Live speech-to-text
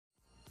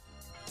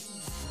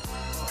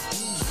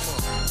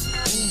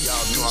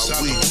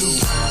how we do.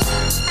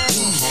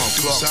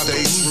 Clark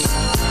State.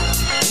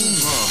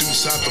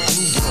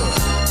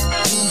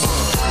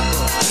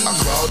 I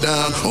crawl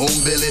down on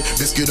Billy,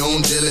 biscuit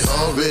on jelly,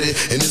 already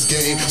in this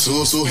game,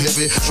 so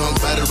heavy.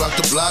 Trunk battery, rock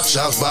the block,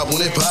 shots bop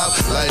when they pop.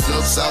 Lighting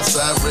up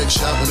Southside, wreck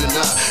shop when they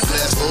knock.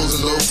 Glass holes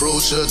and low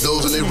pro, shut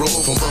doors and they roll.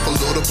 From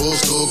Buffalo to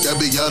Postcode,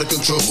 got be out of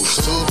control.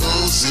 So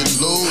low,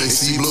 sitting low,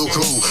 AC blow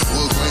crow.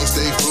 Wood grain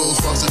stay froze,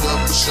 frosted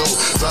up for show.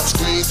 Drop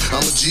screens, I'm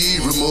a G,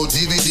 remote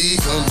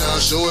DVD. Come down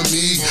showing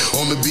me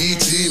on the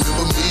BT.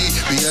 Remember me,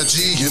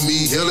 B.I.G. and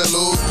me,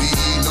 LLOPE.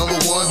 Number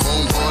one,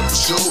 bone hard for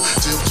show.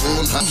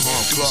 Tiptoe and hot.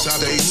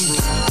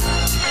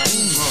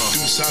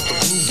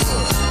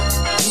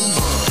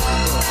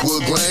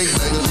 Wood grain,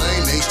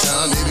 lane,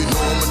 H-Town, they be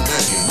knowing my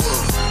name.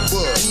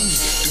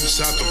 Deuce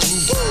out the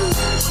blue.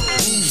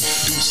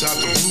 Deuce out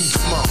the blue.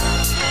 Come on.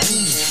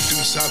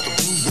 Deuce out the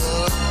blue.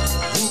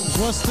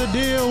 What's the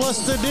deal? What's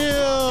the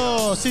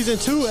deal? Season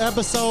 2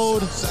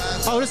 episode.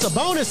 Oh, this is a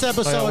bonus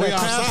episode of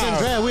Crafts and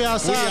Drafts. We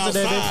outside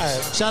today,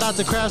 baby. Shout out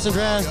to Crafts and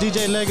Drafts,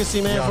 DJ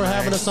Legacy, man, for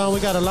having us on. We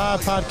got a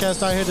live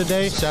podcast out here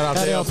today. Shout out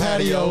to El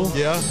Patio.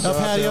 Yeah. El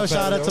Patio.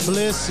 Shout out to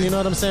Bliss. You know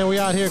what I'm saying? We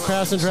out here,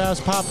 Crafts and Drafts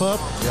pop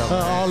up.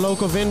 All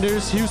local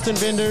vendors, Houston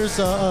vendors,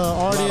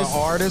 artists.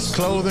 Artists,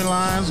 clothing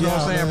lines, you know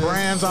what I'm saying?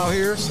 Brands out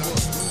here.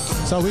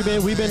 So we've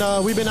been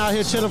out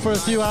here chilling for a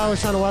few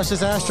hours trying to watch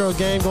this Astro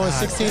game going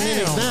 16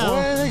 innings now.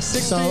 Boy,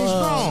 16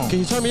 strong. Can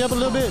you turn me up a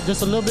little bit?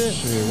 Just a little bit?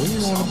 Shit, where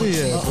you want to be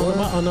at?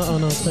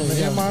 On the thing.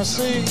 The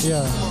MIC?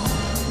 Yeah.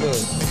 Good.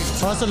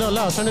 Oh, it's a little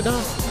loud. Turn it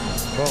down.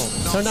 Boom.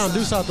 Turn down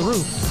Deuce out the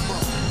roof.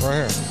 Right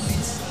here.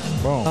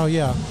 Boom. Oh,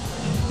 yeah.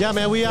 Yeah,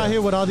 man, we out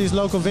here with all these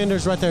local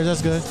vendors right there.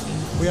 That's good.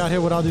 We out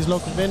here with all these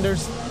local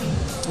vendors.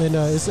 And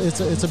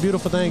it's a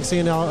beautiful thing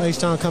seeing all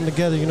H-Town come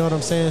together. You know what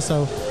I'm saying?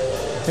 So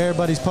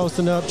everybody's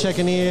posting up,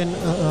 checking in.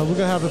 We're going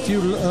to have a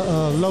few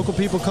local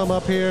people come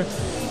up here.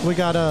 We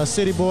got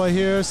City Boy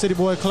here, City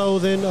Boy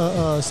Clothing,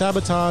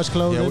 Sabotage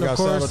Clothing, yeah, we got of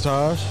course.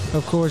 Sabotage.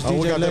 Of course,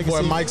 DJ we got Legacy.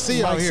 That boy Mike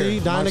C out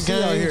here. Dyna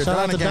Gang. Shout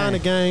out to Dyna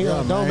Gang.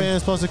 Yeah, Dome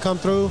Man's supposed to come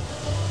through.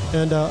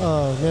 And,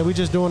 man, we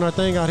just doing our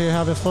thing out here,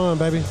 having fun,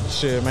 baby.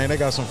 Shit, man, they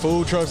got some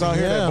food trucks out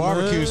here. That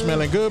barbecue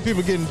smelling good.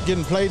 People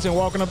getting plates and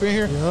walking up in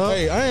here. Yep.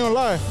 Hey, I ain't gonna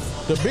lie.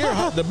 The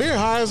beer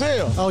high as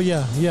hell. Oh,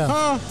 yeah.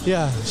 Huh?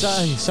 Yeah.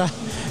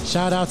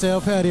 Shout out to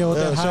El Patio with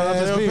that high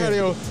ass beer. Shout out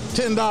to El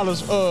Patio,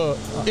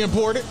 $10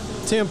 imported.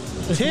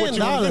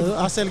 $10.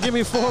 I said, give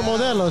me 4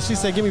 Modelos. She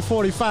said, give me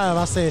 45.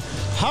 I said,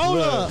 hold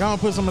up. Go on,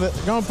 put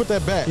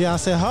that back. Yeah, I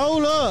said,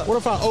 hold up. What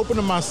if I open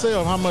it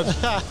myself? How much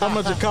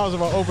it costs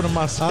if I open it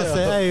myself? I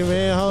said, hey,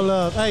 man, hold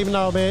up. Hey,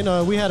 no,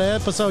 man, we had an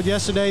episode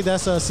yesterday.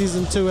 That's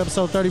season 2,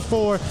 episode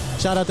 34.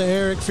 Shout out to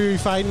Eric, Fury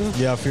Fighting.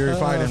 Yeah, Fury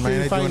Fighting, man.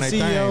 Fury Fighting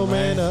CEO,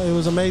 man. It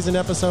was an amazing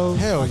episode.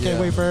 Hell, I can't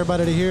wait for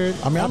everybody to hear it.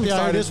 I mean, I'm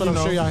excited. This one, I'm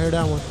sure y'all hear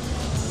that one.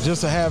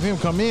 Just to have him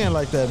come in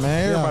like that,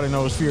 man. Everybody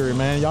knows Fury,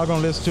 man. Y'all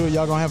gonna listen to it.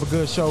 Y'all gonna have a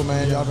good show,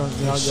 man. Yeah. Y'all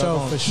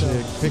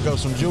gonna pick up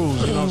some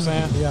jewels, you know what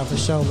I'm saying? Yeah, for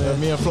sure, man.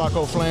 Me and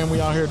Flacco Flame, we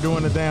out here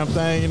doing the damn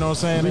thing, you know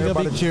what I'm saying?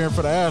 Everybody cheering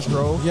for the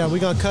Astro. Yeah, we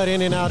gonna cut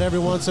in and out every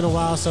once in a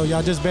while, so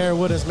y'all just bear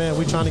with us, man.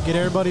 We trying to get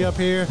everybody up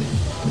here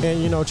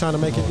and, trying to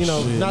make it,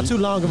 not too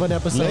long of an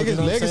episode.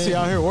 Legacy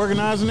out here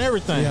organizing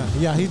everything.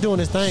 Yeah, he's doing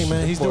his thing,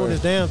 man. He's doing his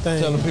damn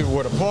thing. Telling people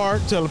where to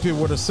park, telling people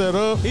where to set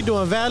up. He's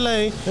doing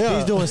valet. Yeah.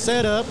 He's doing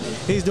setup.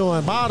 He's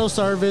doing bottle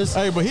service.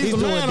 Hey, but he's the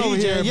man over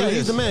here at Bliss. Yeah,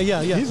 he's the man.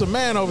 Yeah. He's a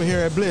man over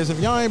here at Bliss.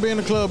 If y'all ain't been in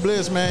the club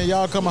Bliss, man,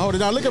 y'all come and hold it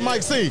down. Look at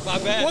Mike C. My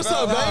bad, What's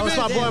up, baby? What's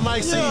my boy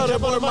Mike C? Yeah, that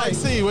boy Mike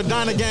C with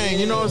Dyna Gang.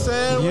 You know what I'm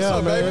saying? What's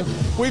up, man. baby?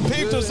 We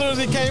peeped him as soon as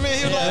he came in.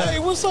 He was like, hey,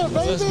 what's up,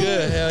 baby? That's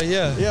good. Hell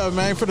yeah. Yeah,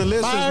 man, for the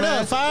listeners,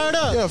 man. Fired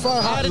up. Yeah, fired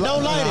up. Hide it,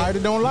 don't light it. Hide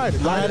it, don't light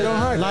it. Light it, don't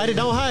hide it. Light it,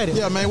 don't hide it.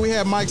 Yeah, man, we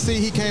had Mike C.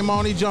 He came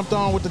on. He jumped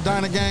on with the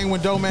Dyna Gang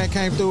when Doe Man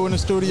came through in the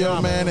studio,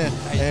 man.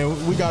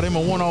 And we got him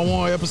a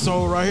one-on-one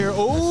episode right here.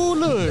 Oh,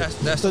 look.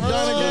 That's the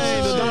Dyna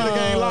Gang. The Dyna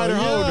Gang lighter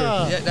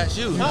holder. Yeah, that's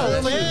you.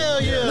 Oh,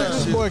 hell yeah.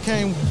 This boy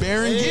came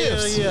bearing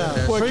gifts.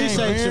 Yeah. Boy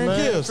Appreciate came you,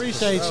 man. gifts.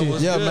 Appreciate you.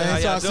 Yeah, good?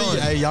 man. So I see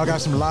you. Hey, y'all got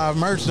some live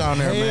merch down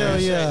there, man. Hell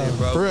yeah.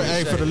 For real.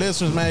 Hey, for the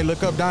listeners, man,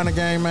 look up Dyna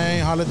Gang,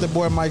 man. Holler at the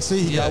boy Mike C.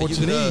 He got what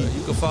you need.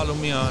 You can follow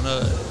me on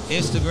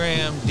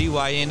Instagram,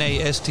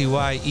 DYNASTYEEZ.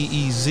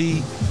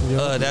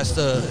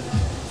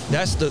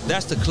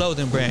 That's the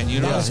clothing brand. You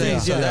know what I'm saying?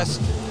 So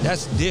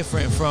that's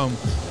different from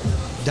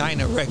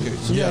Dyna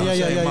Records. Yeah.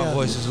 My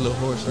voice is a little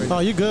hoarse right now. Oh,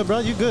 you good, bro?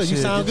 You good. You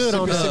sound good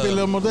on that.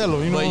 Little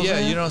Modelo, you know what I'm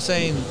saying? You know what I'm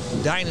saying?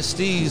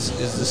 Dynasties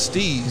is the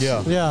steez.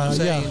 Yeah. You know what I'm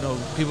saying?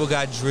 People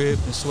got drip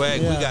and swag.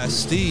 We got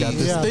steez. Got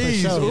the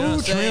steez. Sure. Ooh,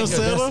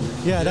 trendsetter.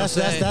 Yeah,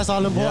 that's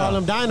all them boys, all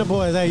them Dyna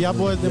boys. Hey, y'all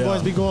boys, the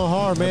boys be going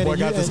hard, man. Boy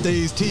got the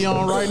steez T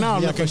on right now,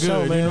 looking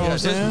good. Man. You know what I'm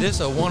saying? This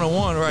a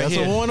one-on-one right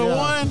here. That's a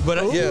one-on-one?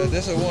 But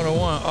this a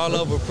one-on-one all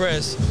over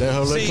press. That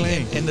whole look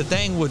clean. And the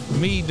thing with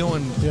me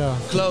doing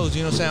clothes,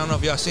 you know what I'm saying? I don't know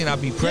if y'all seen I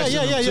be pressing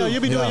them too. You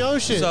be doing your own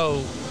shit.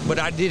 So but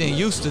I didn't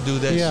used to do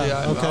that shit.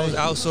 I was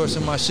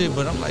outsourcing my shit,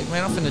 but I'm like,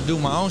 man, I'm finna do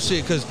my own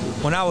shit. Because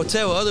when I would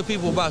tell other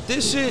people about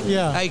this shit,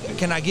 hey,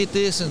 can I get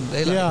this? And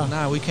they like,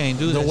 nah, we can't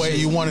do that. The way shit.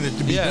 you wanted it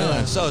to be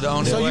done. So the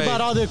only way. So you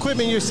bought all the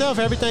equipment yourself,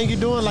 everything you're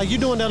doing, like you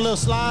doing that little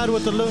slide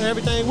with the little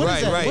everything. What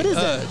is that? Right. What is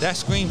that? That's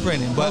screen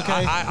printing, but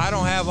I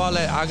don't have all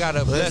that. I got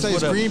a bless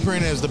with screen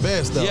printing is the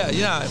best though.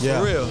 Yeah,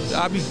 for real.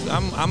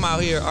 I'm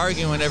out here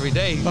arguing every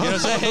day. You know what I'm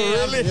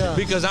saying? Really? Yeah.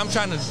 Because I'm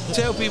trying to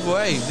tell people,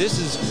 hey,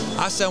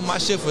 I sell my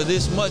shit for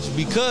this much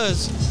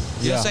because.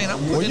 You know what I'm saying?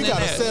 I'm putting you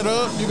gotta set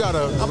up, you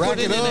gotta rack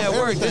it up. In that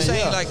work. This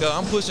ain't like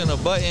I'm pushing a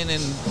button and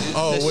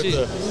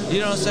shit. You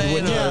know what I'm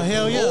saying?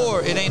 Hell yeah.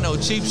 Or it ain't no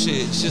cheap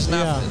shit. It's just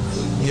not.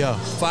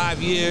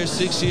 5 years,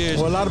 6 years.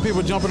 Well, a lot of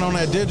people jumping on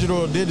that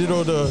digital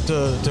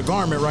to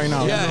garment right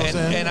now. Yeah, you know what I'm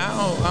saying? and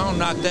I don't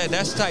knock that.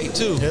 That's tight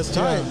too. It's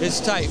tight. It's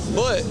tight,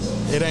 but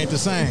it ain't the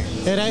same.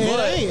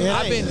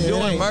 I've been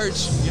doing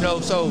merch, you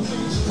know. So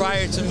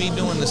prior to me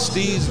doing the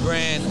Steve's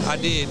brand, I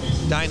did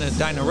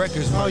Dyna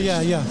Records merch. Oh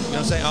yeah. You know what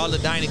I'm saying? All the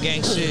Dyna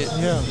Gang shit.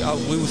 Yeah.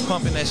 We was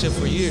pumping that shit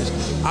for years.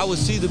 I would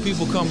see the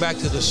people come back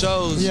to the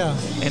shows. Yeah.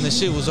 And the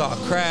shit was all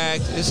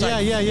cracked. It's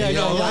like, yeah. You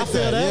know, I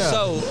feel that.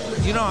 So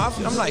you know,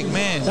 I'm like,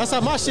 man. That's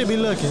how my shit be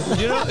looking.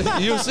 You know,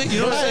 you see, you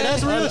know what I'm saying?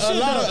 That's real shit.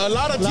 A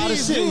lot of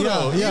tees do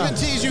though. Even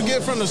tees you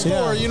get from the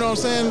store. You know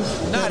what I'm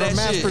saying? Nah, that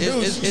mass shit.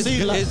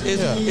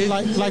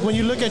 produced. Like when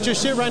you look at your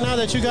shit right now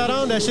that you got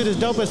on, that shit is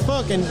dope as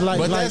fuck. And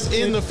but that's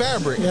in the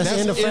fabric. That's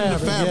in the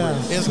fabric.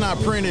 Yeah. It's not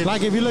printed.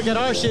 Like if you look at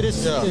our shit,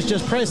 it's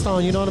just pressed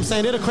on. You know what I'm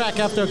saying? It'll crack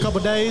after a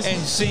couple days.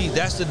 And see,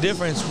 that's the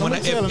difference. When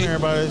I'm telling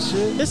everybody that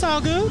shit. It's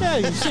all good.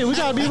 Hey, shit, we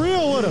gotta be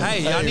real with them.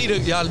 Hey, y'all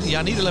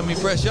need to let me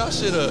press y'all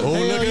shit up. Oh,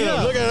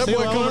 look at that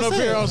boy coming up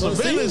here on some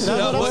business.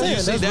 That's what I'm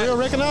saying. That's real,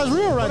 recognized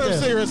real right there.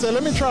 Serious.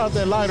 Let me try out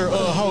that lighter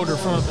holder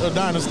from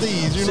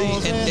Dynasty's. You know what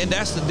I'm saying? And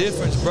that's the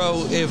difference,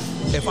 bro.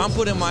 If I'm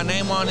putting my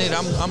name on it,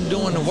 I'm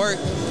doing the work.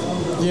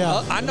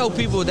 Yeah. I know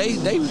people,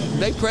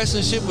 they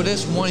pressing shit, but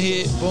it's one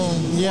hit,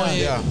 boom, one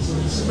hit.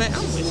 Man,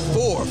 I'm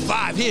 4 or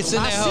 5 hits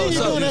in that hoe.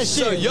 So doing that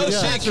shit. So your shit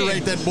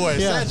saturate that boy.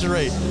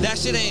 Saturate. That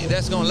shit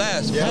that's gonna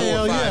last 4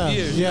 or 5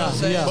 years. You know what I'm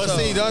saying? But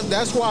see,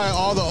 that's why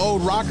all the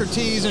old rocker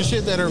tees and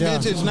shit that are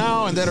vintage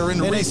now and that are in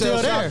the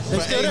resale shop for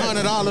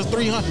 $800,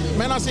 $300.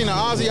 Man, I seen an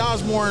Ozzy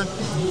Osbourne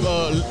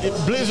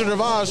Blizzard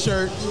of Oz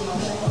shirt.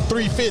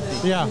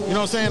 $350. Yeah. You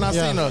know what I'm saying?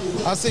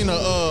 I seen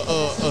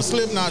a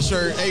Slipknot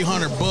shirt,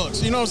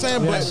 $800. You know what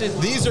I'm saying?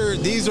 But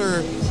these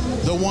are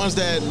the ones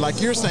that, like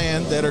you're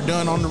saying, that are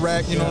done on the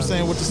rack. You know what I'm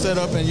saying, with the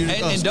setup and you.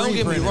 And don't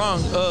get me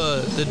wrong,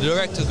 the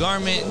direct to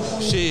garment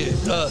shit,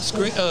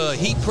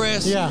 heat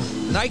press. Yeah.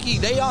 Nike,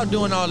 they all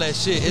doing all that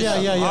shit.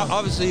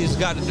 Obviously, it's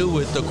got to do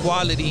with the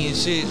quality and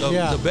shit of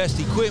the best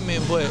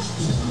equipment, but.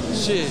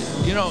 Shit,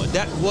 you know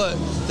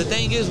the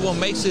thing is, what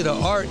makes it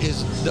an art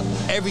is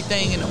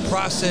everything in the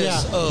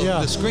process of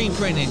the screen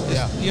printing.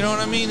 You know what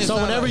I mean? So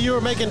whenever you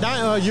were making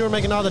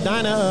all the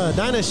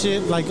Dyna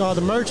shit, like all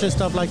the merch and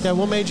stuff like that,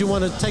 what made you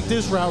want to take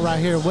this route right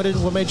here?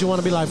 What made you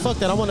want to be like, fuck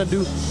that, I want to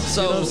do?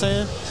 So, you know what I'm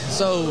saying?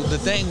 So the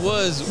thing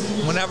was,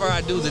 whenever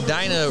I do the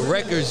Dyna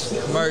Records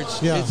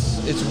merch,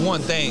 it's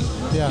one thing.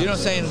 You know what I'm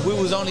saying? We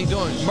was only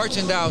doing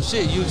merchandise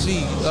shit. You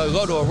see,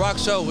 go to a rock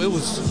show, it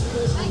was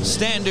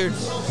standard.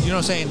 You know what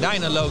I'm saying?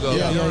 Dyna logo. You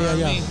know what I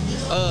mean?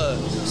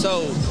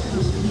 So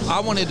I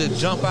wanted to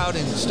jump out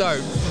and start,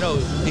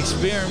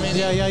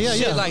 experimenting.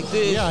 Shit like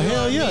this. Yeah,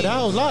 hell yeah,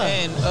 that was live.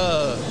 And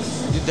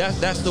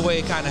that's the way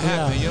it kind of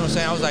happened. You know what I'm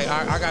saying? I was like,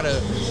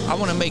 I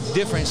want to make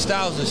different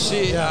styles of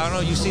shit. I don't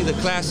know, you see the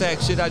class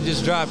act shit I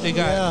just dropped. It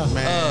got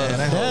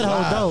that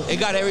whole dope. It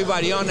got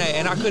everybody on that,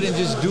 and I couldn't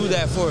just do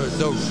that for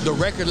the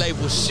record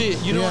label shit.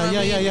 You know what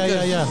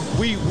I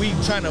mean? We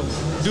trying to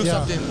do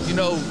something,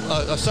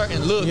 a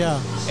certain look.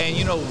 And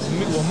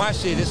with my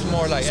shit, it's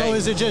more like. So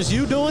is it just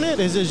you doing it?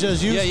 Is it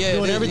just you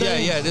doing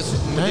everything? Yeah. This is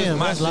my shit. You know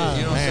what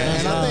I'm saying?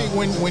 And I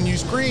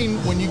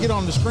think when you get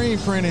on the screen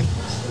printing,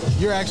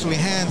 you're actually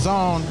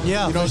hands-on.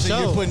 Yeah, you know,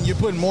 so you're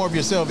putting more of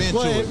yourself into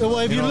it. Well,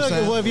 if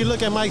you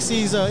look at Mike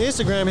C's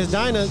Instagram,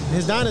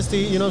 his Dynasty,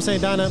 you know what I'm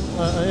saying, Dyna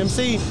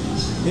MC,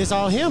 it's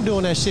all him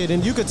doing that shit,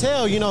 and you could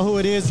tell, who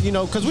it is,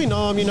 because we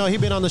know him, he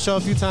been on the show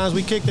a few times,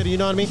 we kicked it, you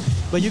know what I mean,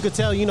 but you could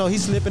tell,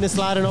 he's slipping and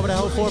sliding over that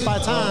whole 4 or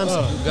 5 times.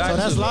 So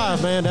that's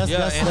live, man. That's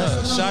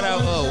shout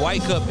out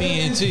White Cup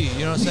ENT, you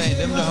know what I'm saying?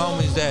 Them the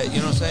homies that, you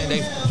know what I'm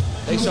saying,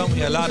 they showed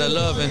me a lot of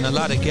love and a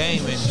lot of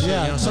game and shit.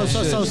 Yeah. You know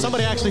so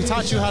somebody actually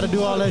taught you how to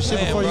do all that shit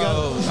before you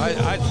got it?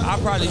 I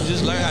probably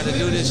just learned how to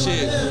do this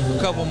shit a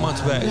couple months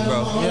back,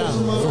 bro. Yeah.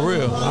 For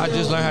real. I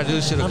just learned how to do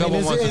this shit a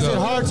couple months ago. Is it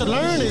hard to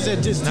learn? Is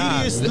it just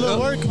tedious little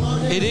work?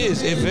 It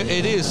is.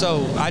 It is.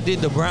 So I did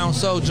the Brown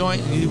Soul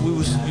joint. You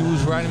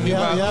was writing me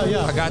about.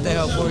 Yeah. I got the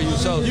help for you.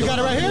 So you got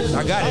it right here?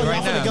 I got it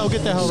right now. I'm gonna go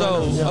get that help.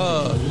 So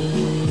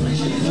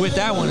with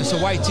that one, it's a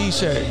white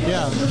T-shirt.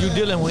 Yeah. You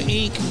dealing with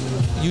ink.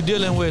 You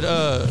dealing with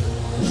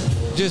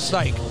just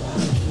like,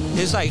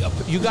 it's like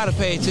you gotta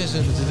pay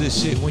attention to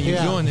this shit when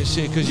you're doing this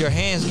shit, because your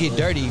hands get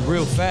dirty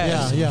real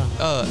fast. Yeah.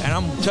 And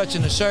I'm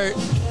touching the shirt.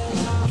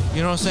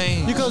 You know what I'm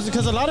saying?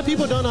 Because a lot of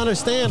people don't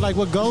understand like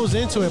what goes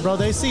into it, bro.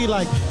 They see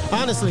like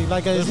honestly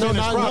like it's the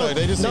finished product.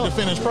 They just see the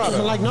finished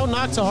product. Like no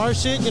knock to our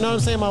shit. You know what I'm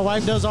saying? My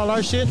wife does all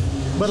our shit.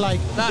 But like,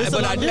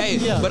 but I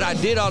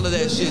did all of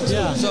that shit too.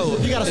 Yeah. So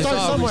you gotta start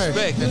somewhere.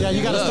 Yeah,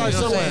 you gotta start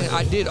somewhere.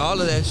 I did all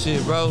of that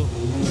shit, bro.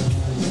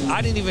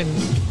 I didn't even.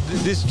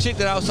 This chick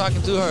that I was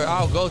talking to her,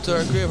 I'll go to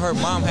her crib. Her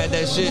mom had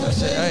that shit. I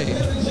said,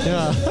 hey.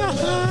 Yeah.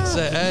 I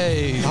said,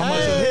 hey. How much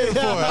is hitting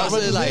for? How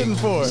much is hitting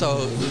for?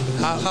 So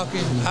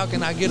how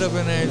can I get up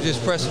in there and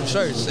just press some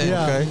shirts? And,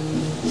 okay. You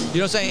know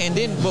what I'm saying? And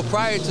then, but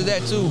prior to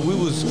that too, we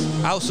was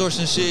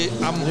outsourcing shit.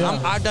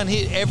 I done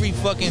hit every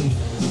fucking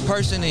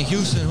person in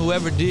Houston who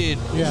ever did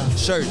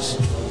shirts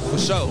for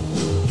sure.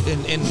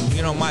 In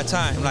you know my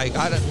time, like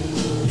I done.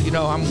 You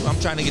know, I'm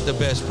trying to get the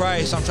best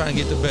price. I'm trying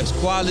to get the best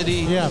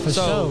quality. Yeah, for sure.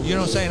 So, you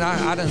know what I'm saying?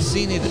 I done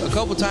seen it a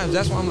couple times.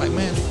 That's why I'm like,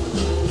 man,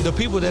 the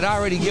people that I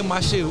already get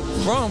my shit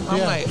from, I'm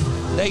like,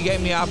 they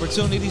gave me an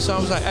opportunity. So I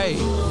was like, hey,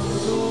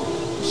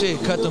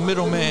 shit, cut the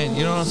middleman.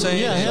 You know what I'm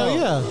saying? Yeah, hell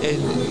yeah.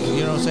 And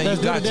you know what I'm saying? That's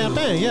you got the damn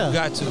to. thing, yeah. You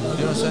got to. You know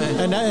what I'm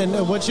saying?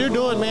 And what you're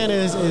doing, man,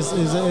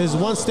 is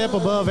one step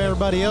above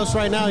everybody else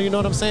right now. You know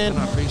what I'm saying?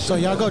 So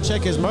y'all go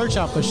check his merch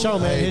out for sure,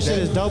 man. His shit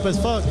is dope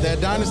as fuck.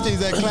 That Dynasty's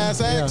that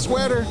Class Act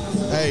sweater.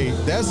 Hey,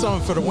 that's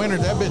something for the winter.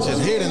 That bitch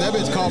is hitting. That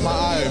bitch caught my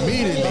eye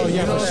immediately. Oh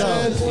yeah, you know for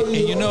sure. And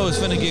you know it's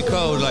finna get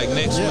cold like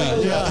next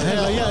week. Yeah,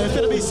 hell yeah. It's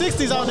finna be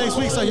 60s out next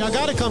week, so y'all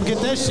gotta come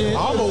get that shit.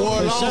 I'm gonna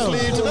wear a long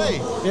sleeve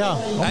today. Yeah.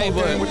 Hey,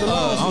 but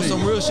on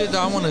some real shit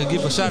though, I want to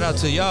give a shout out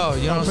to y'all.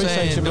 You know what I'm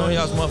saying? Doing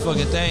y'all's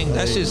motherfucking thing.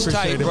 That shit's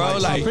tight, bro.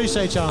 Like, I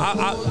appreciate y'all.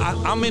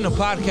 I'm in a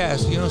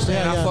podcast. You know what I'm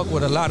saying? I fuck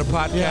with a lot of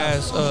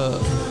podcasts.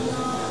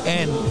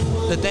 And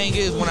the thing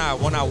is, when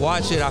I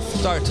watch it, I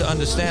start to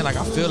understand. Like,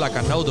 I feel like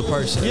I know the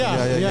person.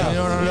 Yeah. You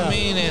know what I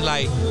mean? And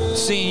like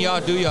seeing y'all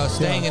do y'all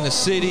staying in the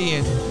city,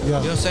 and you know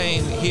what I'm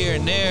saying, here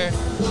and there,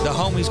 the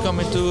homies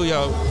coming through,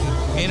 y'all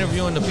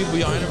interviewing the people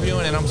y'all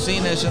interviewing, and I'm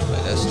seeing that shit.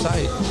 Like, that's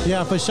tight.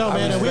 Yeah, for sure,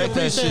 man. And we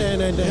appreciate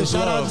it. And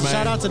shout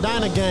out to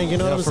Dyna Gang. You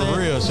know what I'm saying? For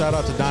real. Shout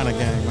out to Dyna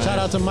Gang, man. Shout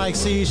out to Mike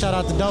C. Shout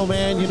out to Doe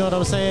Man. You know what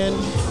I'm saying?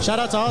 Shout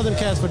out to all them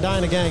cats for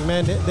Dyna Gang,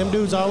 man. Them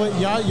dudes always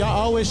y'all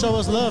always show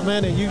us love,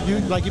 man. And you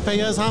like you pay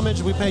us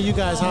homage, we pay you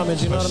guys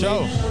homage. You know what I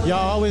mean? Y'all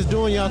always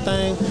doing y'all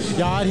thing.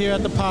 Y'all out here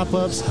at the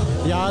pop-ups.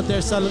 Y'all out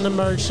there selling the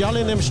merch. Y'all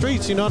in them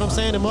streets. You know what I'm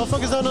saying? And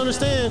motherfuckers don't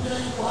understand.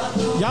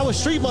 Y'all was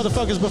street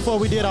motherfuckers before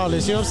we did all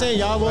this. You know what I'm saying?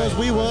 Y'all was,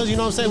 we was. You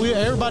know what I'm saying?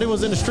 Everybody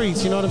was in the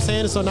streets. You know what I'm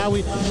saying? So now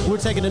we're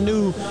taking a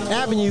new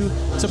avenue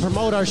to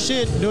promote our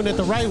shit, doing it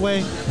the right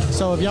way.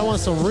 So if y'all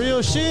want some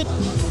real shit,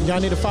 y'all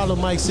need to follow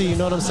Mike C. You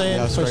know what I'm saying?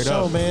 Yeah, for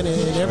sure, man.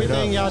 And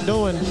everything y'all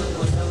doing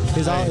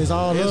is all it's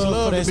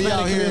love for the to be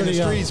out here in the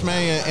streets,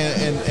 man,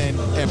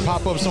 and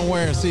pop up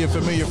somewhere and see a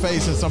familiar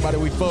face and somebody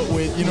we fuck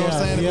with. You know what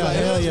I'm saying? Yeah, like,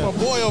 hey, that's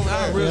my boy over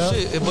there. Real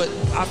shit. But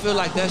I feel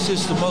like that's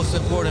just the most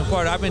important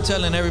part. I've been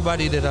telling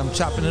everybody that I'm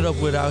chopping it up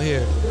with out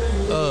here.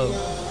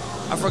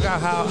 I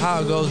forgot how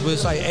it goes, but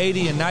it's like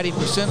 80 and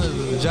 90%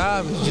 of the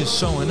job is just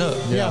showing up.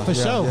 Yeah, for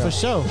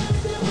sure.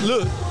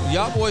 Look,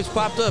 y'all boys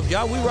popped up. We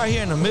right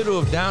here in the middle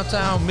of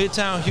downtown,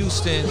 midtown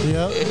Houston.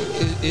 Yeah.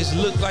 It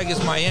looked like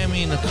it's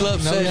Miami in the club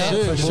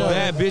setting. For sure.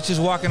 Bad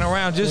bitches walking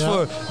around. Just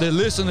for the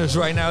listeners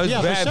right now, it's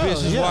bad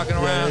bitches walking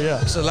around.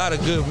 It's a lot of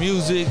good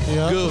music,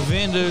 good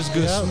vendors,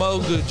 good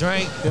smoke, good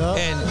drink.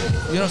 And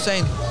you know what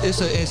I'm saying?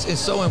 It's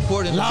so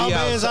important to be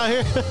out. out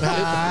here.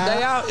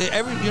 They out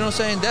every. You know what I'm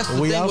saying? That's the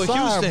thing with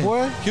Houston.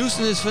 Boy.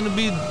 Houston is finna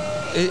be.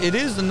 It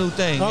is the new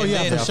thing. Oh,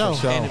 yeah, for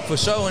sure. And for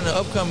sure in the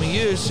upcoming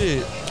years,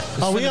 shit.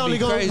 We only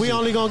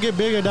gonna get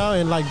bigger, dog,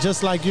 and like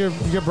just like your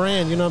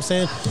brand, you know what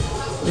I'm saying?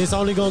 It's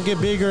only gonna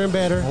get bigger and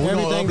better.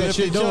 Everything that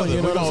you're doing,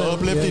 you know what I'm saying? We're gonna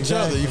uplift each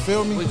other. You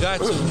feel me? We got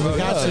to, bro. We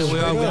got to. We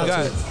all we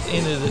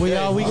got. We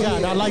all we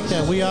got. I like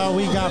that. We all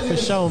we got for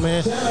sure,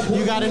 man.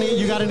 You got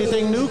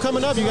anything new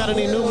coming up? You got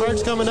any new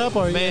merch coming up,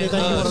 or anything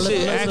you want to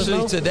let actually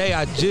know? Today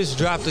I just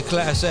dropped the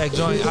Class Act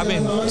joint. I've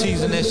been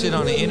teasing that shit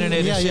on the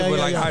internet and shit, but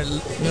like you know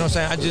what I'm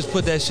saying? I just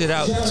put that shit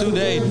out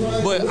today,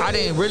 but I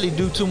didn't really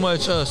do too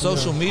much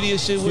social media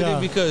shit with it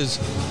because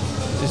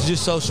it's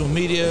just social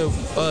media.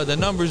 The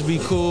numbers be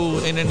cool,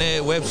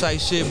 internet,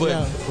 website shit,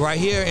 but right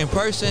here in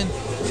person,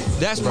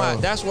 that's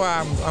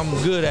why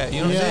I'm good at.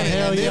 You know what I'm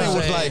saying?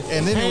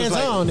 And then it was like, hands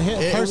on,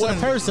 person to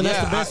person.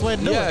 That's the best way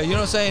to do it. Yeah, you know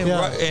what I'm saying?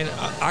 Right, and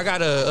I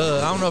got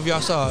I don't know if y'all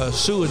saw a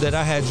shoe that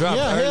I had dropped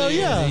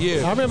earlier in the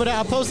year. I remember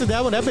that. I posted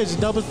that one. That bitch is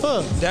dope as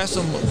fuck. That's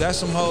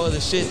some whole other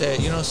shit that,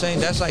 you know what I'm saying?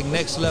 That's like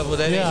next level.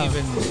 That ain't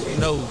even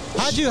know.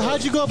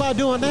 How'd you go about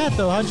doing that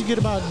though? How'd you get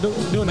about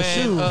doing the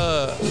shoe?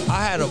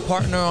 I had a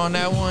partner on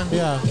that one.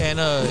 Yeah. And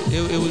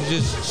it was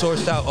just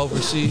sourced out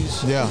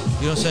overseas. Yeah.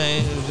 You know what I'm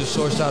saying? It was just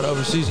sourced out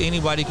overseas.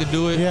 Anybody could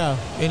do it. Yeah.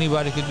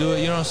 Anybody could do it.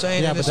 You know what I'm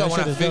saying? Yeah, and so when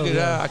I figured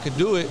out I could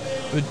do it,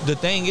 but the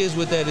thing is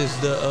with that is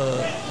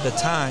the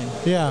time.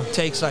 Yeah. It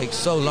takes like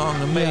so long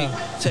to make.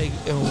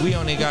 And we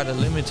only got a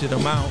limited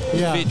amount,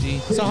 50.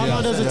 So how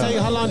long does it take?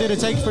 How long did it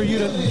take for you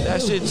to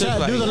that shit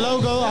took do the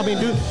logo? I mean,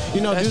 do the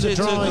drawing? That shit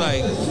took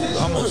like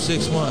almost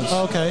 6 months.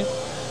 Okay.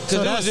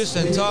 Because it was just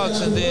in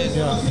talks, and then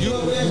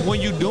when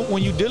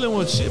you dealing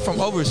with shit from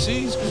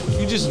overseas,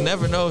 you just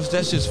never know if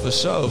that's just for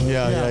show.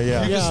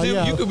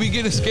 You could be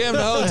getting scammed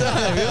the whole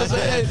time. You know what I'm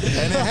saying?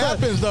 And it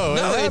happens though.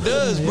 No, it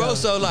does, bro.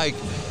 So like,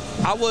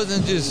 I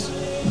wasn't just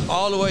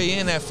all the way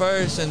in at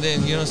first, and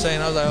then, you know what I'm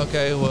saying, I was like,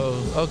 okay,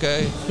 well,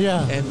 okay.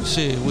 Yeah. And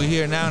shit, we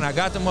here now, and I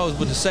got the most,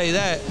 but to say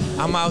that,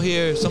 I'm out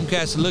here, some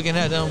cats looking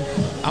at them,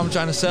 I'm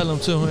trying to sell them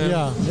to him.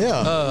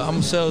 I'm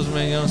a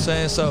salesman, you know what I'm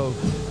saying? So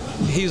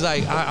he's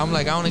like, I'm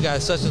like, I only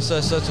got such and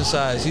such a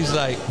size. He's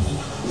like,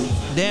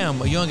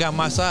 damn, you don't got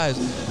my size.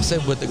 I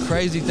said, but the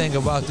crazy thing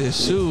about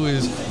this shoe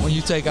is when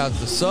you take out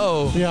the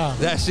sole,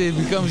 that shit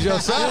becomes your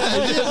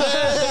size.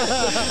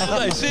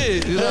 Like,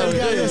 shit, you know,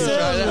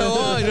 try that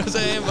on, you know what I'm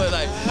saying? But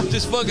like,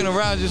 just fucking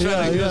around, just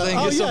trying to, you know what I'm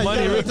saying, get some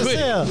money real quick.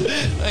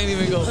 I ain't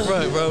even gonna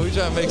front, bro. We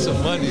trying to make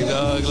some money,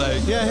 dog.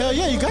 Like, hell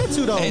yeah, you got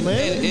to though,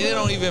 man. And it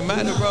don't even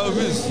matter, bro. If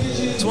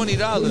it's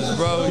 $20,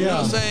 bro. You know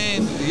what I'm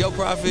saying? Your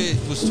profit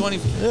was 20.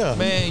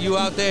 Man, you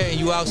out there and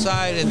you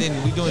outside, and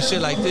then we doing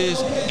shit like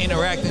this,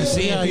 interacting,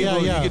 seeing people.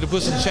 You get to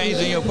put some change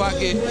in your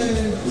pocket.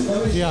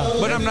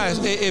 But I'm not.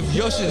 If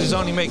your shit is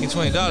only making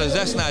 $20,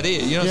 that's not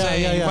it. You know what I'm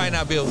saying? You might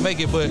not be able to make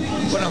it, but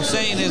what I'm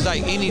saying is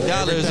like any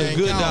dollar is a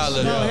good dollar.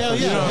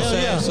 You know what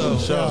I'm saying?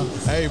 So,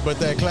 hey, but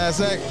that Class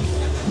Act,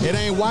 it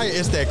ain't white,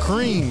 it's that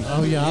cream.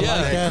 Oh yeah, I like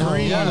that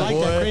cream. I like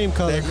that cream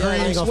color. That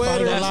cream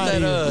sweater.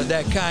 That's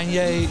that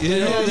Kanye. You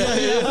know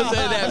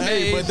that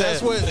hey, but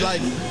that's what,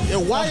 like,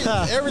 white,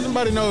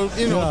 everybody knows,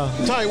 you know,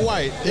 tight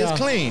white, it's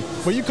clean.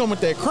 But you come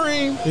with that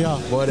cream,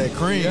 boy, that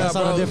cream. That's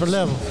on a different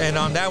level. And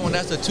on that one,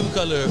 that's a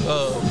 2-color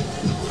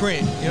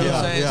print. You know what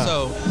I'm saying?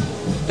 So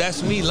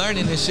that's me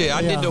learning this shit.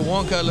 I did the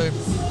 1 color,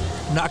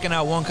 knocking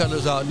out 1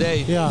 colors all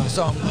day.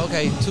 So I'm,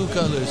 okay, 2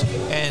 colors.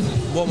 And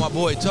what my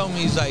boy told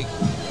me is like,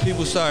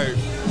 people start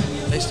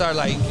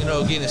like, you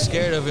know, getting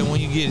scared of it when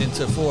you get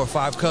into 4 or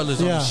 5 colors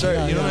on the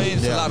shirt. You know what I mean?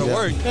 It's a lot of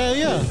work.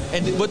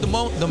 And but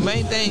the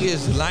main thing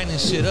is lining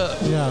shit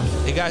up.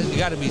 You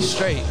got to be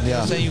straight. You know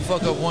what I'm saying? You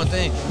fuck up one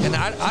thing. And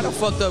I done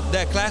fucked up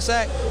that Class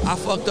Act. I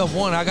fucked up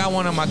one. I got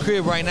one in my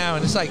crib right now,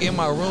 and it's like in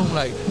my room,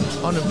 like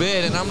on the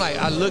bed, and I'm like,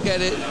 I look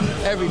at it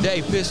every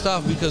day pissed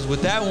off because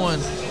with that one,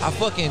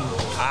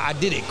 I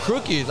did it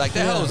crooked. Like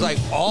that was like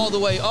all the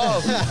way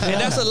off. And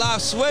that's a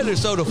live sweater,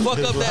 so to fuck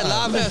up that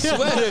live ass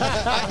sweater,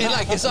 and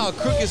like it's all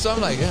crooked, so I'm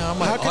like, I'm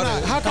like,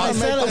 how can I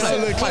make this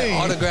look clean?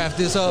 Autograph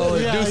this whole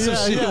and do some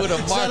shit with a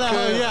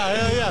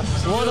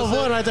marker. One of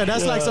one right there.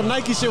 That's like some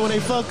Nike shit when they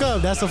fuck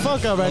up. That's a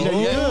fuck up right there.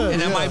 You good.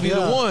 And that might be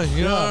the one.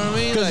 You know what I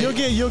mean? Because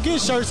you'll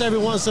get shirts every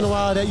once in a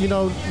while that, you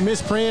know,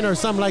 misprint or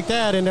something like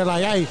that, and they're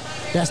like, hey,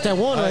 that's that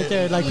one right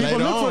there. Like people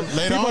look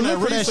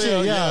for that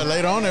shit.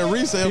 Later on that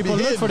resale, people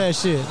look for that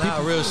shit.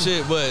 Not real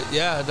shit, but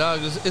dog,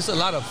 it's a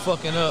lot of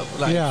fucking up,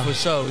 like for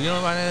sure. You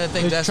know what I mean? I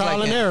think it's that's trial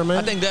like and error, man.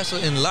 I think that's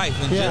in life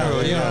in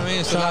general. You know what I mean?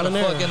 It's trial a lot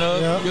of fucking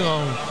up. You're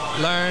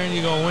gonna learn.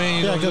 You're gonna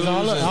win. You're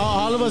gonna lose.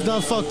 All of us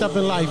done fucked up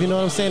in life. You know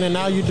what I'm saying? And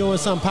now you're doing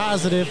something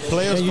positive.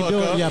 Players fuck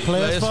up.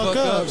 Players fuck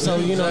up. So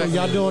you know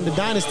y'all doing the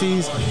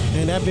dynasties,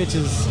 and that bitch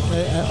is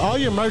all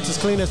your merch is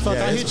clean as fuck.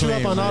 I hit you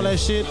up on all that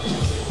shit.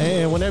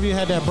 And whenever you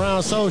had that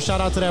brown soul, shout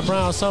out to that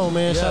brown soul,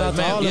 man. Shout out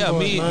to all the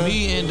boys, man.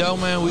 Me and Doe,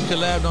 man, we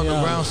collabed on the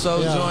brown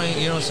soul joint.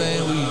 You know what I'm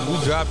saying? We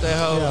dropped that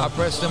hoe. I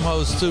pressed them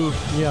hoes too.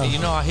 And you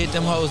know I hit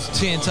them hoes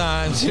 10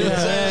 times. You know what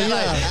I'm saying?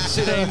 Like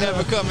shit ain't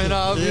never coming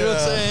off. You know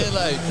what I'm saying?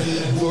 Like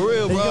for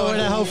real, bro. You go in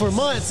that hoe for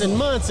months and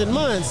months and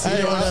months. Hey,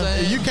 you know what I'm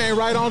saying? You came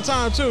right on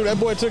time too. That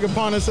boy took it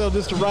upon himself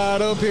just to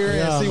ride up here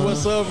and see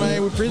what's up,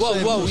 man. We appreciate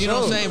it. Whoa, you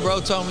know what I'm saying, bro?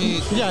 Told me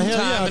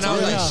time, and I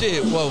was like,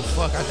 shit. Whoa,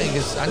 fuck. I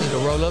need to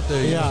roll up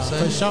there. You know what I'm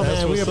saying? For sure,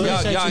 man. We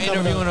appreciate y'all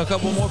interviewing a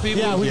couple more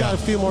people. Yeah, we got a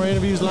few more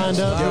interviews lined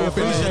up. We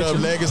appreciate you.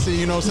 Legacy,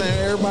 you know what I'm saying?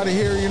 Everybody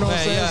here, you know what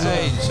I'm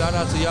saying? Hey, shout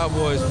out to y'all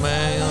boys,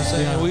 man. You know what I'm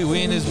saying?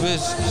 We in this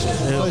bitch.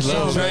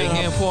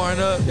 Drinking, pouring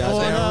up.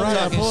 Pouring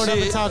up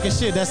and talking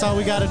shit. That's all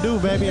we got to do,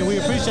 baby. And we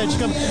appreciate you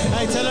coming.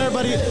 Hey, tell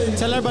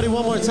everybody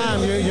one more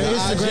time your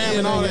Instagram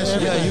and all that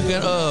shit. Yeah, you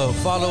can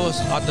follow us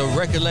at the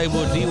record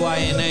label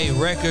DYNA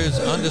Records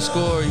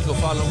 _ You can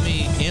follow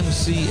me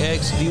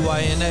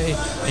MCXDYNA,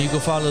 and you can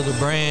follow the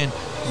brand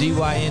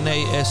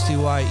DYNASTYEEZ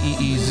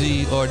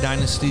or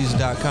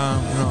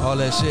dynasties.com, you know, all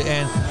that shit.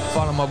 And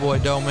follow my boy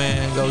Doe,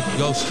 man.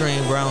 Go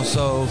stream Brown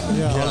Soul.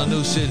 All the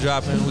new shit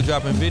dropping. We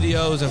dropping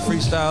videos and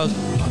freestyles.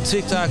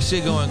 TikTok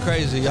shit going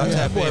crazy. Y'all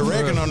tap boy in.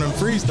 Wrecking on them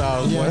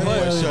freestyles.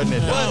 Boy, shutting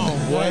it down.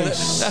 Boy.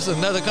 That's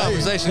another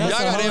conversation. Y'all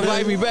gotta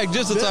invite me back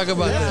just to talk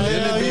about that.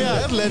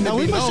 That's letting it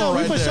be known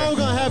right there. We for sure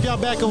gonna have y'all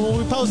back, and when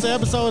we post the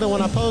episode and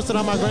when I post it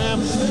on my gram,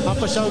 I'm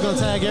for sure gonna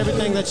tag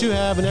everything that you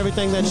have and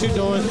everything that you're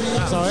doing.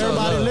 So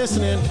everybody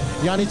listening,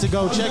 y'all need to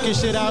go check your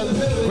shit out.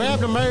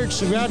 Grab the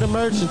merch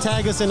and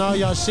tag us in all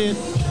y'all shit.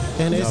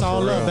 And it's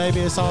all love,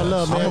 baby. It's all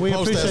love, man. We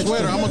appreciate that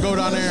sweater. I'm gonna go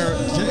down there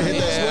and hit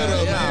that sweater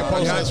up, man.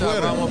 Post that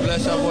sweater. I'm gonna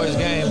bless y'all boys'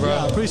 game, bro.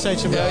 Yeah,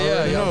 appreciate you, man.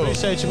 Yeah.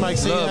 Appreciate you, Mike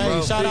C.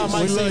 Hey, shout out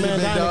Mike C, man,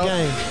 down the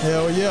game.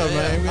 Hell yeah,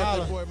 man. We got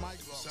that boy Mike.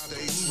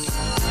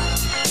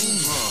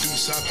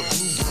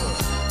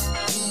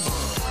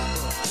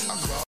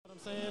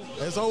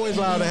 it's always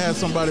loud to have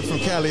somebody from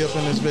Cali up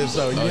in this bitch,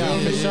 so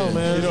for sure,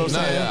 man. You know what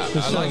I'm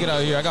saying? I like it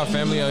out here. I got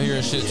family out here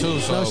and shit too.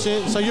 So. No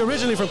shit. So you're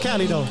originally from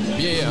Cali though?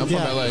 Yeah, I'm from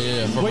LA.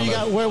 Yeah. From where you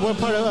got? Where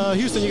part of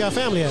Houston you got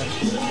family at?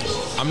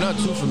 I'm not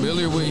too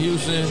familiar with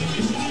Houston.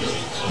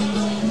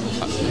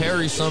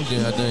 Perry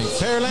something, I think.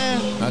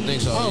 Pearland? I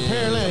think so. Oh,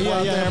 Pearland.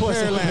 Yeah.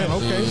 Pearland.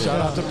 Okay,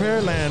 shout out to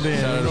Pearland then.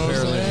 Shout out to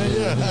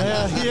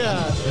Pearland.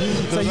 Yeah.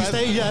 So you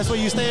stay? Yeah, that's where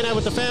you staying at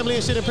with the family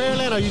and shit in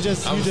Pearland, or you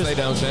just? I'm stay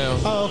downtown.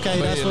 Oh, okay,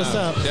 but that's what's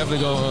up. Definitely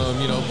go,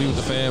 be with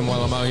the fam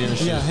while I'm out here and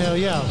shit. Yeah, hell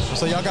yeah.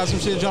 So y'all got some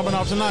shit jumping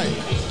off tonight?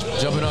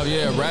 Jumping off,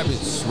 yeah.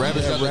 Rabbits got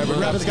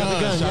the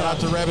gun. Shout out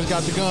to Rabbits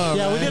got the gun.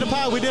 Yeah,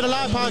 man. we did a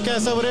live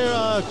podcast over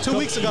there 2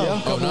 weeks ago. Yeah,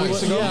 a couple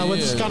weeks ago. Yeah,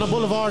 with Chicano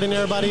Boulevard and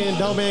everybody, and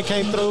Doughman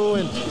came through,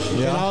 and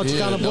all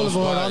Chicano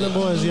Boulevard, all them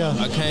boys. Yeah.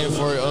 I came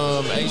for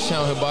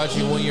H-Town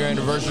Hibachi 1 year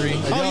anniversary.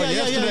 Oh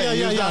yeah.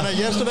 You was down there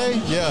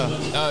yesterday? Yeah.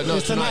 No,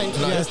 it's tonight.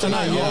 Yeah, it's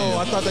tonight. Oh,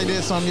 I thought they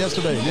did something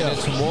yesterday. Yeah. And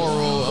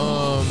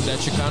tomorrow, that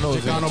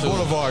Chicano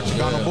Boulevard.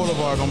 Chicano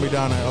Boulevard gonna be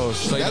down there. Oh,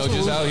 so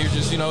just out here,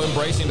 just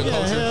embracing the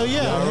culture. Hell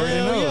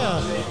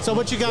yeah. So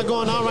what you got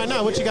going on right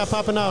now? What you got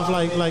popping off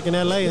like in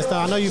LA and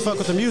stuff? I know you fuck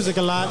with the music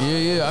a lot.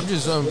 Yeah. I'm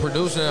just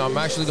producing. I'm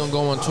actually gonna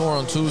go on tour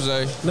on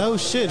Tuesday. No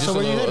shit. Just so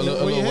where you headed? A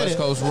little West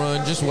Coast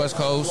run, just West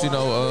Coast.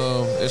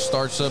 It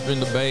starts up in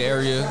the Bay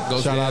area.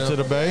 Shout out to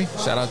the Bay.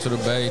 Shout out to the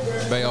Bay.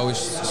 The Bay always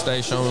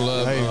stay showing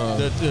love.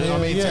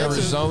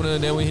 Arizona,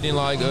 and then we hitting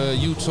like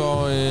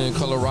Utah and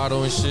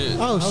Colorado and shit.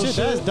 Oh shit,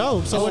 that's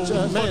dope. So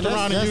fucked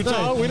around in Utah.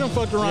 Nice. We done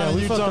fucked around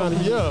in Utah.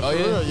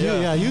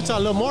 Yeah, Utah,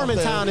 little Mormon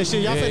town and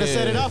shit. Y'all finna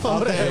set it off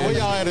over there. Where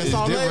y'all at? It's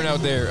different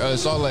out there.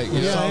 Salt Lake.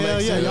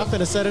 Yeah. Y'all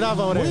finna set it off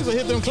over there. We used to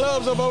hit them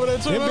clubs up over there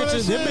too.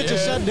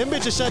 Them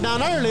bitches shut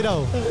down early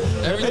though.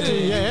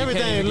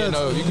 Everything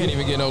looks. You can't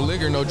even get no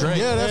liquor, no drink.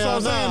 Yeah, that's what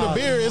I'm saying. The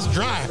beer is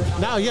dry.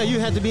 Now, you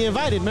had to be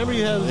invited. Remember,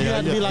 you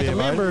had to be like a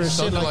member and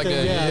shit like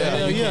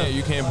that. Yeah.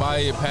 You can't buy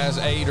it past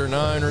 8 or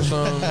 9 or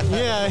something.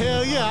 Yeah,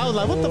 hell yeah. I was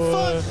like, what the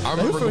fuck? I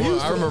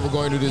remember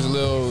going to this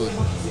little.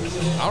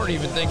 I don't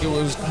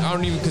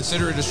even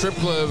consider it a strip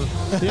club.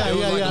 It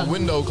was like a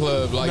window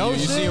club. Like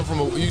you see them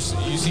you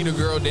see the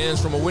girl dance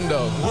from a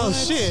window. Oh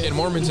shit! In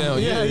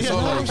Mormontown. Yeah.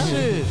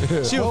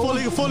 Shit. She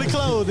was fully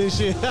clothed and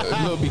shit. A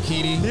little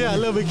bikini. Yeah, a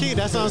little bikini.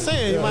 That's what I'm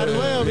saying. You might as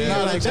well be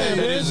like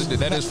that.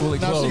 That is fully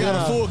clothed. Now she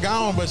got a full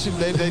gown, but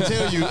they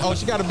tell you,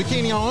 she got a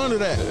bikini on under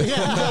that.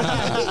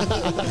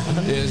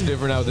 Yeah. It's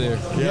different out there.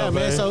 Yeah,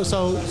 man. So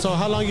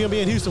how long you gonna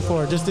be in Houston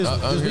for? Just this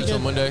weekend? Till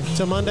Monday.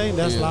 Till Monday?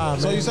 That's live.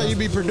 So you say you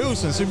be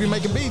producing? So you be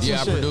making beats?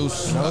 Yeah, I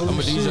produce. I'm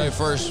a DJ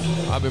first.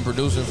 I've been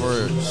producing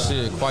for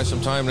quite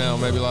some time now,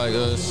 maybe like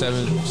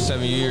 7,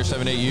 8 years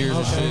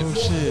and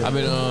shit. I've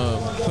been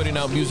putting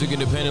out music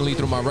independently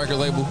through my record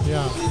label.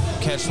 Yeah.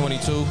 Catch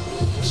 22.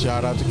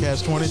 Shout out to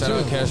Catch 22. Shout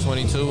out to Catch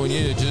 22.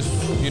 And just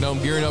I'm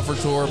gearing up for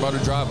tour. About to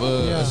drop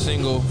a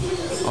single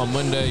on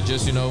Monday.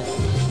 Just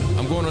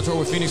I'm going on tour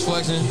with Phoenix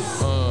Flexing.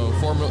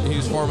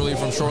 He's formerly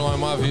from Shoreline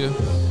Mafia.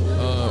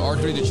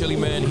 R3 the Chili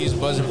Man, he's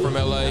buzzing from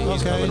LA.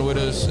 He's coming with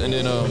us. And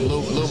then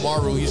Lil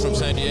Maru, he's from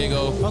San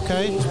Diego.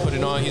 Okay. He's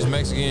putting on. He's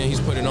Mexican.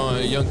 He's putting on.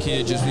 A young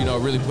kid, just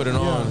really putting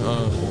on.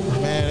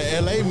 Man,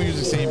 the LA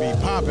music scene be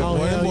popping.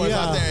 Boy, them boys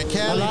out there in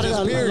Cali,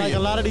 like a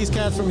lot of these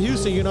cats from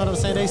Houston. You know what I'm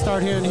saying? They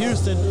start here in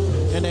Houston,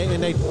 and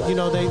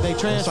they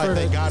transfer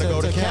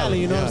to Cali.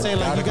 You know what I'm saying?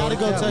 Like you gotta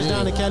go touch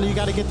down to Cali. You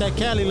gotta get that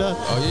Cali love.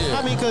 Oh yeah.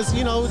 I mean, because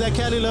that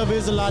Cali love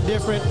is a lot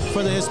different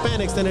for the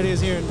Hispanics than it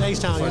is here in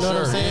H-Town. You know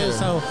what I'm saying?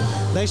 So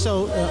they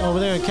show over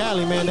there in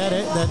Cali, man, that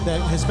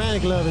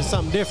Hispanic love is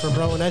something different,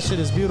 bro, and that shit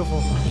is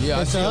beautiful. Yeah,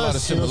 I see a lot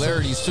of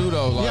similarities too,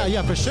 though.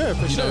 Like, for sure.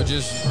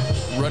 Just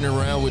running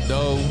around with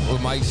Doe,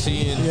 with Mike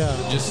C, and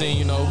just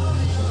seeing,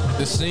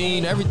 the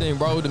scene, everything,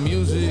 bro, the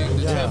music,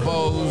 the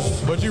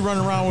tempos. But you run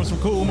around with some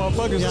cool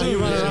motherfuckers too. You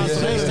run around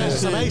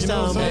some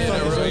H-Town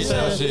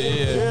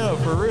motherfuckers. Yeah,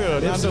 for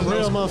real. Not some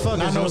real motherfuckers.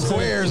 Not no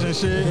squares and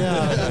shit.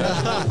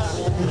 Yeah.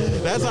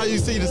 That's how you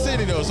see the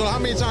city, though. So how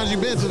many times you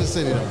been to the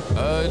city, though?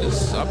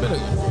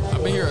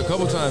 I've been here a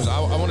couple times. I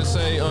want to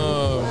say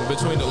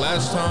between the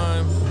last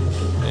time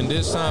and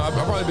this time, I've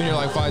probably been here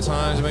like 5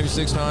 times, maybe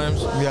 6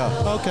 times.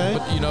 Yeah. Okay.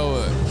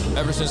 But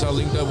ever since I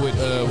linked up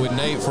with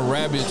Nate from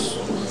Rabbits,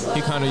 he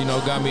kind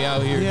of got me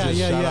out here.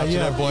 Shout out to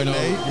that boy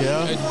Nate.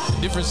 Yeah.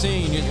 A different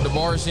scene, the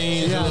bar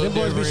scene. Yeah, them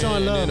boys be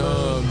showing love.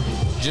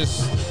 And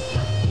just.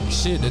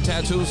 Shit, the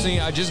tattoo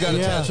scene. I just got a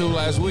tattoo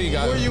last week.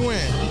 Where you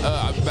went?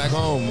 Back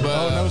home,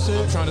 but no shit?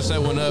 I'm trying to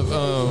set one up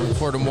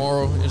for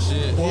tomorrow and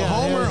shit. Well,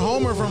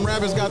 Homer from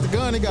Rabbits Got the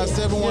Gun. He got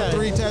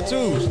 713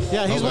 tattoos.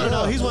 Yeah, he's one of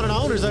the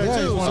owners there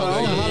too.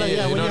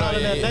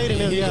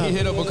 He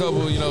hit up a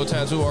couple,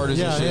 tattoo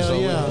artists and shit. So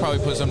we'll probably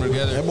put something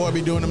together. That boy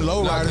be doing them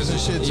low riders and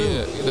shit too.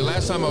 Yeah, the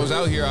last time I was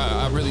out here,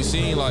 I really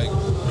seen like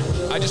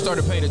I just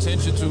started paying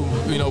attention to,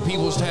 you know,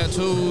 people's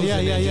tattoos.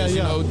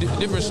 You know,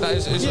 different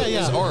styles.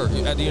 It's art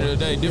at the end of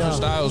the day, different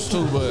styles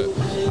too. But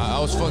I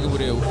was fucking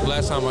with it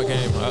last time I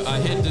came. I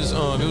hit this.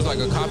 It was like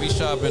a coffee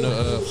shop in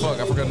I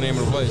forgot the name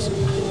of the place.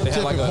 They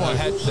had like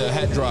the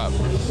hat drop.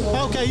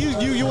 Okay,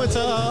 you went to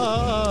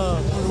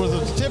was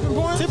it Tipping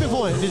Point? Tipping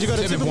Point. Did you go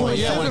to Tipping Point?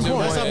 Yeah, Tipping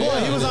Point. That's our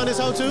boy. He was on this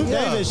hoe too.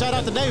 David. Shout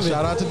out to David.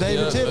 Shout out to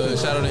David Tipping.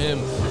 Shout out to him.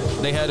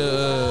 They had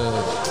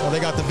they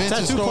got the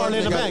vintage tattoo parlor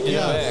in the back.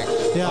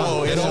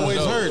 Oh, it always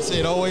hurts.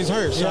 It always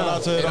hurts. Shout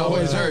out to it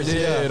always hurts.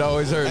 Yeah, it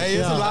always hurts. Hey,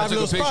 it's a live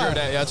little spot.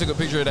 I took a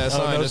picture of that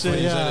sign. That's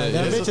funny.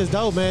 That bitch is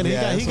dope, man.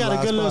 He got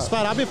a good little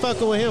spot. I've been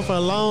fucking with him for a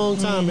long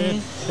time,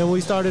 man. And when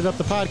we started up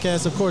the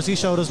podcast, of course, he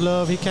showed us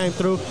love. He came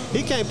through.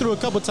 He came through a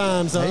couple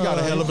times. He got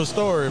a hell of a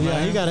story, man.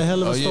 Yeah, he got a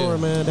hell of a story,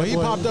 man. Well, he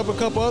popped up a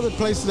couple other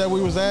places that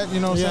we was at. You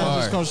know what I'm saying?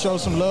 Just gonna show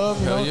some love.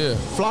 You know?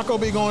 Flacco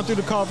be going through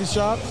the coffee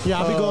shop.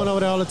 Yeah, I be going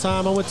over there all the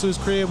time. I went to his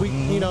crib. We,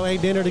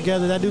 ate dinner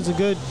together. That dude's a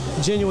good,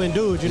 genuine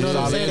dude. You know what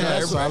I'm saying?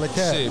 That's solid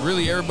cat. Shit,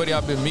 really, everybody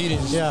I've been meeting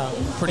is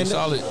pretty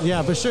solid.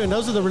 Yeah, for sure. And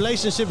those are the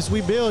relationships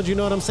we build. You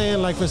know what I'm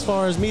saying? Like as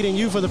far as meeting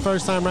you for the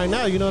first time right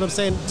now. You know what I'm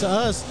saying? To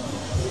us,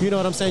 you know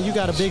what I'm saying? You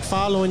got a big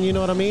following, you know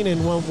what I mean?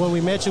 And when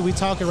we met you, we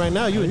talking right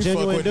now. You a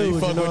genuine dude. You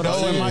fuck with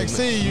Doe and Mike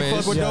C. You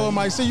fuck with Doe and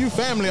Mike C. You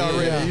family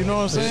already. You know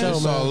what I'm saying?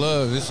 It's all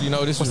love. This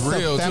is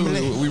real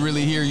too. We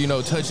really here,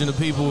 touching the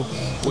people.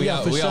 We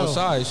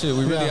outside. Shit,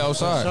 we really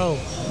outside.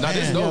 Now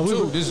this dope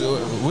too.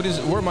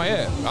 Where am I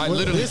at? I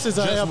literally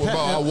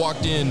I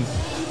walked in.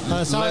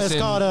 It's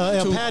called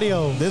El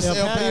Patio. This is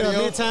El Patio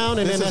Midtown,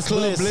 and then that's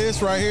Club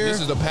Bliss right here.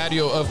 This is the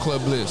patio of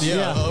Club Bliss.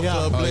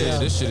 Club Bliss. Yeah,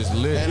 this shit is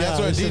lit. And that's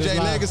where DJ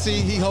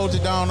Legacy, he holds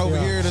it down over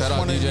here. Shout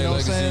out DJ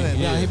Legacy.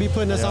 Yeah, he be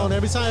putting us on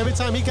every time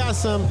he got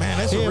some. Man,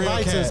 that's a real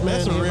cat.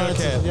 That's a real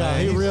cat. Yeah,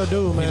 he a real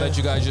dude, man. He let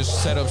you guys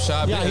just set up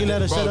shop. Yeah, he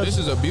let us set up. This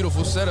is a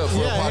beautiful setup for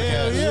a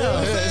podcast.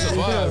 Yeah, it's a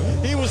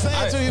vibe. He was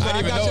saying to you,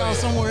 I got y'all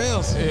somewhere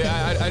else.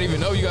 Yeah, I didn't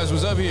even know you guys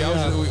was up here.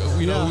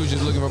 We was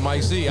just looking for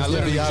Mike C. I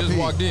literally just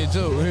walked in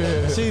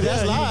too. See,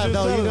 that's live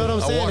though. You know what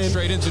I'm saying? I walked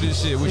straight into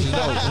this shit, which is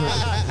dope.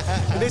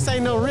 This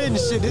ain't no written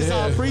shit. This is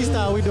all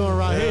freestyle we doing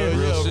right here.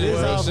 This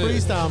is all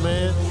freestyle,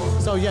 man.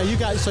 So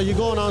you're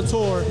going on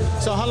tour.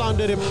 So how long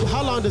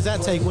does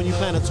that take when you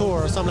plan a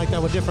tour or something like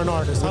that with different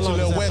artists? How long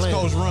does that West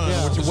Coast run?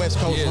 With your West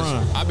Coast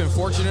run. I've been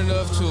fortunate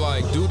enough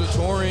to do the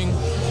touring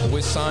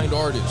with signed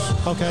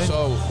artists. Okay.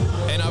 So,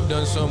 and I've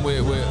done some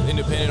with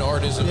independent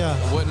artists and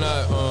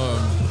whatnot.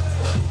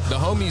 The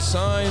homies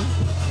signed,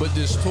 but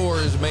this tour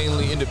is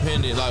mainly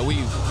independent. Like we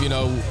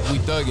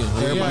thugging.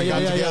 Everybody got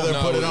together and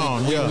put it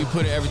on. We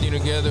put everything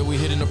together. We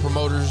hitting the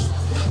promoters.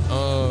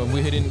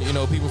 We hitting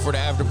people for the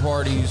after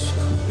parties.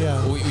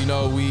 Yeah. We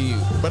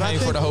paying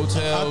for the hotels.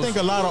 I think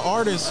a lot of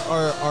artists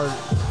are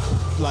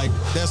like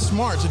that's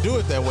smart to do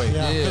it that way.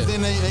 Because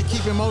then they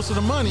keeping most of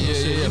the money and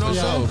shit. You know what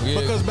I'm saying?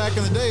 Because back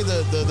in the day,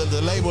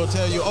 the label will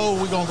tell you, oh,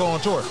 we're gonna go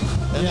on tour,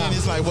 and then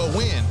it's like, well,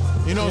 when?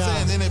 You know what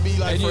I'm saying? Then it'd be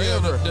like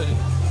forever.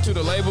 To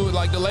the label,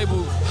 the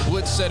label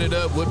would set it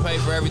up, would pay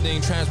for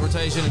everything,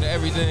 transportation and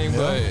everything,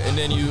 and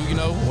then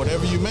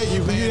whatever you make,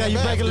 you pay. You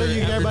break a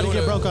little, everybody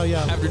get broke out.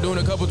 After doing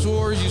a couple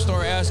tours, you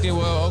start asking,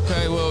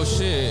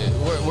 shit,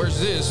 where's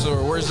this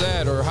or where's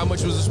that or how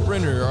much was the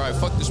Sprinter? All right,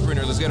 fuck the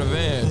Sprinter, let's get a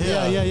van.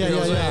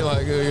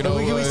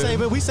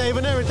 We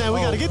saving everything. We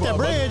gotta get that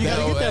bread. You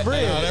gotta get that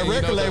bread. That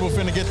record label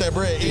finna get that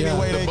bread any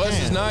way they can. The bus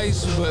is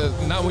nice, but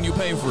not when you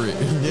pay for it.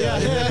 Yeah.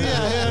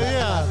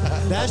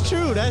 That's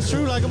true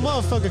like a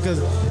motherfucker, because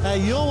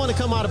you don't want to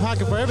come out of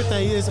pocket for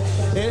everything.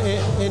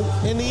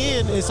 In the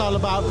end, it's all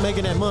about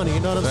making that money. You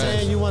know what I'm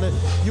saying? You want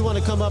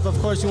to come up. Of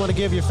course, you want to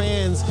give your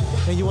fans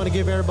and you want to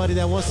give everybody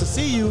that wants to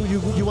see you.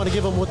 You want to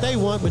give them what they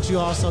want, but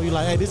you're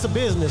like, hey, this is a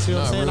business. You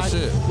know what I'm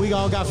saying? We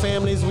all got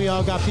families. We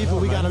all got people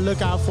we got to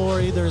look out for.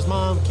 Either it's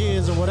mom,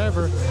 kids, or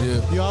whatever.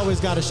 Yeah. You always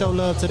got to show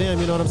love to them.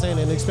 You know what I'm saying?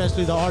 And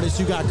especially the artists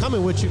you got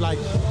coming with you, like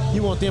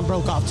you want them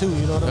broke off too.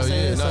 You know what I'm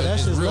saying? So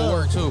that's just real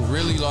work too.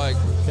 Really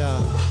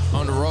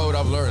on the road,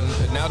 I've learned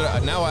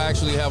now I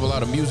actually have a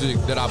lot of music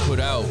that I put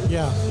out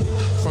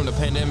from the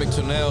pandemic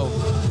to now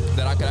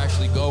that I could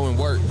actually go and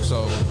work.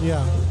 So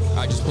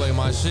I just play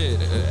my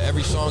shit.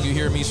 Every song you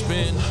hear me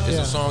spin is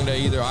a song that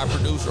either I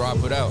produce or I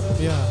put out.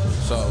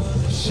 So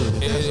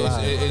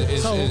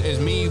it's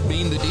me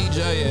being the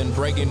DJ and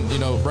breaking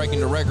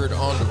the record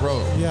on the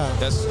road.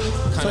 That's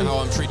kind of how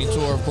I'm treating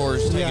tour, of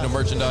course, taking the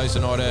merchandise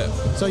and all that.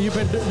 So you've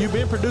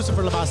been producing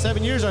for about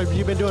 7 years, or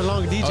you've been doing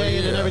long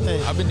DJing and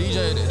everything? I've been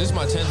DJing. This is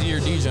my 10th year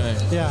DJing.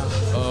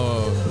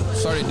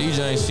 Started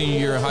DJing senior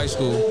year in high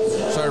school.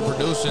 Started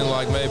producing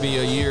like maybe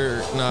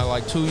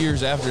 2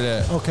 years after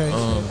that. Okay.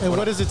 And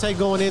what does it take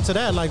going into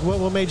that? Like,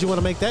 what made you want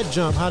to make that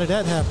jump? How did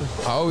that happen?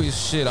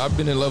 I've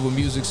been in love with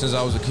music since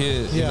I was a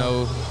kid.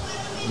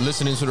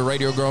 Listening to the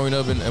radio growing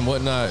up and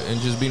whatnot,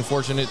 and just being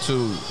fortunate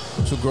to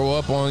grow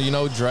up on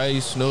Dre,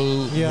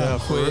 Snoop,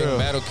 Quick,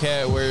 Battle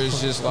Cat, where it's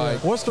just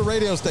like. What's the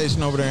radio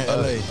station over there in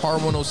LA? Power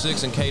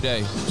 106 and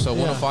K-Day, so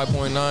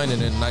 105.9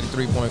 and then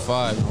 93.5.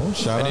 Oh,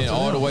 shout out to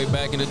all the way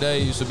back in the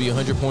day, it used to be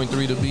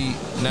 100.3 the beat.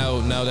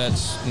 Now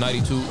that's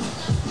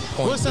 92.5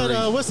 What's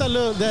that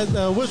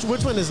little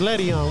which one is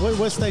Letty on?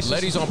 What station?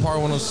 Letty's on Power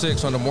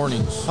 106 on the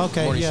mornings.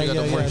 Okay,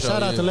 yeah.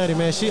 Shout out to Letty,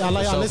 man.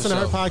 I listen to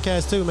her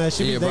podcast too, man.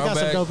 They got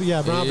some dope.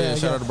 Yeah, Brown Bag.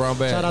 Shout out to Brown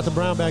Bag. Shout out to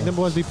Brown Bag. Them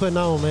boys be putting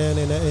on, man,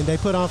 and they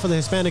put on for the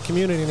Hispanic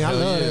community. And I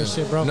love that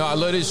shit, bro. No, I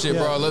love this shit,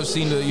 bro. I love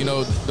seeing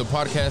the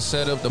podcast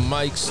setup, the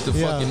mics, the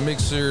fucking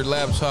mixer,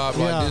 laptop,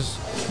 like this.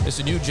 It's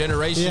a new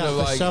generation of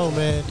like, for sure,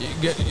 man.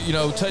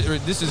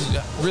 This is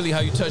really how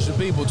you touch the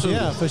people too.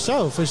 Yeah, for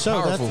sure.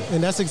 Powerful.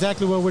 That's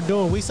exactly what we're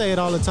doing. We say it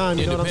all the time.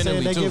 You know what I'm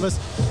saying? They give us,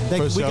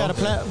 we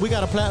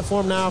got a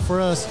platform now for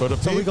us. For the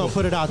people. So we're gonna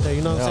put it out there.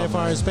 You know what I'm saying? For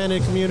our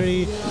Hispanic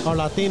community, or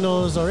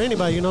Latinos, or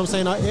anybody. You know what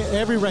I'm saying?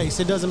 Every race.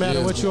 It doesn't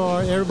matter what you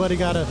are. Everybody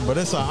gotta. But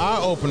it's an eye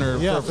opener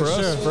for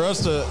us. For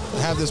us to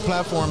have this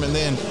platform and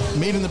then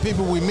meeting the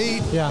people we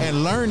meet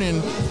and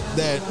learning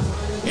that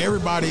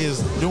everybody is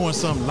doing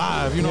something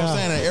live. You know what I'm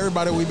saying? And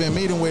everybody we've been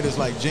meeting with is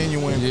like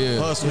genuine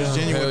hustlers,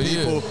 genuine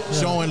people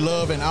showing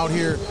love and out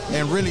here.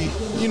 And really,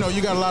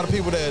 you got a lot of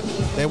people that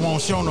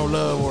won't show no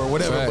love or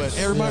whatever. But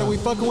everybody we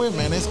fucking with,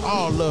 man, it's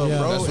all love,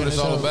 bro. That's what it's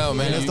all about,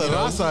 man. And it's the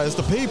raza, it's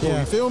the people.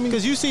 You feel me?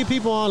 Because you see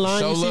people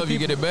online. Show love, you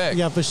get it back.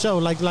 Yeah, for sure.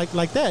 Like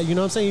that. You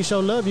know what I'm saying? You show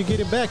love, you get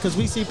it back. Because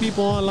we see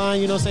people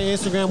online. You know what I'm saying?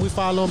 Instagram, we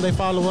follow them, they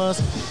follow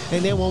us.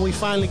 And then when we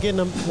finally get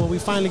them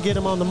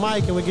on the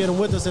mic and we get them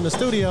with us in the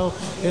studio,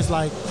 it's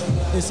like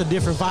it's a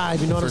different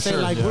vibe. You know what I'm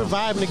saying? Like we're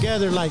vibing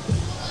together. Like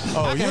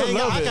I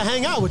can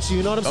hang out with you.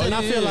 You know what I'm saying?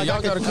 I feel like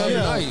y'all gotta come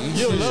tonight.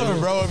 You'll love it,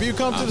 bro. If you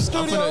come to the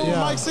studio,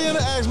 Mike CNN,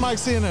 ask Mike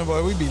CNN,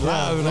 boy. We be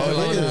live.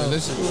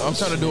 Listen, I'm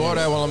trying to do all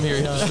that while I'm here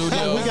in the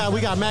studio.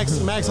 We got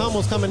Max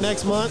Hummels coming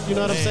next month. You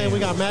know what I'm saying? We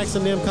got Max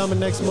and them coming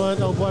next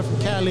month. Old boy from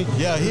Cali.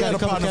 Yeah, he had a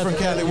partner from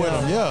Cali with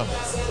him. Yeah.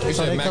 You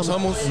said Max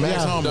Hummels?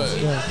 Max Hummels.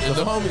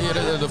 The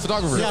homie, the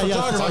photographer.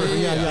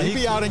 Yeah. He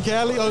be out in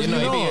Cali. Oh,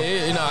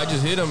 I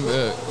just hit him.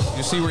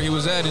 You see where he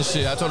was at and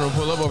shit. I told him to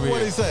pull up over here.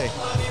 What'd he say?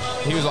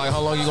 He was like, how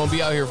long you gonna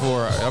be out here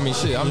for? I mean,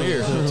 shit, I'm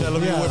here. Tell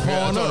him you were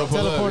pouring up.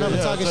 Tell him pouring up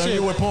and talking shit.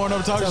 You were pouring up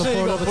and talking shit.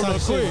 He gonna pull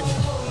up quick.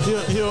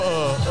 He'll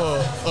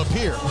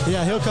appear.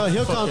 Yeah, he'll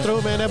come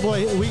through, man. That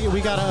boy,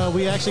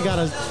 we actually got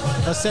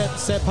a set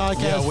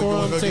podcast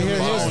for him to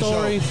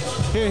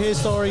hear his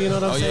story. You know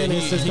what I'm saying?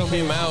 He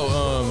came out.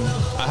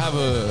 I have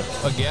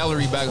a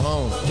gallery back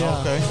home. Yeah.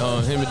 Okay.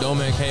 Him and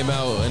Doman came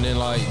out, and then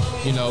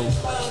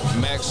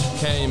Max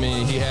came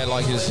and he had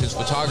like his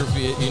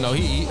photography.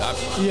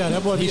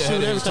 That boy be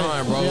shooting everything,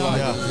 time, bro.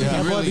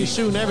 That boy be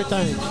shooting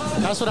everything.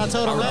 That's what I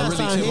told him last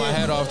time. I really tip my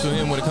hat off to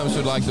him when it comes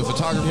to like the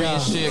photography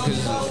and shit,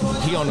 because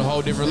he on a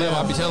whole different level.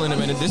 I be telling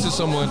him, and this is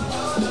someone.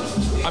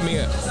 I mean,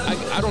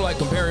 I don't like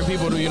comparing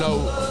people to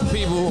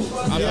people.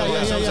 I feel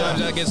like sometimes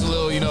that gets a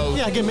little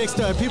get mixed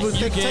up. People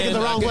take it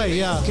the wrong way.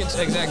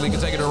 Exactly, can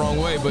take it the wrong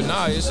way. But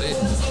nah, it's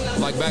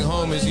like back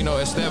home is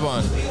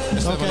Esteban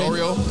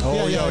Oreo.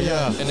 Oh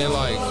yeah. And then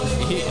like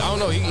I don't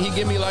know, he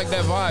give me like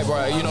that vibe,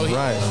 right?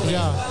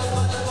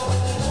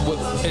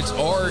 It's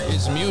art,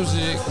 it's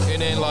music, and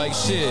then like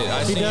shit.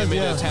 I see him in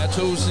the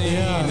tattoo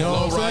scene,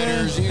 low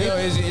riders.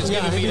 It's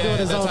giving me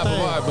that type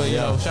of vibe.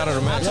 But shout out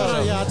to Max.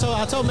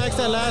 I told Max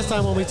that last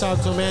time when we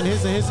talked to him, man.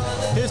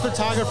 His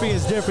photography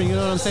is different. You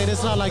know what I'm saying?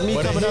 It's not like me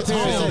coming up here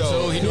and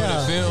saying, he doing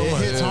the film. It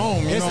hits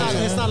home.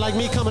 It's not like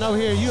me coming over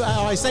here.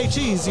 I say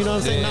cheese. You know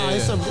what I'm saying?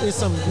 Nah, it's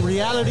some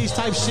realities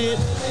type shit.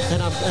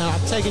 And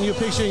I'm taking you a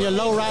picture in your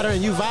low rider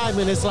and you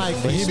vibing. It's like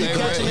you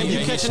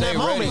catching that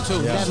moment.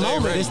 That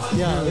moment.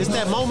 It's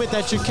that moment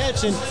that you're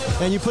catching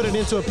and you put it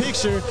into a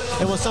picture,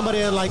 and when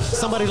somebody like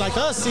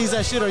us sees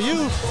that shit or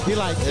you're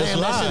like,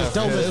 damn, that shit is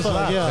dope as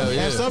fuck.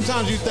 And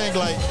sometimes you think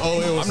like,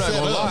 it was. I'm not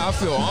gonna lie, I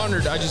feel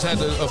honored. I just had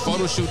a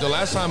photo shoot the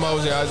last time I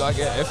was there. I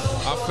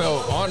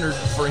felt honored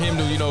for him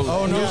to do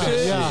that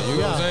shit.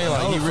 You know what I'm saying?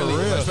 Like he really,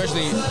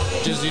 especially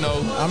just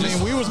I mean,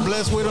 we was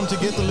blessed with him to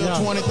get the little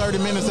 20-30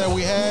 minutes that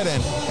we had,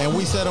 and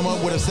we set him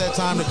up with a set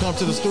time to come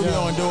to the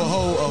studio and do a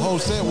whole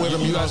set with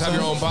him. You guys have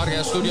your own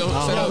podcast studio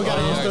set up? We got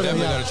our own studio.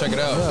 Definitely gotta check it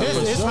out.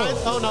 It's right.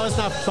 Oh no, it's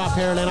not by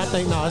Pearland. I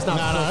think it's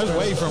not. No, it's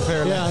way from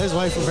Pearland. Yeah, it's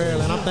way from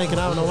Pearland. I'm thinking,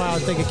 I don't know why I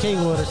was thinking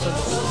Kingwood or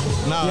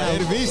something. No,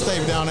 Eddie V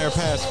stayed down there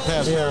past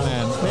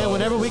Pearland. Man,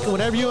 whenever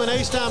you in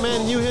H-Town,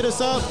 man, you hit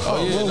us up.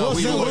 We'll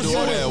do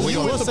all that.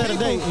 We'll set a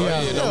date.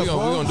 We're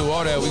gonna do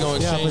all that. We're gonna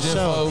exchange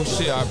info.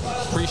 Shit, I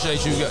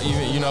appreciate you.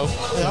 I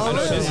know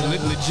this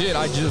is legit.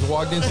 I just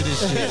walked into this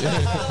shit.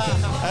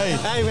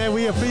 Hey man,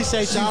 we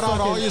appreciate you. Shout out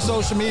all your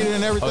social media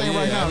and everything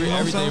right now.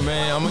 Everything,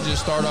 man. I'm gonna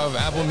just start off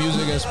Apple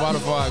Music and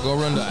Spotify. Go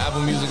run the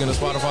Apple Music and the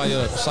Spotify.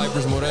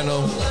 Cypress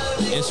Moreno,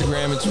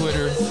 Instagram and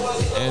Twitter,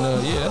 and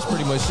that's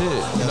pretty much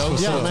it.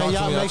 Man,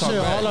 y'all make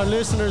sure all our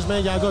listeners,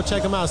 man, y'all go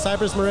check them out.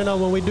 Cypress Moreno.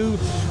 When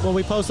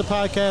we post a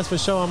podcast for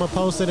sure, I'm gonna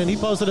post it, and he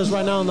posted us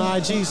right now on the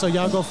IG. So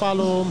y'all go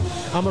follow him.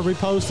 I'm gonna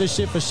repost this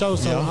shit for sure.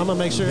 So I'm gonna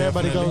make sure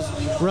everybody goes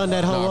run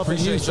that hoe up in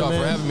Houston, man. Appreciate y'all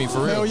for having me, for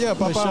real. Hell yeah,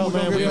 Papa. Sure,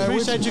 man. We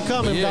appreciate you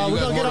coming, dog. We're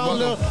gonna get on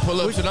little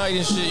pull up tonight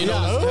and shit.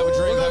 Have a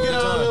drink.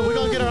 We're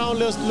gonna get our own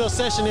little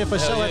session in for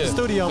sure at the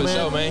studio, man. For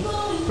sure, man.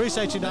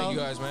 Appreciate you, dog. Thank you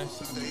guys, man.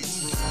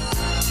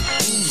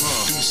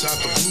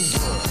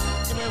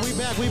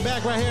 man, we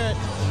back right here at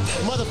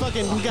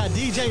motherfucking, we got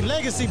DJ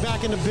Legacy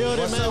back in the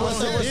building, man. What's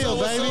the deal,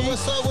 baby?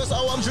 What's up?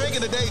 Oh, I'm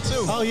drinking today,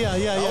 too. Oh, yeah.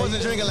 I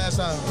wasn't drinking last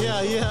time.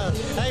 Yeah.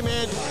 Hey,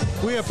 man,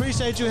 we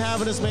appreciate you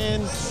having us,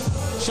 man.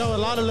 Show a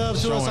lot of love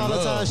to us all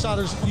the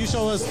time. You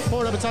show us,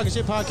 Poured Up and Talking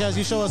Shit podcast,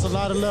 you show us a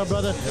lot of love,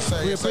 brother. Yes,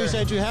 sir. We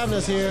appreciate you having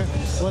us here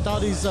with all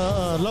these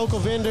local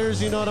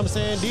vendors, you know what I'm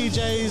saying?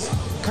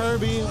 DJs,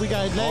 Kirby, we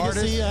got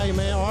Legacy, hey,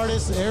 man,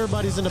 artists.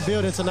 Everybody's in the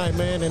building tonight,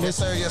 man. And yes,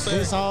 sir.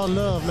 It's all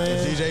love,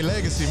 man. DJ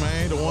Legacy,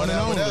 man, the one and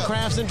only.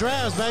 Crafts and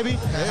Drafts, baby.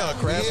 Yeah,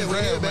 Crafts and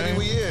Drafts,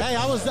 man. Hey,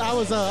 I was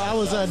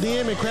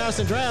DMing Crafts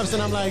and Drafts,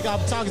 and I'm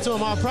talking to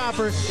him all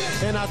proper,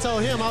 and I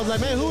told him, I was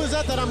like, man, who is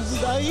that I'm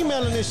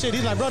emailing this shit?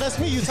 He's like, bro, that's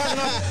me. You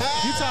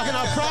talking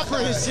all proper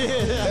and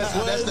shit.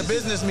 That's the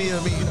business me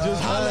of me.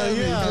 Just holler at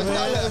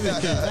me.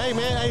 Hey,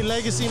 man, hey,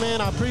 Legacy,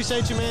 man, I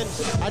appreciate you, man.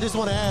 I just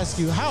want to ask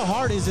you, how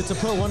hard is it to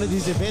put one of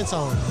these events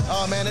on?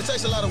 Oh, man, it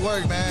takes a lot of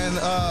work, man.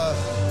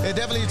 It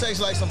definitely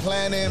takes like some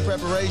planning,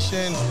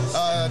 preparation.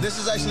 This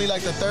is actually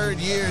like the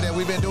 3rd year that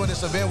we've been doing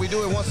this event. We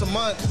do it once a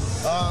month.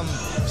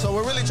 So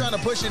we're really trying to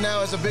push it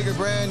now as a bigger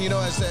brand, you know,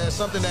 as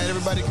something that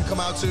everybody can come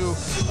out to.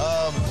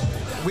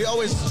 We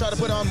always try to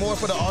put on more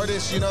for the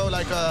artists, you know,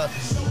 like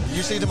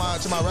you see to my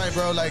right,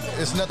 bro, like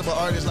it's nothing but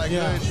artists, like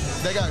good.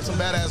 They got some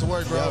badass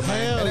work, bro.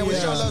 And then we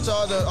show love to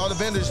all the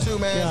vendors too,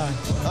 man.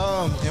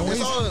 And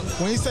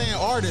when he's saying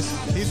artists,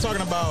 he's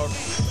talking about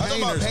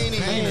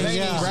paintings,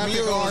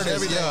 graphic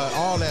artists,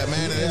 all that,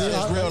 man.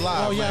 It's real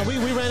live. Oh yeah,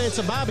 we ran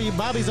into Bobby.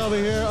 Bobby's over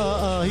here.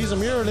 He's a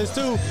muralist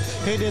too.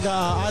 He did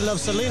I Love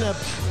Selena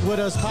with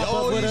us, pop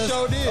up with us.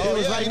 Sure did. He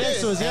was right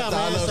next to us, man.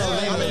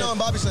 I've been knowing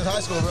Bobby since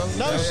high school, bro.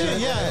 No shit,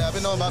 yeah. I've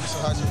been knowing Bobby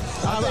since high school.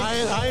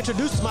 I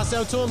introduced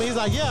myself to him. He's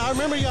like, yeah, I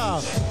remember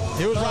y'all.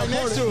 He was right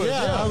next to us.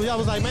 Yeah, I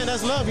was like, man,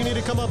 that's love. You need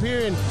to come up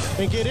here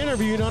and get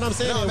interviewed. You know what I'm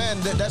saying? No, man,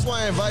 that's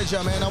why I invite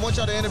y'all, man. I want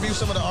y'all to interview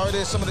some of the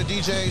artists, some of the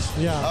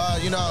DJs. Yeah.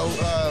 You know,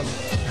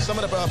 some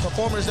of the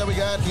performers that we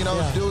got. You know,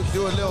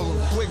 do a little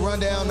quick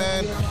rundown,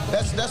 man.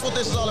 That's what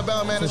this is all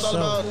about, man. It's all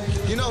about,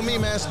 you know me,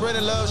 man,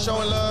 spreading love,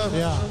 showing love.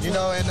 Yeah. You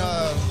know, and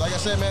like I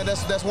said, man,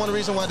 that's one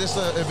reason why this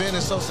event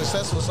is so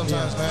successful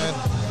sometimes, man.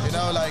 You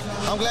know, like,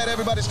 I'm glad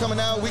everybody's coming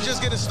out. We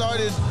just getting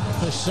started.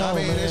 For sure, I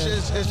mean, man.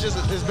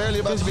 it's barely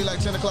about to be like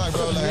 10 o'clock,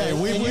 bro. Like, hey,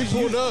 we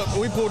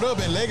pulled up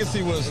and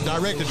Legacy was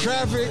directing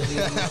traffic.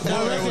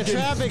 Directing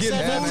traffic,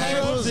 setting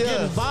tables,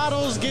 getting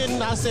bottles,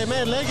 I said,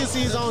 man,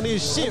 Legacy's on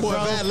this shit, bro.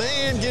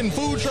 Valeting, getting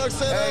food trucks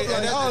set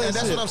up. And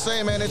that's what I'm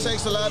saying, man. It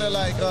takes a lot of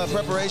like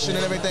preparation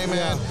and everything,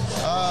 man.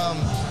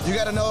 You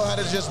got to know how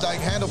to just like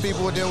handle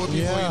people or deal with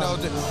people, you know.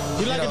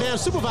 You like a damn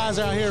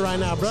supervisor out here right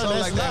now, bro. Something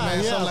like that,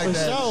 man. Something like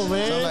that. Sure,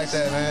 man. Something like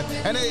that,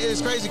 man. And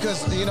it's crazy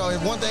because, you know,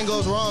 if one thing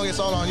goes wrong, it's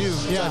all on you.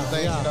 Yeah,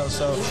 you know,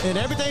 so. And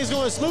everything's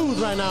going smooth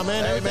right now,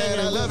 man. Hey, man,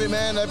 I love it,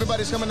 man.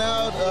 Everybody's coming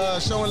out,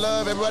 showing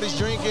love. Everybody's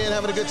drinking,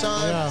 having a good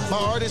time. Yeah. My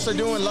artists are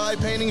doing live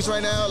paintings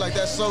right now. Like,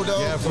 that's so dope.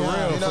 Yeah, for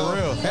real, you know? for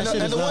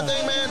real. And the one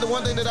thing, man, the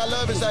one thing that I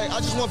love is like, I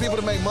just want people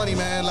to make money,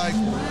 man. Like,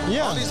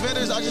 all these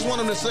vendors, I just want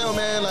them to sell,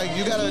 man. Like,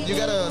 you gotta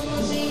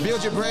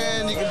build your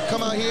brand. You can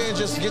come out here and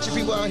just get your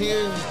people out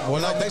here. Well,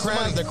 like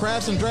the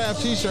Crafts and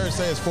Draft T-shirt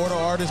says, for the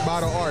artist,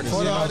 by the artist.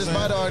 For the artist,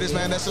 by the artist,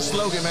 man. That's the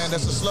slogan, man.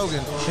 That's the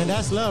slogan. And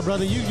that's love,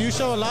 brother. You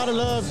show a lot of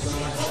love.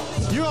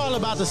 You're all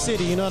about the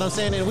city, you know what I'm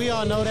saying? And we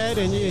all know that.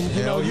 And you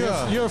know,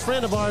 you're a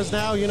friend of ours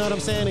now, you know what I'm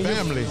saying? And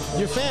family.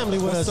 You're family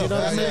with us, you know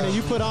what I'm saying? And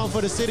you put on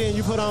for the city and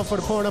you put on for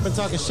the Pouring Up and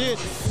Talking Shit.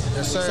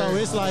 Yes, sir. So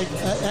it's like,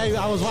 hey,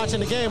 I was watching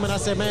the game and I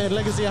said, man,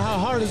 Legacy, how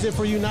hard is it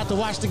for you not to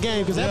watch the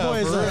game? Because that boy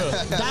is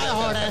a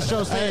diehard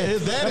Astros fan.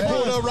 His daddy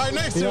pulled up right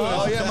next to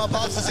us. Oh, yeah, my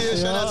pops is here.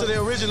 Shout out to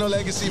the original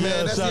Legacy,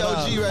 man. That's the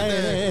OG right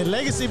there. And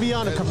Legacy be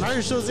on the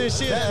commercials and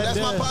shit. That's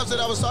my pops that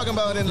I was talking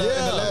about in the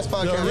last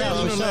podcast. The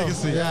original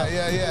Legacy.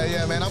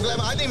 Yeah, man. I'm glad.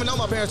 I didn't even know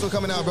my parents were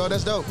coming out, bro.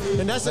 That's dope.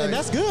 And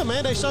that's good,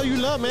 man. They show you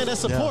love, man.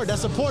 That's support. That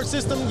support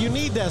system. You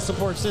need that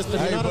support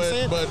system. You know what I'm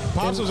saying? But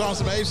Pops was on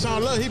some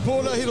H-Town love. He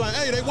pulled up. He's like,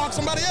 hey, they walk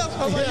somebody else.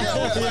 I was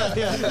like,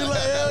 yeah. He's like,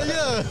 hell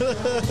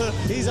yeah.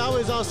 He's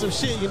always on some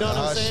shit. You know what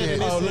I'm saying?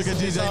 Look at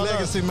DJ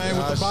Legacy, man,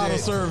 with the bottle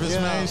service,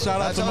 man. Shout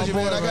out to my boy,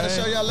 man. I gotta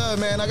show y'all love,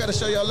 man. I gotta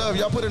show y'all love.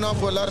 Y'all put it on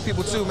for a lot of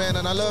people too, man.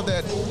 And I love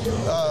that.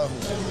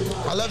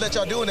 I love that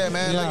y'all doing that,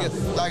 man.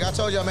 Like I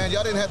told y'all, man,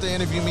 y'all didn't have to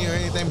interview me or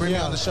anything, bring me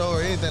on the show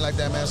or anything like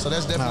that, man. So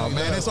that's definitely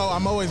man. It's all,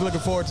 I'm always looking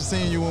forward to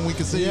seeing you when we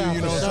can see you.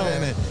 You know what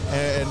I'm saying?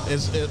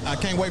 And I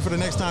can't wait for the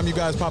next time you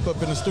guys pop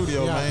up in the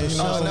studio, man. You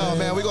know no,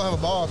 man, we gonna have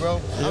a ball,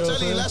 bro. I'm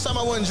telling you, last time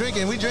I wasn't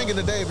drinking. We drinking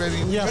today, baby.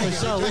 Yeah, for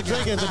sure. We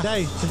drinking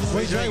today.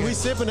 We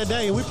sipping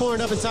today. We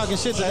pouring up and talking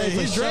shit today.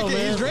 He's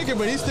drinking,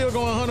 but he's still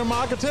going 100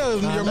 miles. I can tell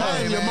your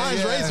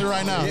mind's racing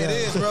right now. It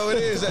is, bro. It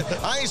is.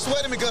 I ain't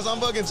sweating because I'm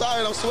fucking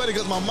tired. I'm sweating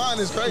because my mind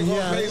is crazy.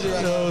 Crazy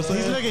right now.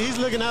 He's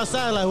looking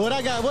outside like, what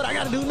I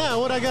got to do now?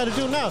 What I got to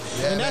do now?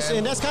 And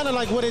that's kind of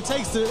like what it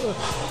takes to,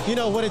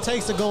 what it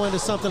takes to go into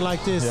something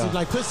like this.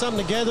 Like put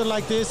something together together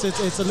like this.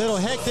 It's a little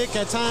hectic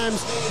at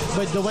times,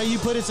 but the way you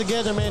put it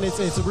together, man,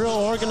 it's real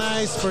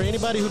organized. For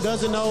anybody who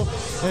doesn't know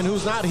and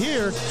who's not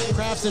here,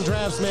 Crafts and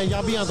Drafts, man,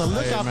 y'all be on the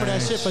lookout for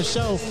that shit for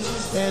sure.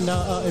 And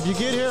if you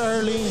get here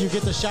early, you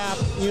get the shop,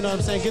 you know what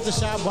I'm saying? Get the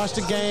shop, watch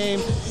the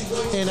game,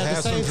 and at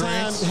the same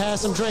time, have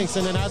some drinks.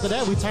 And then after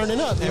that, we turning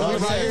up. You know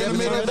what I'm saying?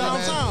 We turning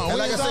downtown. And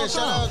like I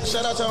said,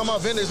 shout out to all my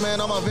vendors, man.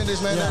 All my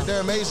vendors, man,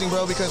 they're amazing,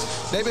 bro, because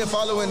they've been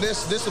following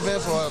this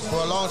event for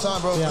a long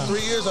time, bro, for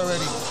 3 years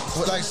already.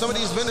 Like, some of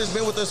these vendors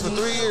been with us for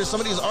 3 years. Some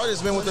of these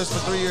artists been with us for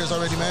 3 years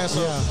already, man.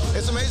 So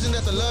it's amazing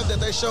that the love that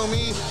they show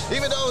me,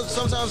 even though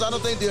sometimes I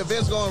don't think the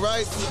event's going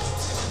right,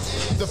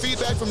 the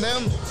feedback from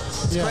them,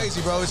 it's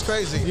crazy, bro. It's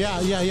crazy. Yeah.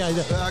 I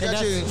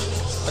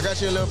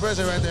got you a little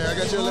present right there. I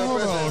got you a little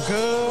present.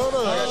 Hold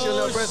on. I got you a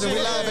little present. We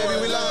live,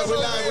 baby. We live.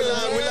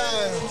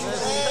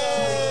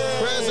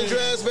 Crafts and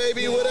Drafts,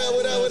 baby. What up?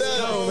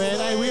 Oh, man.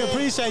 Hey, we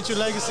appreciate you,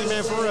 Legacy,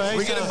 man, for real.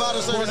 We getting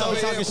bottle service over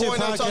here. Talking Shit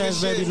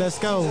podcast, baby. Let's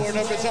go.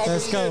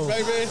 Let's go.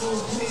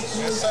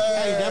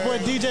 Hey, that boy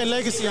DJ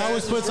Legacy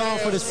always puts on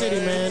for the city,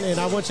 man, and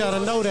I want y'all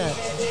to know that.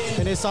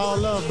 And it's all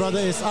love, brother.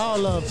 It's all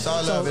love. It's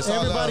all love. It's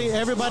all love.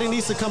 Everybody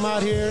needs to come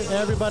out here.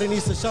 Everybody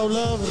needs to show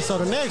love. And so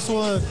the next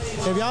one,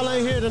 if y'all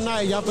ain't here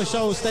tonight, y'all for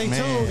sure stay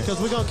tuned because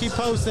we're going to keep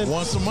posting.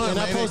 Once a month, and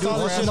I post all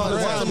this shit all the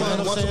time.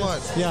 Once a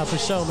month. Yeah, for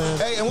sure, man.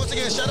 Hey, and once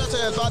again, shout out to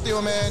El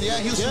Patio, man. Yeah,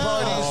 Houston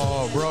parties.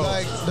 Oh, bro.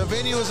 Like, the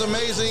venue is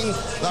amazing.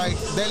 Like,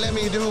 they let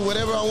me do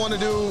whatever I want to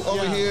do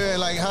over here and,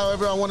 like,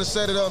 however I want to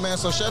set it up, man.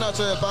 So shout out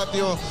to El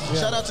Patio.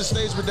 Shout out to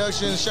Stage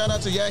Productions. Shout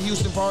out to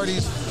Houston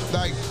parties.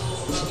 Like,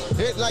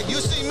 you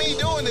see me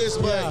doing this,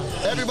 but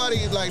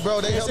everybody, like,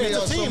 bro, they help me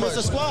out so much. It's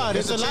a squad.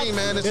 It's a team,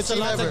 man. It's a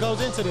lot that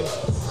goes into this.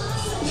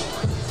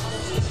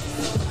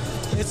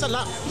 It's a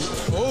lot.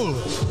 Oh,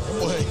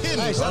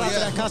 hey, shout out to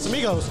that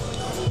Casamigos.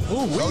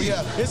 Ooh,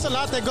 it's a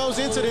lot that goes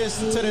into this,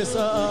 Crafts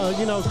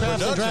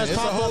and Drafts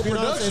pop-up.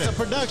 It's a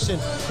production.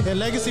 And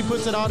Legacy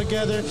puts it all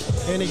together,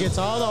 and it gets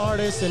all the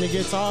artists, and it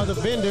gets all the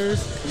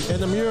vendors, and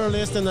the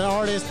muralists, and the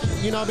artists.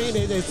 You know what I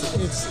mean?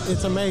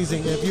 It's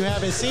amazing. If you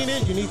haven't seen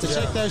it, you need to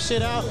check that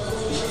shit out.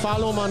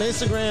 Follow them on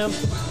Instagram,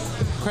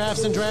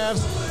 Crafts and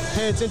Drafts.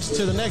 Pay attention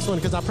to the next one,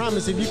 because I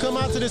promise, if you come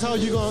out to this hole,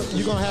 you're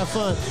gonna have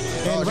fun.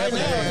 And right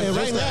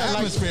now,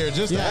 atmosphere,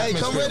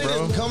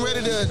 come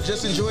ready to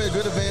just enjoy a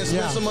good event,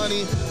 spend some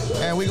money,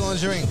 and we're gonna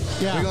drink.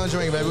 We're gonna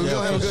drink, baby. We're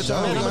gonna have a good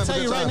time. Man, I'm gonna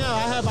tell you right now,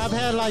 I've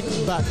had like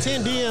about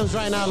 10 DMs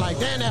right now, like,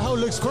 damn, that hole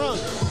looks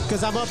crunk,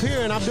 because I'm up here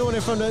and I'm doing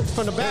it from the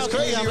balcony. That's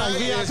crazy, I'm like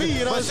VIP,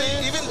 you know what I'm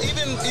saying?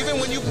 Even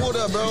when you pulled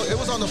up, bro, it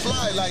was on the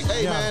fly. Like,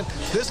 hey, man,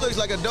 this looks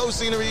like a dope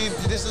scenery.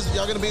 This is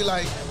y'all gonna be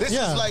like, this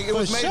is like it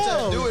was made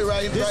to do it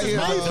right here.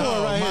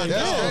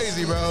 That's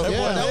crazy, bro.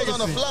 That was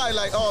on the fly.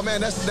 Like, oh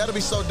man, that'll be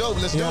so dope.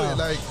 Let's do it.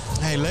 Like,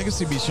 hey,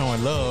 Legacy be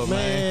showing love,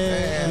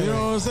 man. You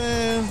know what I'm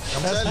saying?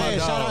 Hey,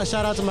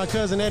 shout out to my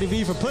cousin Eddie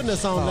V for putting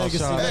us on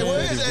Legacy. Hey, where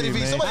is Eddie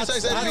V? Somebody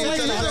text Eddie V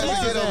and tell him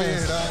to get over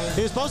here.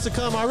 He's supposed to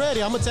come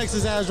already. I'm gonna text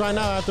his ass right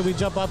now after we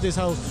jump off this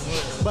hoe.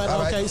 But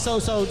okay, so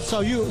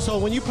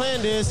when you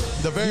plan this,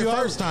 the very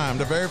first time.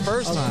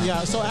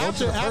 Yeah. So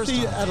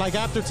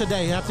after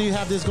today, after you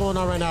have this going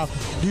on right now,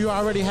 do you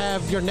already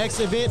have your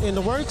next event in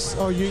the works,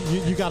 or you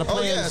got to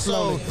plan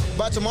slowly? So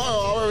by tomorrow,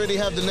 I already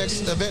have the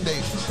next event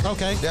date.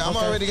 Okay. Yeah, I'm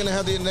already gonna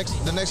have the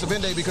next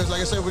event date, because,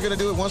 like I said, we're gonna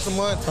do it once a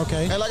month.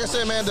 Okay. And like I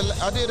said, man,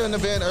 I did an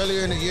event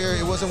earlier in the year.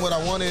 It wasn't what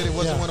I wanted. It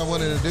wasn't what I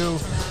wanted to do.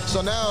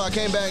 So now I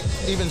came back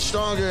even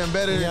stronger and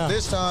better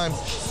this time.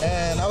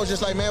 And I was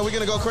just like, man, we're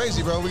gonna go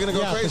crazy, bro. We're gonna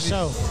go crazy.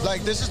 For sure.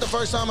 Like, this is the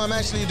first time I'm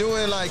actually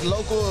doing like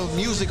local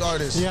music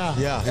artists. Yeah.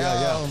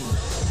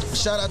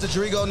 Shout out to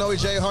Drigo, Noe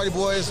J, Hardy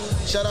Boys.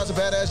 Shout out to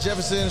Badass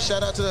Jefferson.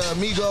 Shout out to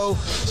Amigo.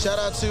 Shout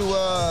out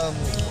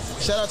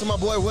to my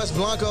boy Wes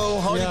Blanco,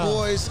 Hardy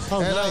Boys.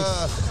 Oh, and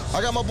nice.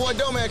 I got my boy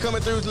Doe Man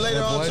coming through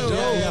later on too.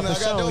 I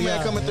got Doe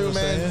Man coming through,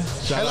 man.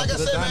 And like I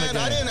said, man,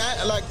 I didn't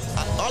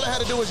all I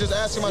had to do was just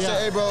ask him. I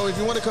said, hey, bro, if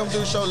you want to come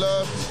through, show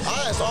love.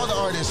 I asked all the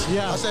artists.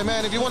 I said,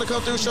 man, if you want to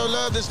come through, show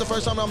love. This is the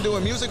first time I'm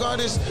doing music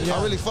artists.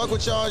 I really fuck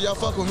with y'all. Y'all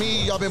fuck with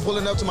me. Y'all been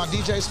pulling up to my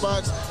DJ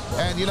spots.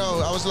 And,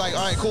 I was like,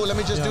 all right, cool. Let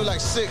me just do like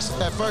 6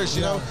 at first,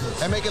 you know,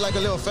 and make it like a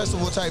little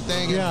festival type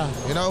thing.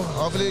 And,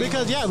 hopefully.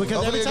 Because every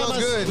time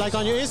good. Like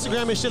on your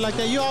Instagram and shit like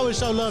that, you always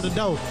show love to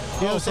Doe.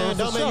 You know what I'm saying?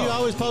 Doe Man, you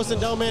always posting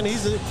Doe Man.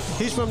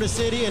 He's from the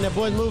city, and the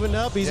boy's moving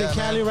up. He's in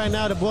Cali right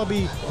now. The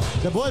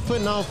boy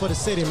putting on for the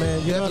city,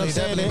 man. You know what I'm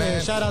saying?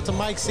 And shout out to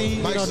Mike C.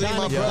 Mike C,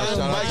 my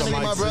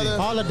brother.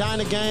 All the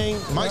Dyna gang.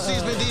 Mike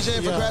C's been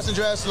DJing for Crafts and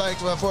Drafts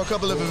for a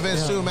couple of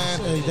events too, man.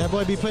 Hey, that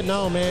boy be putting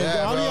on,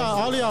 man. All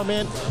of y'all,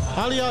 man.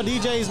 All of y'all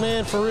DJs,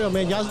 man, for real,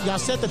 man. Y'all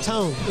set the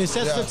tone. It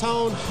sets the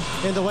tone,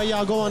 and the way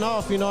y'all going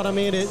off, you know what I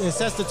mean? It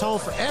sets the tone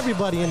for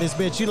everybody in this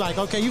bitch. You like,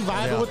 okay, you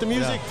vibing with the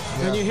music,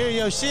 and you hear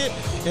your shit,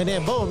 and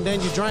then boom,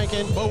 then you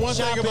drinking. But one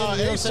thing about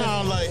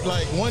H-Town,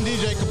 like one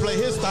DJ could play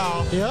his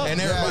style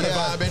and everybody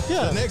vibing.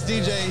 The next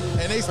DJ,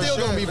 and they still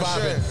gonna be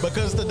vibing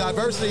because the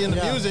diversity in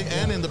the music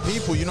and in the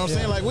people. You know what I'm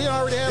saying? Like we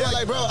already have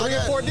like 3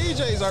 or 4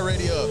 DJs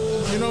already up.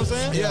 You know what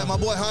I'm saying? Yeah, my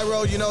boy High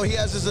Road. You know he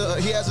has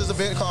his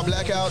event called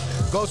Blackout.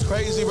 Goes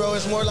crazy, bro.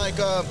 It's more like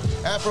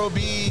Afro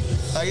beat.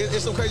 Like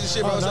it's some crazy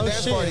shit, bro. It's a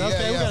dance party.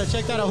 Okay, we gotta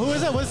check that out. Who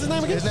is that? What's his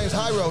name again? His name's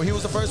High Road. He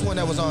was the first one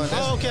that was on.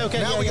 Oh,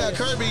 okay. Now we got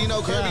Kirby. You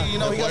know Kirby. You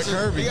know he got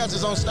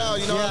his own style.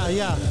 You know.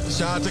 Yeah.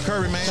 Shout out to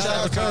Kirby, man. Shout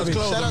out to Kirby.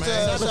 Shout out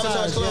to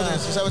Sabotage Clothing.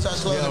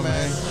 Sabotage Clothing,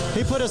 man.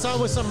 He put us on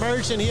with some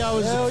merch, and he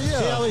always.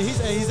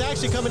 He's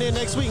actually coming in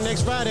next week,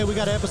 next Friday. We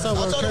got an episode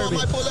with Kirby. I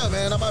might pull up,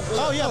 man.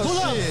 Pull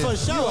up for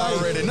sure. You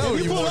already know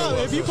you pull up.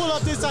 If you pull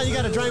up this time, you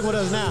got to drink with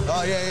us now.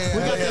 Oh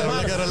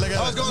yeah.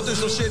 I was going through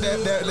some shit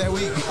that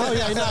week. Oh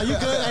yeah, no, you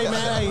good? Hey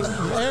man,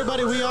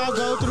 everybody, we all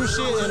go through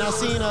shit, and I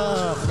seen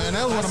man,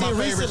 that was one of my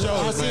favorite shows.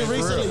 I seen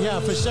recently, yeah,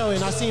 for sure.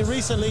 And I seen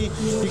recently,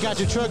 you got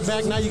your truck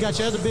back. Now you got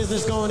your other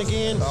business going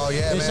again. Oh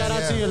yeah, and man. Shout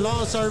out to your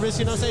lawn service.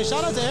 You know what I'm saying?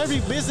 Shout out to every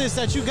business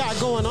that you got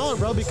going on,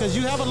 bro, because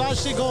you have a lot of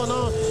shit going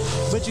on,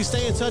 but you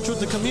stay in touch with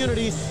the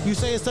community. You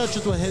stay in touch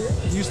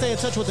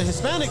with the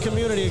Hispanic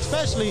community,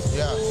 especially.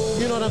 Yeah.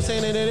 You know what I'm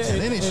saying? And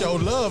then he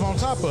showed love on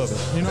top of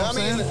it. You know what I'm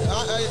saying?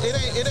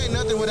 It ain't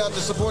nothing without the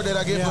support that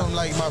I get from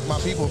like my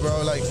people,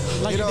 bro. Like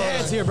you your know,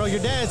 dad's here, bro. Your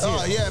dad's here.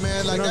 Oh yeah,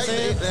 man. Like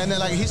and then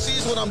like he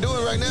sees what I'm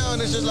doing right now,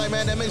 and it's just like,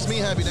 man, that makes me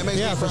happy. That makes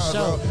me proud,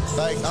 bro.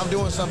 Like I'm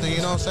doing something.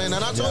 You know what I'm saying?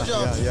 And I told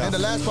y'all in the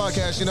last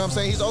podcast, you know what I'm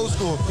saying? He's old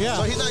school. Yeah.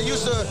 So he's not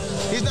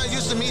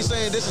used to me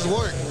saying this is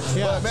work.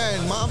 Yeah. But man,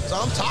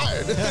 I'm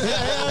tired.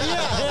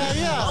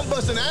 Yeah. I'm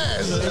busting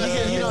ass.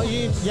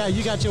 And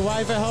you got your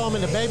wife at home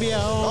and the baby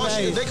at home. Oh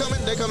shit, they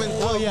coming.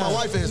 Oh yeah. My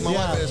wife is.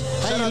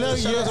 Hey,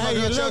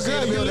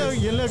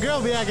 your little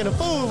girl be acting a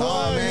fool, boy.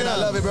 Oh man, I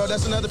love it, bro.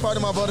 That's another part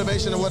of my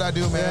motivation of what I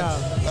do, man.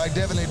 Yeah. Like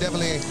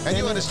definitely. And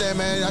you understand,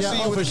 man. I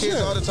see you with the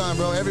kids all the time,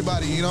 bro.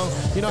 Everybody, you know.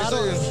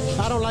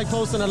 I don't like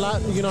posting a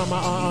lot,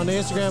 on the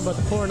Instagram, but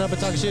pouring up and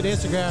talking shit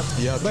Instagram.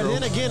 Yeah, but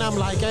then again, I'm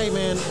like, hey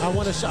man, I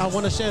want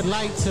to shed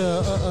light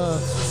to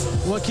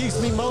what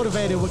keeps me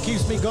motivated, what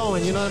keeps me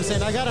going. You know what I'm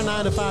saying? I got a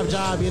 9-to-5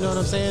 job. You know what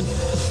I'm saying?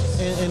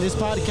 And this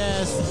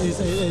podcast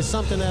is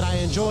something that I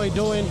enjoy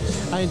doing.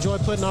 I enjoy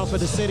putting on for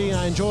the city.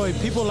 I enjoy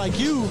people like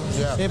you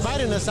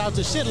inviting us out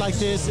to shit like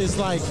this. It's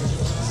like,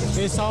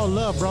 it's all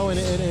love, bro, and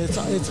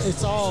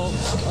it's all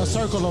a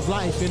circle of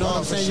life. You know what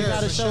I'm saying? Sure, you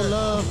got to show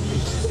love,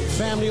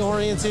 family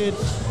oriented,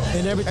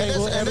 and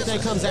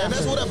everything comes after. And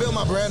that's what I build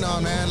my brand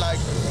on, man. Like,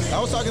 I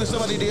was talking to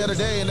somebody the other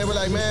day, and they were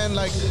like, man,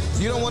 like,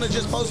 you don't want to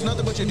just post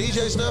nothing but your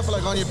DJ stuff,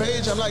 like, on your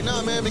page? I'm like,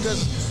 nah, man,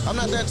 because I'm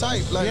not that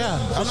type. Like,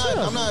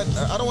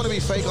 I don't want to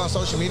be fake on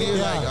social media.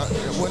 Yeah.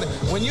 Like,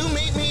 when you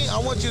meet me, I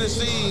want you to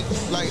see,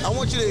 like, I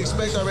want you to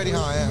expect already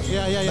how I am.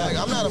 Yeah. Like,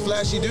 I'm not a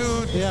flashy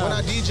dude. Yeah. When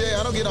I DJ,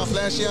 I don't get all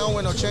flashy. I don't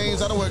wear no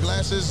chains. I don't wear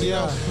glasses. You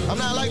know, I'm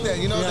not like that.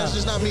 You know, that's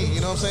just not me. You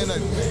know what I'm saying?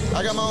 Like,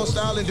 I got my own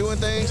style in doing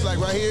things. Like,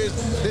 right here,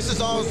 this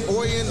is all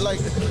orient. Like,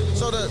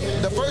 so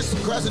the first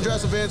Crass and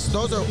Dress events,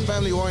 those are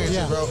family oriented.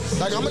 Bro.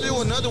 Like I'm gonna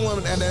do another one,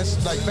 and that's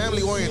like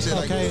family oriented.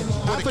 Okay.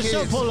 Like for the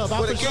kids. Pull up.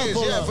 For the kids,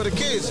 for the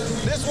kids.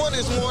 This one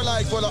is more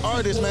like for the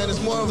artists, man. It's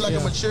more of like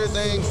a mature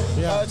thing.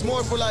 It's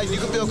more for like you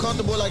can feel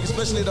comfortable, like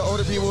especially the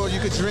older people.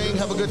 You could drink,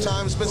 have a good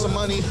time, spend some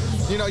money.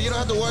 You know, you don't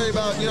have to worry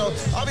about. You know,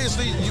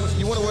 obviously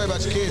you want to worry about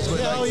your kids, but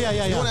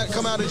you want to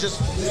come out and just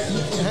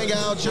hang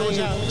out, chill with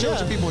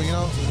your people. You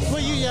know.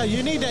 Well,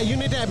 you need that. You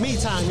need that me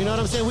time. You know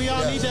what I'm saying? We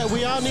all need that.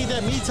 We all need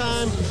that me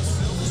time.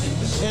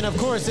 And of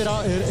course,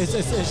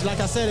 it's like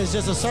I said, it's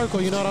just a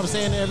circle. You know what I'm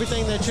saying?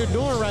 Everything that you're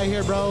doing right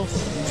here, bro,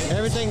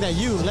 everything that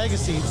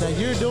legacy that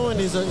you're doing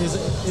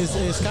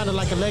is kind of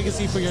like a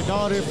legacy for your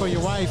daughter, for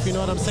your wife. You know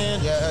what I'm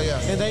saying?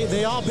 Yeah. And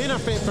they all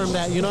benefit from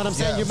that. You know what I'm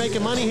saying? You're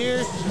making money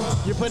here.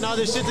 You're putting all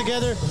this shit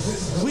together.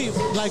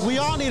 We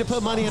all need to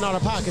put money in our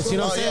pockets. You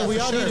know what I'm saying? We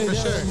all need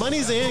to.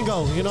 Money's the end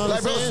goal. You know what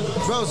I'm saying?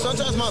 Bro,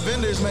 sometimes my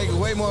vendors make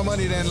way more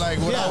money than like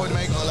what I would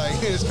make. Like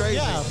it's crazy.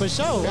 Yeah, for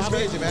sure. It's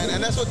crazy, man.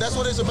 And that's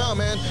what it's about,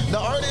 man.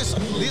 The artists,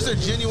 these are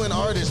genuine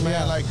artists,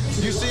 man. Like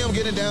you see them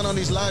getting down on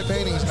these live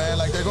paintings, man.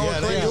 Like they're going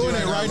crazy. They're doing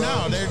it right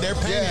now. They're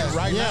painting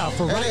right now.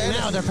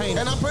 Now they're painting.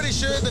 And I'm pretty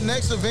sure the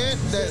next event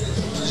that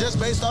just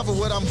based off of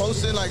what I'm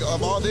posting, like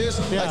of all this,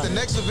 like the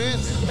next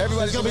event,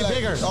 everybody's gonna be like,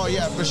 bigger. Oh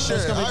yeah, for sure.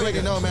 I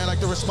already know, man. Like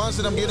the response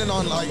that I'm getting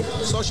on like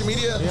social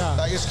media,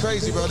 like it's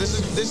crazy, bro. This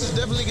is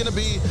definitely gonna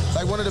be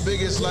like one of the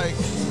biggest like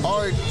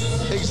art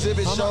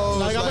exhibit shows.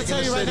 Like I'm gonna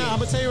tell you right now. I'm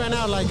gonna tell you right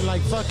now.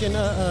 Like fucking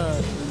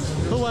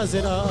who was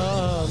it?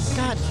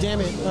 God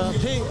damn it.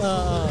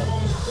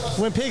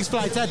 When Pigs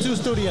Fly Tattoo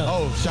Studio.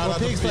 Oh, shout out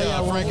to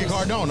Frankie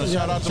Cardona.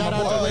 Shout out to my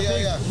boy.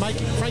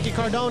 Frankie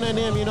Cardona and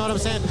them, you know what I'm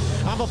saying?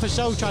 I'm going to for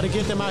sure try to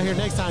get them out here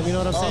next time, you know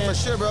what I'm saying? For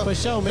sure, bro. For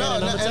sure, man. And I'm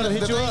going to tell them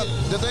hit you up.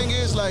 The thing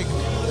is, like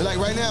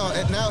right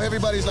now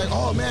everybody's like,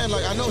 oh man,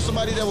 like I know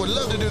somebody that would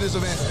love to do this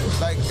event.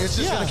 Like it's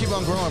just going to keep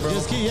on growing, bro.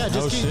 Just keep picking it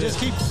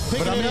up.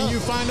 But I mean, you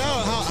find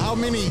out how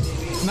many,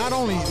 not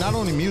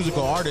only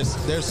musical artists,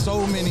 there's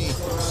so many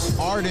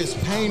artists,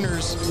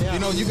 painters. You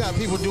know, you got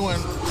people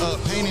doing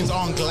paintings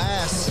on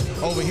glass.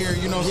 over here.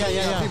 You know, you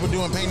got people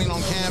doing painting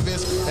on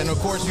canvas, and of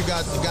course you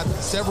got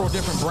several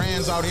different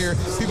brands out here.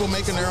 People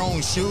making their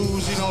own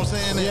shoes. You know what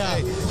I'm saying?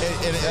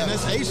 And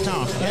it's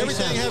H-Town.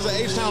 Everything has an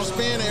H-Town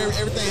spin.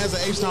 Everything has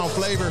an H-Town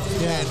flavor.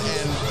 And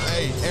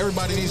hey,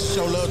 everybody needs to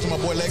show love to my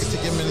boy Legacy.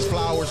 Give him his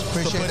flowers.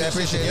 Appreciate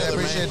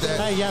that.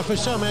 Hey, yeah, for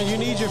sure, man. You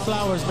need your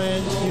flowers,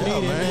 man. You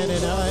need it, man.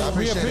 And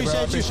we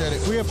appreciate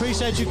you. We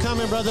appreciate you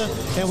coming, brother.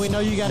 And we know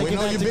you got to get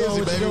back to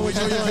going what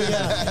you're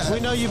doing. We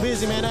know you're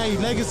busy, man. Hey,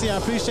 Legacy, I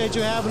appreciate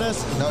you having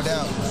us. No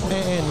doubt.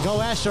 And go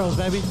Astros,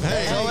 baby.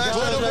 Hey, go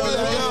Astros, baby.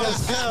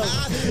 Let's go.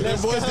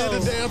 Them boys did the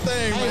damn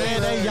thing,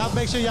 man. Hey, y'all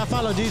make sure y'all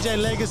follow DJ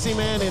Legacy,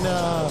 man. And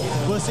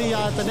we'll see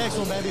y'all at the next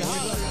one, baby.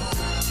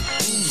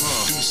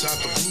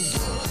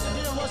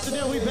 What's the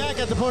deal? We back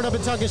at the Poured Up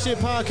and Talking Shit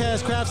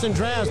podcast, Craps and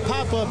Drafts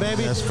pop-up,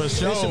 baby. That's for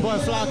sure. It's your boy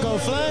Flacco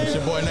Flame. It's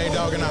your boy Nate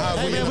Dogg in the house.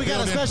 Hey, man, we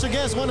got a special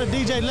guest, one of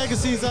DJ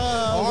Legacy's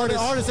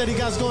artists that he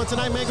got going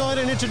tonight, man. Go ahead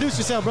and introduce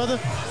yourself, brother.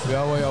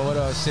 Yo, what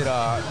up? Shit,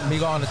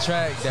 Migo on the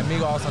track. That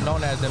Migo, also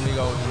known as the Migo, you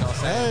know what I'm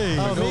saying?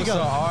 Hey, producer,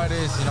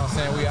 artist, you know what I'm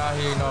saying? We out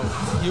here, you know,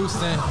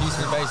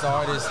 Houston-based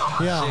artists.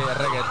 Yeah. Shit,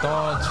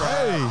 reggaeton, trap.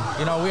 Hey.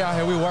 You know, we out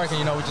here, we working,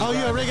 you know. We just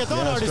you're a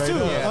reggaeton artist, too?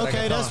 Yeah,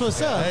 okay, reggaeton. that's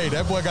what's up. Hey,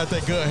 that boy got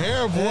that good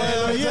hair,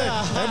 boy.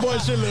 Yeah. That boy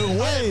shit look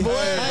wet, boy.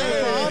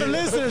 Hey, for all the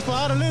listeners,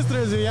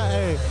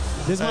 hey,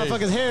 this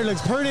motherfucker's hair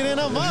looks pretty than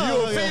a motherfucker.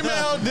 You a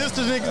female, this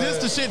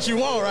the shit you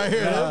want right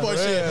here. That boy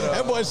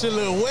shit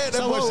look wet.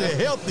 That boy shit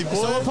healthy, boy.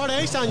 So what part of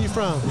H-Town you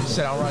from?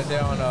 Shit, I'm right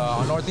there on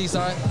northeast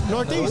side.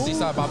 Northeast? Northeast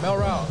side by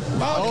Melroute.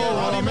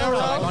 Okay, Melroute.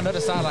 Like on the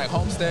other side, like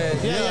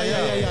Homestead.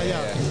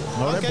 Yeah.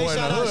 Okay,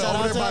 shout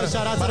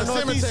out to the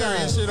northeast side.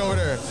 And shit over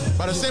there.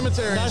 By the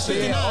cemetery and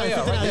shit.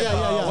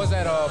 Yeah. Was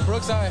that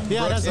Brookside?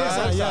 Yeah, that's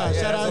Brookside. Yeah.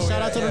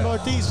 Shout out to the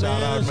northeast,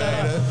 man.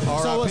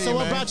 So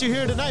what brought you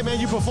here tonight, man?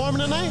 You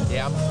performing tonight?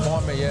 Yeah, I'm performing.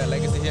 Yeah,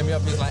 Legacy hit me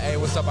up. He's like, hey,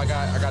 what's up? I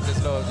got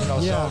this little,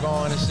 show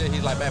going and shit.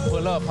 He's like, man,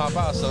 pull up, pop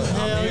out. So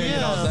I'm here, you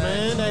know what I'm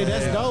saying? Man. Hey,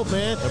 that's dope,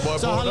 man.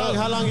 So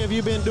how long have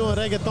you been doing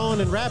reggaeton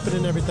and rapping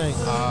and everything?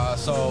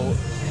 So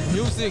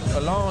music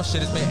alone,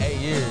 shit, it's been 8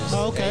 years.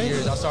 Oh, okay. 8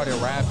 years. I started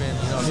rapping, you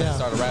know what I'm saying?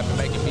 Started rapping,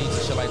 making beats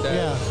and shit like that.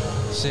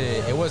 Yeah.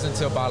 Shit, it wasn't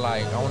until about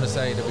I want to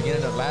say the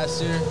beginning of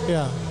last year.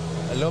 Yeah.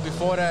 A little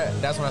before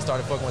that, that's when I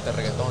started fucking with the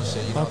reggaeton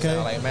shit. You know what I'm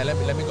saying? Like, man,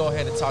 let me go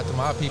ahead and talk to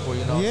my people,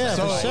 you know what I'm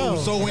saying? For sure.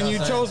 So when you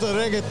chose the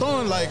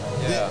reggaeton, like,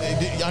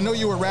 I know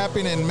you were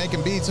rapping and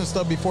making beats and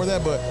stuff before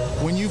that, but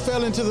when you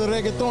fell into the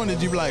reggaeton,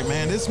 did you be like,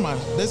 man, that's your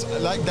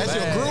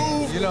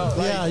groove? You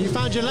know, you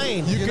found your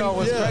lane. You know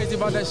what's crazy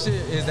about that shit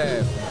is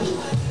that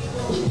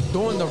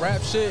doing the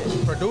rap shit,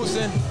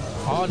 producing,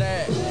 all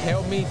that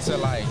helped me to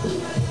like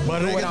but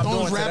do what I'm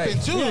doing rapping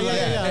today. too.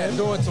 Yeah,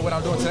 doing to what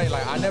I'm doing today.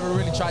 Like I never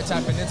really tried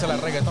tapping into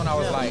like reggaeton. I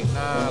was like,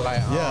 nah, like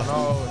I don't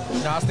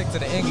know. I stick to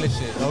the English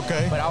shit.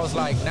 Okay. But I was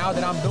like, now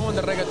that I'm doing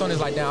the reggaeton, it's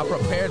like, damn, I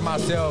prepared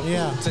myself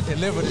to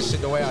deliver this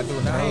shit the way I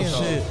do now.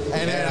 Shit.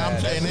 And then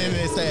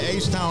it's that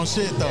H-Town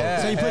shit though.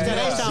 So you put that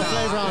H-Town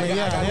flavor on it.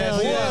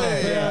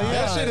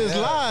 That shit is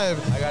live.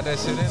 I got that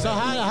shit in. So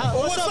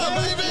what's up,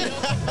 baby?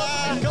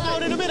 Come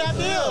on in a minute.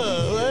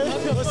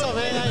 What's up,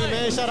 man? Hey,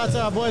 man. Shout out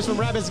to our boys from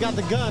Rabbits Got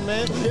the Gun,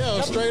 man.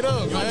 Yeah, straight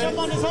up, man. Jump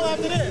on this hoe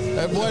after this.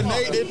 That boy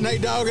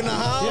Nate Dogg in the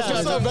house.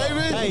 What's up, baby?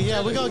 Hey,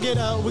 yeah, we're gonna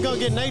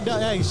get Nate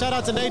Dogg. Hey, shout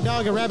out to Nate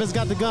Dogg and Rabbits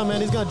Got the Gun,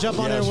 man. He's gonna jump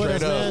on there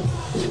with us, man.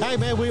 Hey,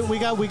 man, we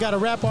got a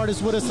rap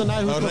artist with us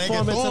tonight who's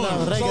performing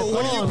tonight. So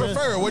what do you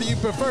prefer? What do you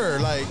prefer?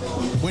 Like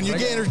when you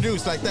get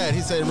introduced like that,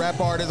 he said rap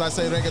artist, I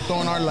say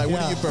reggaeton artist. Like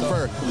what do you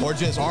prefer, or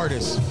just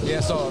artist? Yeah,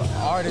 so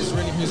artist,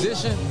 really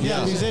musician.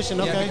 Yeah, musician.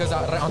 Okay. Yeah, because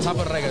on top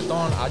of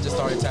reggaeton, I just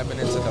started tapping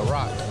into the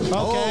rock.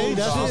 Okay,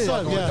 that's what's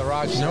up. With the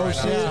rock shit right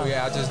now too.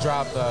 Yeah, I just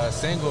dropped a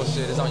single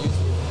shit. It's on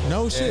YouTube.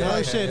 No shit.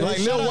 Like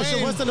Lil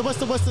Wayne. What's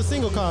the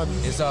single called?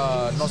 It's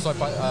No Soy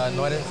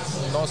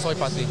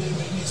Pati.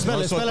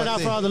 Spell it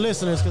out for all the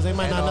listeners because they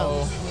might not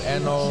know.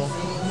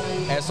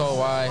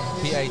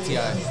 NOSOYPATI.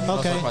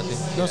 Okay.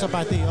 No Soy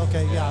Pati.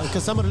 Okay, yeah.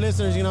 Because some of the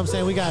listeners, you know what I'm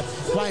saying, we got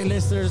white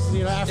listeners,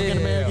 African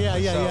American.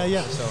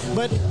 Yeah.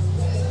 But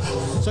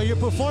so you're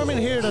performing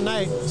here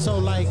tonight. So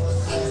like,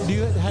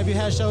 have you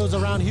had shows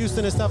around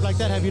Houston and stuff like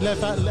that? Have you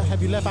left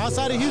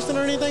outside of Houston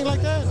or anything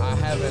like that? I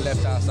haven't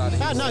left outside of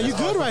Houston. No, you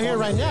good right here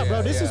right now,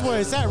 bro. This is where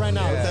it's at right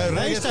now. But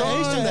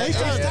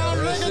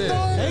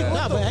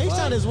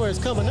H-Town is where it's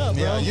coming up,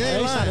 bro.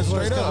 H-Town is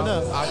where it's coming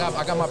up.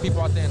 I got my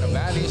people out there in the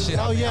valley and shit.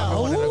 Oh yeah. I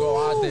wanted to go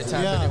out there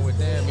tapping in with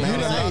them.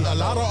 A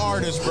lot of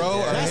artists,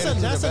 bro.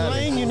 That's a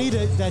lane you need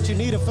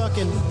to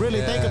fucking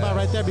really think about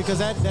right there because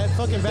that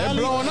fucking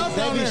valley,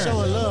 they be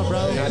showing love,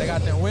 bro. Yeah, they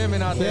got them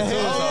women out there too.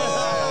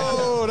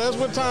 Oh, that's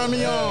what time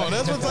he on.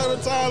 That's what type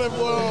of time that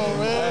boy on,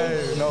 man.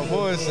 Hey, no no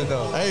bullshit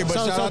though. Hey, but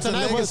shout out to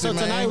Legacy, man. So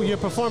tonight you're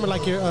performing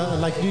like you're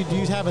do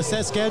you have a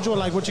set schedule?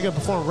 Like what you gonna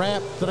perform?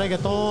 Rap,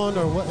 reggaeton,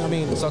 or what? I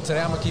mean. So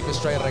today I'm gonna keep it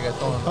straight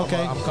reggaeton.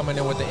 Okay. I'm coming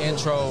in with the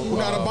intro. We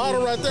got a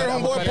bottle right there,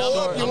 homeboy. Pull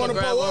up. You want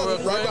to pull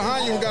up? Right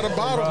behind you, we got a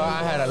bottle. Bro,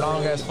 I had a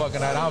long ass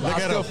fucking night. I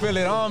still feel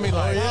it on me.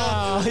 Like,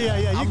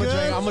 yeah. You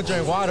good? I'm gonna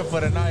drink water for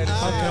the night. You know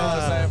what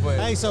I'm saying? But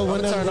hey, so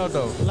when turn up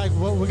though. Like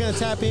we're gonna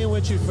tap in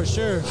with you for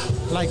sure.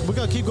 Like we're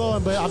gonna keep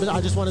going, but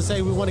I just want to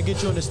say we want to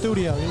get you in the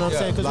studio. You know what I'm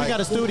saying? Because we got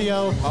a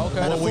studio. Okay.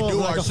 And we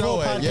do our show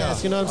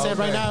podcast. You know what I'm saying?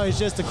 Right now it's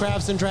just the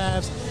crafts and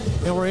drafts,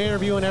 and we're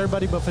interviewing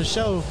everybody. But for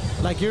sure,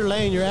 like you're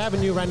laying your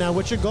avenue right now.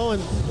 What you're doing.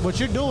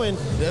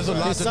 There's a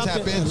lot to tap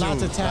into. A lot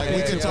to tap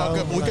into.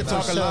 We can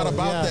talk a lot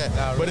about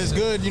that. But it's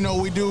good. You know,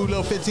 we do a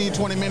little 15,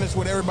 20 minutes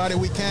with everybody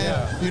we can.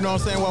 Yeah. You know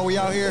what I'm saying? While we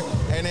out here,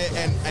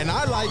 and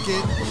I like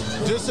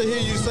it just to hear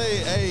you say,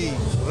 hey,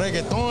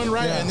 reggaeton,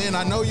 right? And then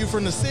I know you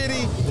from the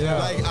city. Yeah.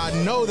 Like I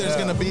know there's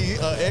gonna be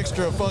an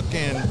extra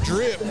fucking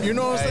drip. You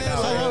know what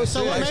I'm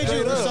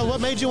saying? So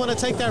what made you want to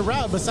take that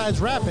route besides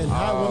rapping?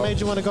 What made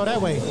you want to go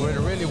that way? What it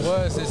really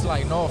was, it's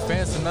like no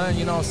offense to none,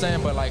 you know what I'm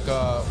saying? But like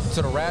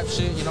to the rap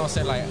shit, you know what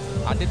I'm saying? Like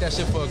I did that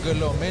shit for a good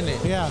little minute.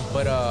 Yeah.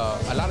 But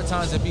a lot of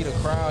times it be the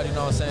crowd, you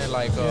know what I'm saying?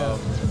 Like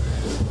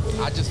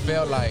I just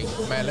felt like,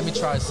 man, let me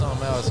try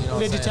something else. You know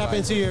what I'm saying? Did you tap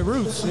into your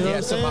roots? You know what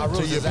I'm saying? To my roots.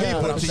 To your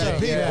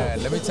people. Yeah,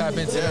 let me tap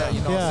into that.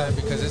 You know what I'm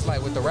saying? Because it's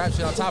like with the rap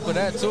shit on top of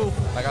that too.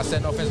 Like I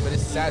said, no offense, but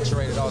it's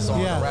saturated also on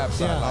the rap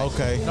side. Like,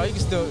 okay. You know, you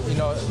can still, you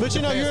know. But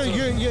you know,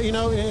 you're you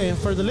know, and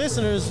for the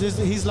listeners,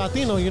 he's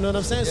Latino. You know what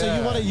I'm saying?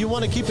 Yeah. So you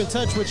want to keep in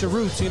touch with your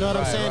roots. You know what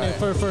I'm saying? Right.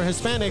 And for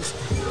Hispanics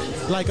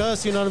like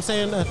us, you know what I'm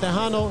saying?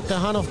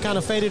 Tejano kind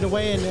of faded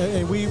away,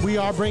 and we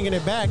are bringing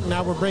it back.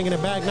 Now we're bringing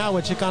it back now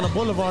with Chicano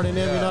Boulevard and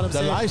them. You know what I'm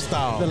saying? The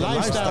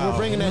lifestyle. We're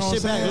bringing that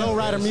shit back,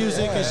 lowrider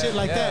music and shit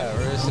like that.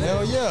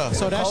 Hell yeah.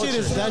 So that shit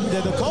is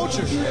the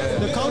culture.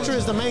 The culture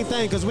is the main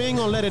thing because we ain't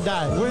gonna let it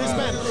die. We're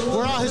Hispanic.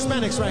 We're all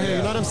Hispanics right here.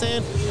 You know what I'm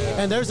saying?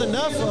 And there's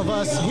enough of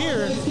us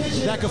here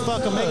that can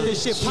fucking make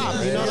this shit pop.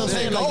 You know what I'm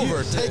saying?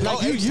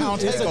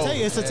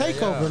 It's a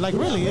takeover. Like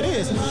really, it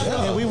is.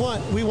 And we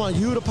want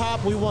you to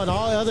pop. We want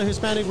all other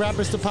Hispanic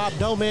rappers to pop.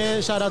 Doe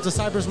Man, shout out to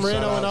Cypress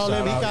Moreno and all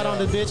them. He got on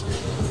the bitch.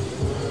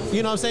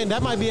 You know what I'm saying?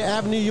 That might be an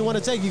avenue you want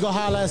to take. You go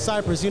holler at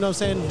Cypress. You know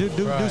what I'm saying?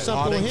 Do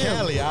something with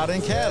him. Out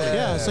in Cali.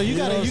 Yeah. So you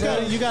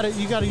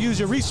gotta use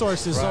your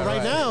resources. So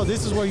right now,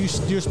 this is where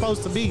you're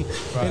supposed to be,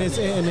 and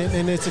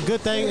it's a good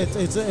thing.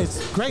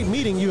 It's great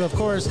meeting you, of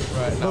course.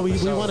 Right. But we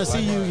want to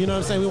see you. You know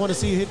what I'm saying? We want to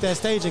see you hit that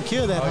stage and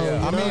kill that.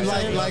 I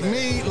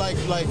mean,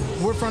 like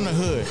we're from the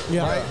hood,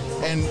 right?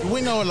 And we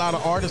know a lot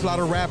of artists, a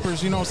lot of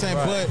rappers. You know what I'm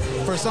saying?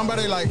 But for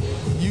somebody like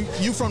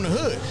you from the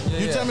hood,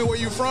 you tell me where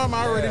you from,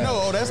 I already know.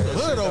 Oh, that's the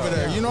hood over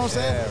there. You know what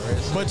I'm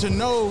saying? But to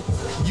know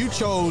you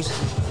chose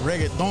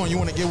reggaeton, you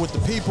want to get with the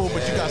people,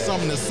 but you got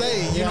something to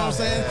say, you know what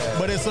I'm saying?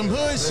 But it's some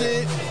hood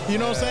shit, you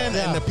know what I'm saying?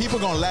 And the people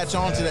gonna latch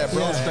on to that,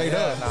 bro, straight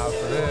up. Nah,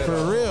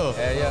 for real.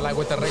 Yeah, like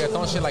with the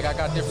reggaeton shit, like I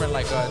got different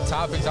like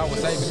topics I would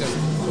say because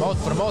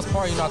for the most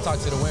part, you know, I talk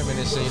to the women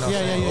and shit, you know what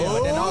I'm saying?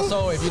 But then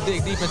also, if you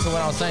dig deep into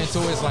what I'm saying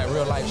too, it's like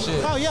real life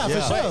shit. Oh yeah,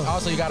 for sure.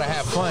 Also, you gotta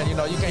have fun, you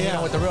know, you can't hit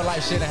on with the real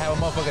life shit and have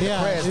a motherfucker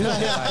depressed,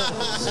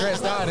 like,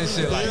 stressed out and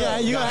shit. Like,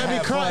 you gonna have me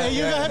crying.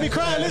 You gonna have me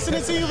crying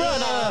listening to you run.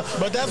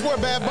 But that's where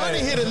Bad Bunny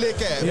hit a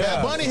lick at.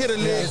 Bad Bunny hit a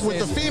lick with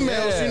the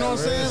females, you know what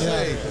I'm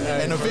saying?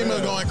 And the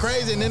females going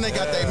crazy, and then they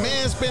got their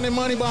man spending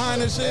money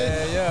behind the shit.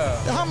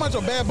 How much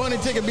a Bad Bunny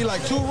ticket be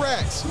like 2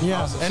 racks?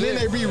 Yeah. And then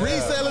they be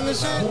reselling the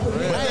shit.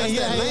 But that's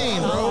that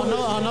lane, bro.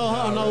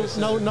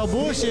 No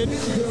bullshit. You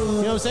know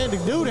what I'm saying? The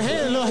dude,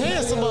 a little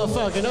handsome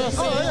motherfucker. You know what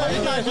I'm saying?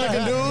 He nice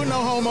looking dude,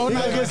 no homo.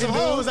 Get some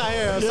hoes out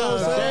here.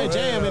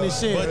 Jamming and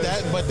shit.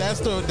 But that's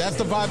the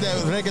vibe that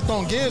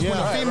reggaeton gives when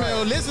the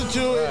female listen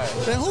to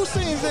it. Then who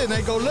sings it? And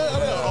they go, look,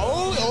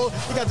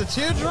 you got the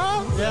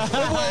teardrop? Yeah.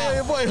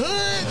 Your boy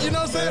hood, you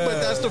know what I'm saying?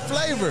 But that's the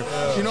flavor.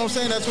 You know what I'm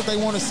saying? That's what they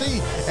want to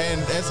see.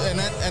 And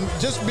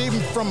just being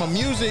from a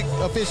music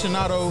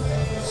aficionado,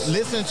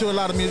 listening to a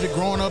lot of music,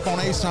 growing up on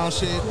H-Town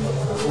shit,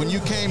 when you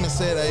came and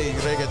said, hey,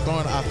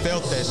 reggaeton, I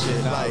felt that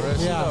shit. Like,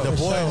 the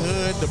boy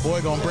hood, the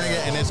boy gonna bring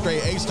it, and then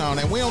straight H-Town.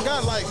 And we don't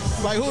got like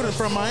who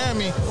from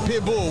Miami,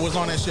 Pitbull was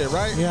on that shit,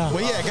 right? Yeah.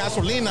 Well, yeah,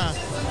 Gasolina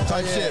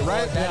type shit,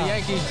 right? Daddy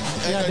Yankee.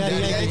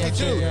 Daddy Yankee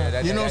too.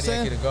 You know what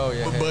I'm saying?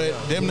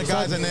 But them the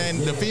guys, and then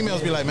the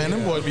females be like, man,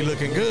 them boys be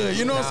looking good.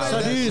 You know what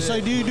I'm saying?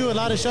 So do you do a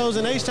lot of shows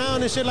in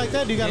H-Town and shit like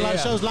that? Do you got a lot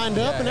of shows lined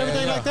up and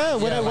everything like that?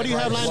 What do you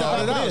have lined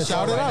up?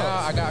 Shout it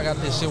out. I got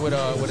this shit with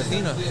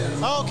Athena.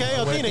 Oh, okay,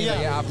 Athena,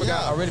 yeah.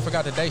 I really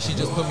forgot the day. She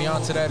just put me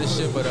onto that and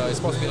shit, but it's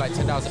supposed to be like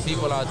 10,000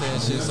 people out there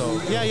and shit. So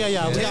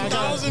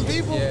 10,000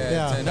 people?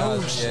 Yeah,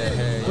 no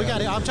shit. We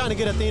got it. I'm trying to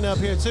get Athena up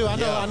here too. I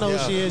know who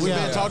she is. We've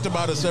been talked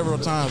about it several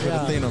times with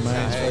Athena,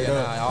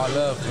 man. All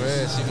love for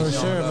it. For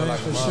sure, man.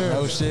 For sure.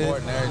 No shit.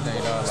 And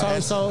everything,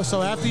 dog.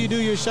 So after you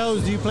do your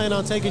shows, do you plan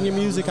on taking your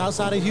music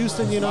outside of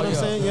Houston? You know what I'm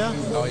saying? Yeah.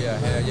 Oh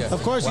yeah.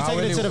 Of course, you're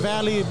taking it to the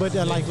Valley, but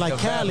like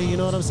Cali. You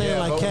know what I'm saying?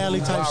 Like Cali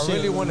type shit. I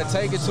really want to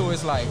take it to.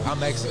 It's like I'm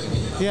Mexican.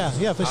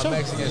 Yeah, for sure. I'm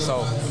Mexican,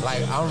 so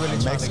like I'm really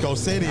trying Mexico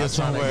City or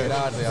somewhere. To get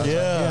out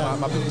there.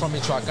 My people from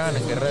Michoacan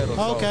and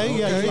Guerrero. Okay,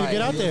 you like,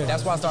 get out there.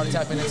 That's why I started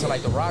tapping into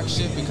like the rock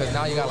shit because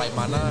now you got like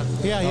Mana.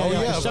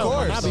 Of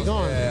course. I'll be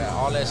going. Yeah,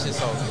 all that shit.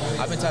 So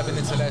I've been tapping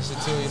into that shit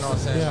too. You know what I'm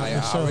saying? Yeah,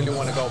 like I really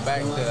want to go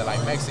back to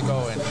like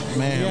Mexico and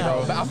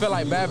bro. I feel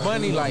like Bad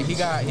Bunny, like he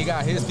got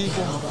his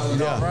people. You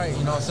know, right?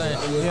 You know what I'm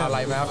saying? Yeah.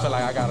 I feel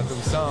like I gotta do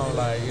something.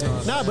 Like you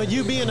know. Nah, but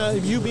you being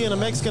a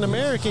Mexican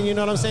American, you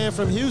know what I'm saying,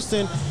 from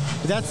Houston.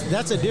 That's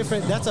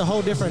a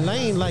whole different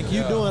lane. Like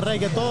you doing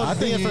reggaeton. I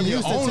think from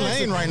Houston, own Texas.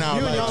 lane right now.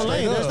 You in your own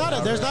lane. There's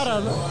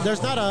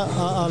not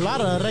a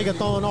lot of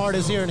reggaeton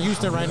artists here in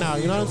Houston right now.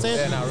 You know what I'm saying?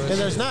 Yeah, not really. And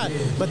there's not.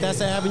 But that's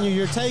the avenue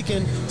you're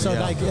taking. So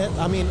like,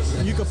 I mean,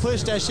 you can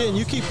push that shit and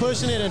you keep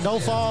pushing it and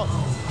don't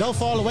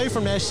fall away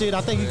from that shit. I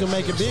think you can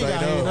make it big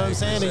out here. You know what I'm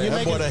saying? And you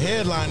make it a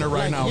headliner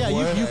right now. Yeah,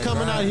 you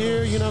coming out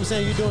here. You know what I'm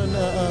saying? You're doing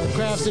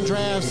crafts and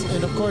drafts,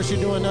 and of course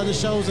you're doing other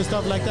shows and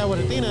stuff like that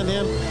with Athena and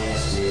them.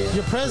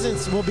 Your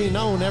presence will be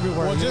known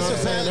everywhere. Well,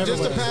 just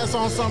to pass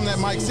on something that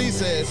Mike C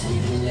said,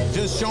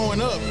 just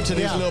showing up to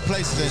these little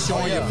places and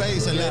showing your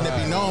face and letting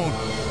it be known.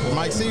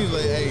 Mike C was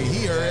like, hey,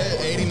 he heard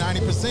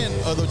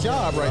 80-90% of the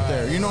job right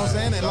there. You know what I'm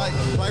saying? And like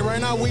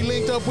right now, we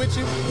linked up with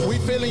you. We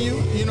feeling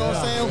you. You know what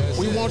I'm saying?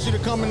 We want you to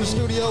come in the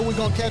studio. We're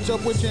gonna catch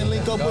up with you and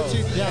link up with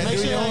you. Yeah, make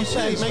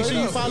sure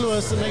you follow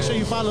us. Make sure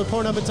you follow the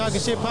Pouring Up and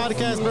Talking Shit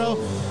podcast, bro.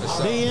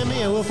 DM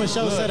me and we'll for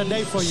sure set a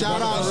date for you.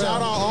 Shout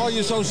out all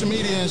your social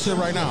media and shit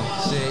right now.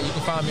 Shit, you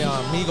can find me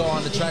on Migo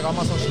on the track. All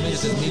my social media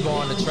says Migo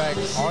on the track.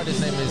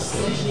 Artist name is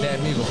Dan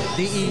Migo.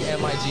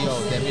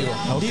 DEMIGO. Dan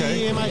Migo.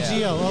 Okay. DEMIGO. Okay.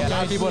 Yeah, a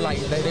lot of people like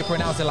they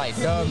pronounce it like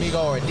Da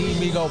Migo or D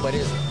Migo, but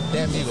it's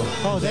Dan Migo.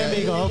 Oh, Dan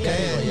Migo.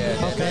 Okay.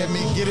 Yeah. Okay.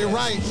 Get it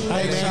right.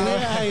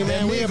 Hey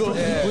man,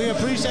 we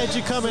appreciate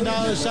you coming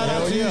down. Shout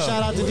out to you.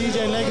 Shout out to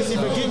DJ Legacy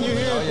for getting you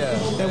here.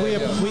 And we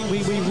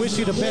wish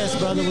you the best,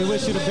 brother. We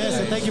wish you the best,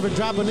 and thank you for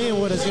dropping in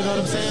with us. You know what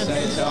I'm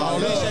saying? All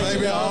love,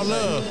 baby. All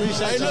love.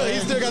 Hey, look, he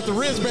still got the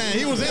wristband.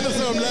 He was into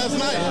something last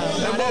night.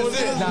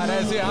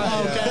 That's it.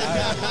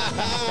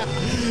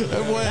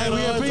 Hey,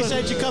 we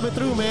appreciate you coming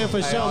through, man,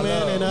 for sure,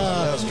 man. And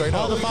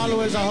all the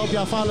followers, I hope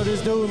y'all follow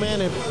this dude,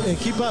 man, and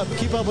keep up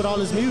with all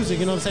his music.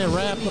 You know what I'm saying?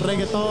 Rap,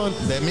 reggaeton.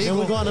 And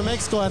we're going to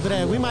Mexico after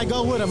that. We might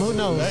go with him. Who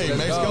knows? Hey,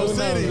 Mexico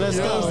City. Let's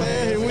go.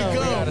 Here we come. We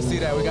got to see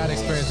that. We got to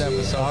experience that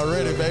for sure.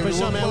 Already, baby. For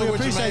sure, man. We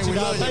appreciate you,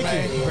 dog.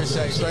 Thank you.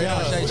 Appreciate you.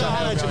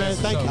 Man.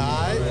 Thank you.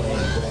 All right.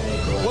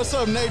 What's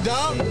up, Nate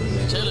Dogg?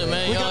 Chilling,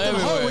 man.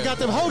 We got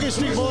them Hogan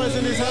Street boys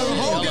in this house.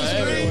 Hogan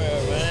Street.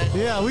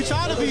 Yeah, we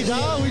try to be,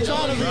 dog. We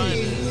try to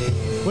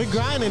be. We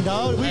grinding,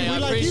 dog. We I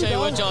like appreciate you,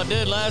 dog. what y'all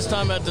did last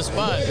time at the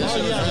spot. For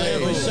sure,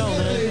 man.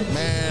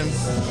 Man,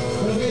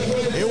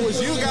 it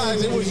was you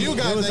guys that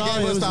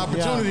gave us the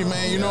opportunity,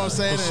 man. You know what I'm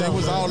saying? And it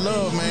was all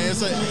love, man.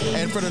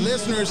 And for the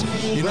listeners,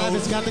 you know,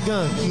 Rabbit's got the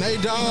gun.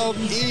 Nate Dogg,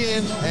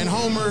 Ian, and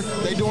Homer,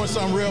 they doing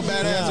something real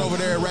badass over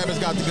there. Rabbit's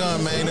got the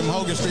gun, man. Them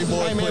Hogan Street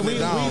boys putting it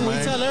down, man.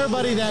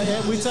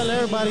 We tell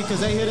everybody because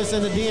they hit us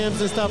in the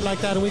DMs and stuff like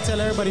that, and we tell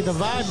everybody the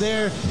vibe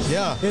there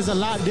is a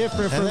lot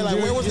different. And they're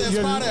like, where was that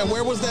spot at?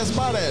 Where was that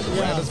spot at?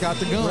 Rabbit's got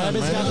the gun,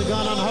 Rabbit's got the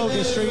gun on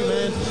Hogan Street,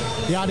 man.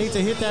 Y'all need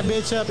to hit that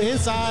bitch up.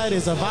 Inside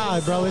is a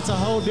vibe, bro. It's a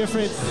whole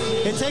different.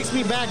 It takes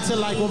me back to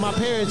like when my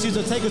parents used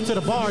to take us to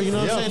the bar. You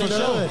know what I'm saying? In the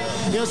hood. You know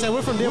what I'm saying?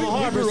 We're from Denver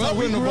Harbor, so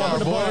we grew up in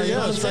the bar. You know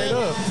what I'm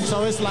saying?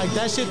 So it's like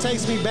that shit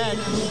takes me back.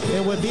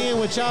 And with being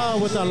with y'all,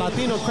 with the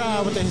Latino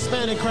crowd, with the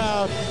Hispanic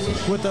crowd,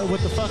 with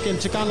the fucking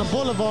Chicano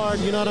Boulevard,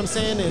 you know what I'm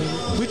saying?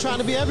 And we trying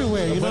to be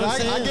everywhere. You know what I'm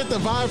saying? I get the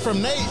vibe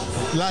from Nate.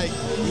 Like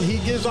he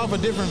gives off a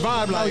different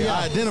vibe. Like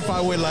I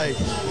identify with like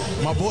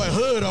my boy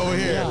Hood over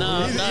here. Yeah.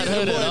 No, he's not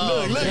Hood at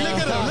all. Look at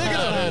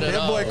him.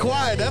 That boy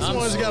quiet. That's the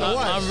one you gotta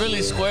watch. I'm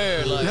really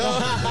square. Like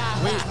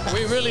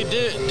we really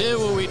did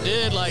what we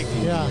did, like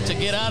to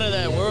get out of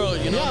that world.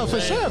 You know? Yeah,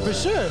 for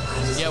sure.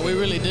 Yeah, we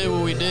really did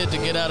what we did to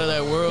get out of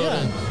that world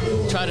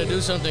and try to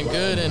do something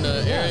good in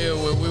the area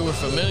where we were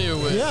familiar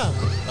with. Yeah.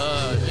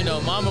 You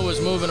know, Mama was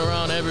moving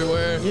around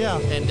everywhere. Yeah.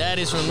 And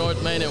Daddy's from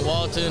North Main and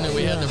Walton, and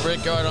we had the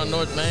Brickyard on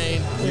North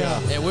Main. Yeah.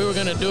 And we were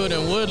gonna do it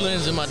in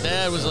Woodlands, and my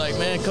dad was like,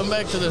 "Man, come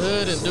back to the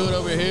hood and do it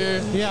over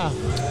here." Yeah.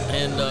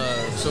 And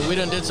so we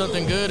done did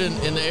something good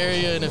in the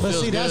area, and it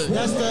feels good.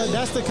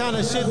 That's the kind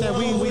of shit that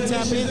we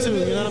tap into.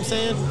 You know what I'm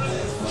saying?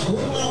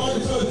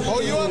 Oh,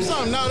 you up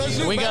something? No, that's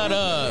you. We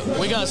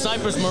got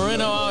Cypress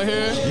Moreno out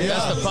here. Yeah.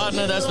 That's the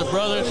partner. That's the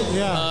brother.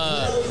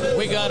 Yeah.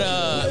 We got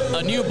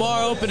a new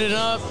bar opening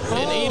up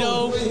in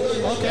Edo.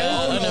 Okay.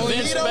 An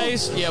event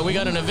space. Yeah, we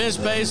got an event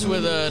space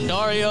with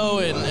Dario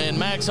and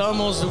Max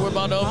Hummels that we're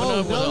about to open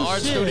up with an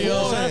art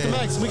studio. Shout out to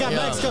Max. We got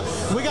Max.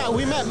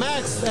 We met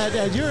Max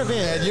at your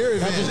event. At your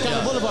event. At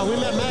Chicano Boulevard. We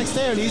met Max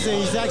there, and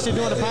he's actually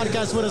doing a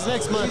podcast with us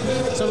next month.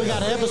 So we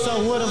got an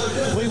episode with him.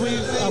 We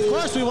of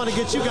course we want to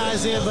get you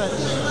guys in, but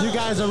you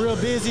guys are real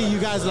busy. You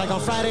guys like on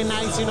Friday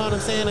nights, you know what I'm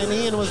saying? And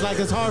Ian was like,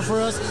 it's hard for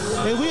us,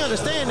 and we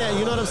understand that,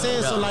 you know what I'm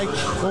saying? So like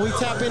when we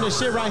tap into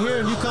shit right here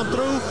and you come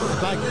through,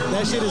 like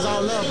that shit is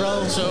all love,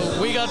 bro. So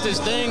we got this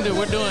thing that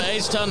we're doing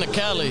H-Town to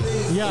Cali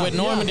with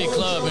Normandy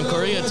Club in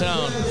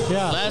Koreatown.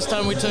 Yeah. Last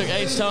time we took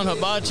H-Town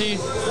Hibachi,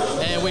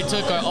 and we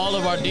took all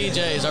of our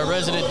DJs, our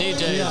resident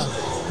DJs.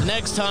 Yeah.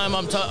 Next time,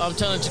 I'm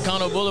telling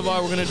Chicano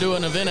Boulevard, we're going to do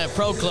an event at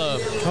Pro Club.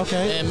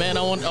 Okay. And, man,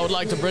 I would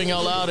like to bring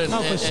y'all out and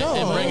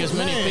bring as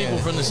many people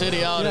from the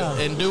city out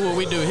and do what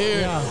we do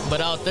here, but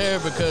out there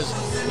because,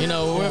 you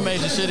know, we're a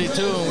major city,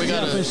 too, and we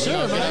got to get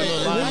a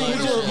little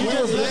limelight.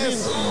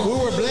 We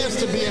were blessed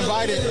to be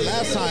invited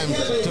last time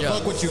to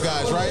fuck with you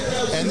guys, right?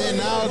 And then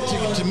now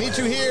to meet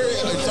you here,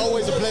 it's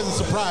always a pleasant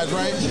surprise,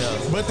 right? Yeah.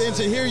 But then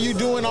to hear you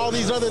doing all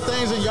these other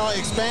things and y'all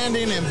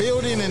expanding and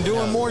building and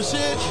doing more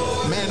shit,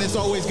 man, it's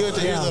always good to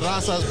hear the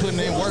Raza's putting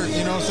in work,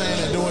 you know what I'm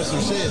saying, and doing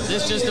some shit.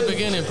 It's just the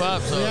beginning,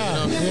 Pop, so, you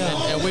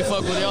know, and we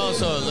fuck with y'all,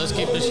 so let's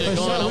keep this shit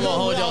going. I'm going to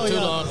hold y'all too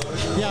long.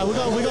 Yeah, we're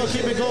gonna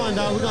keep it going,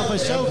 dog. We're gonna for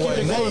sure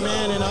keep it going,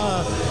 man. And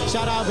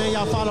shout out, man.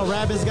 Y'all follow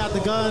Rabbits Got the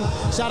Gun.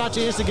 Shout out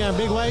your Instagram,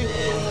 Big Way.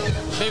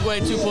 Big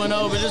Way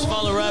 2.0, but just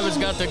follow Rabbits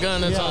Got the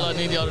Gun. That's all I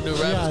need y'all to do.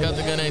 Rabbits Got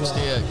the Gun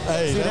HTX.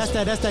 Hey, see,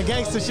 that's that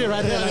gangster shit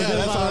right there.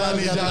 That's all I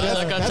need y'all.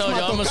 Like I told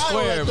you, I'm a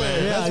square,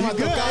 man. Yeah,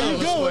 you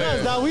good with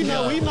us, dog. We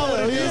know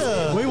what it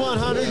is. We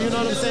 100, you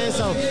know what I'm saying?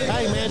 So,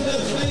 hey,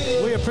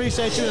 man, we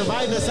appreciate you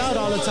inviting us out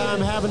all the time,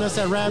 having us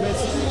at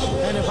Rabbits,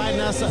 and inviting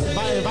us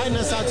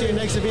out to your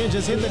next event.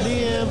 Just hit the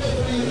DM,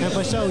 and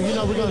for sure, you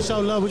know, we're gonna show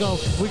love. We're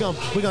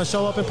gonna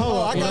show up and pull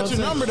up. I got your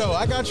number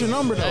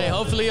though. Hey,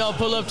 hopefully y'all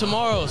pull up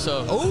tomorrow.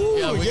 So.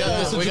 We got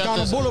this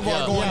Chicano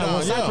Boulevard going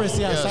down. Cypress,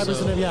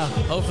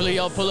 Hopefully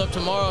y'all pull up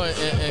tomorrow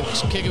and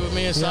kick it with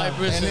me in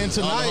Cypress. And then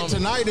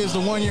tonight is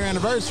the 1 year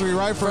anniversary,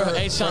 right? For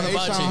H-Town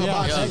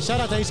Hibachi. Shout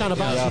out to H-Town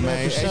Hibachi,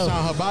 man.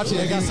 H-Town Hibachi.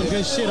 They got some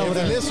good shit over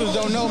there. If the listeners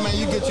don't know, man,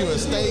 you get you a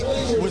steak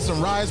with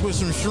some rice, with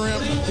some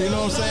shrimp, you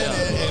know what I'm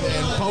saying?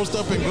 And post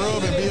up and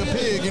grub and be a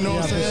pig, you know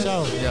what I'm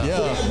saying? For sure.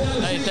 Yeah.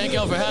 Hey, thank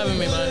y'all for having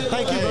me, man.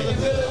 Thank you, brother.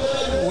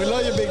 We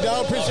love you, big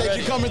dog. Appreciate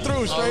you coming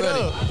through, straight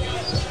up.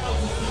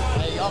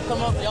 Hey, y'all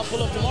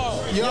pull up tomorrow.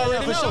 You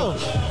already know. Sure.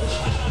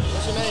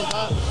 What's your name,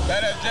 Bob?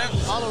 That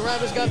Jeff. All the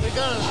Rabbits Got the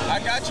Gun. I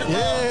got you, bro.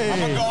 I'm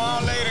gonna go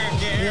on later and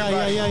get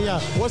everybody. Yeah.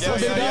 What's up,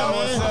 big dog, man?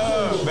 What's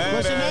up, man?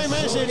 What's your name,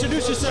 man? Should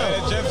introduce yourself.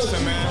 Bad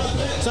Jefferson,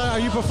 man. So, are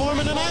you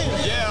performing tonight?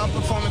 Yeah, I'm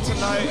performing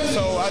tonight.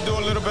 So I do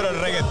a little bit of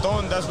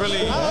reggaeton. That's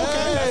really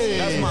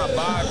that's my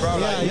vibe, bro.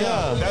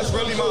 Yeah. That's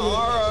really my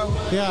aura.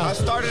 Yeah. I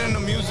started in the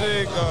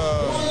music,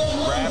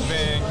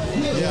 rapping.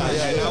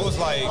 And I was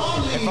like,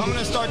 if I'm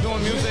gonna start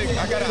doing music,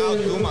 I gotta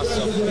outdo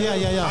myself.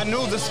 Yeah. I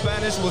knew the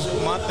Spanish was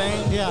my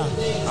thing. Yeah.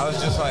 I was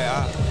just like,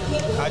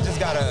 I just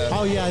gotta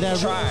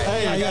try.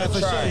 Hey, I gotta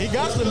try. He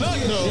got the look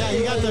though. Yeah,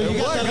 you got that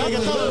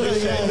reggaeton.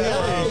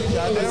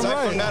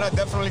 Aside from that, I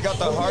definitely got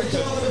the heart to,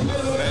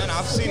 man,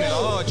 I've seen it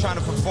all trying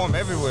to perform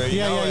everywhere.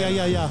 You know?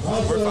 Yeah.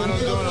 We're finally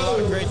doing a lot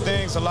of great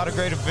things, a lot of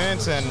great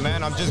events, and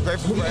man, I'm just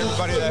grateful for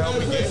everybody that helped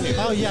me get here.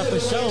 Oh yeah, for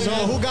sure, man. So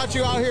who got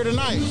you out here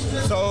tonight?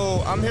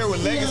 So I'm here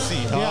with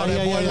Legacy.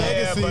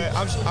 Legacy. But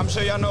I'm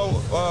sure y'all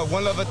know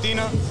One Love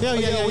Athena.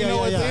 We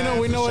know Athena.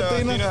 We know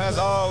Athena. Athena has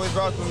always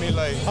rocked with me,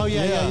 like.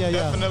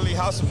 Definitely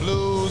House of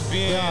Blues,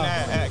 being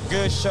at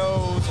good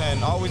shows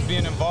and always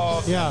being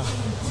involved. Yeah.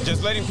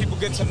 Just letting people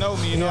get to know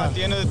me. You know, at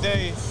the end of the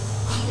day,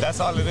 that's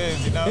all it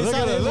is, you know. Look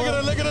at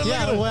it.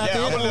 Yeah,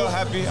 I'm a little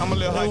happy.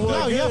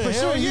 No, yeah, for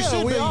sure. You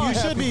should be. You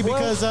should be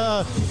because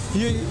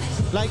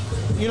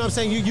you know what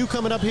I'm saying? You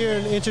coming up here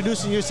and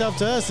introducing yourself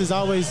to us is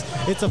always,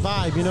 it's a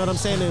vibe, you know what I'm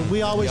saying? And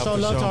we always show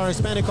love to our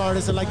Hispanic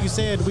artists. And like you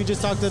said, we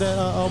just talked to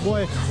the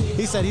boy.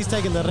 He said he's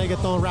taking the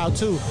reggaeton route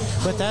too.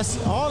 But that's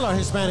all our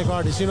Hispanic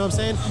artists, you know what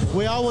I'm saying?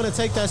 We all want to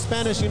take that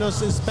Spanish,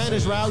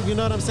 Spanish route, you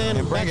know what I'm saying?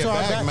 And bring it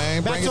back,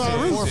 man. Back to our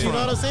roots, you know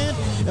what I'm saying?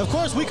 Of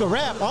course, we can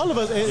rap. All of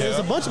us, there's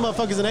a bunch of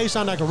motherfuckers in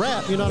H-Town that can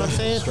rap, you know what I'm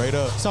saying? Straight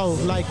up. So,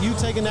 like, you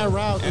taking that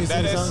route and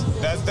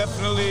that's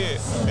definitely,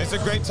 it's a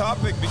great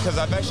topic because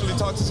I've actually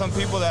talked to some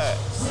people that,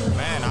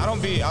 man, I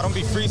don't be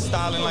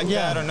freestyling like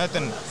that or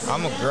nothing.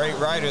 I'm a great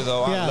writer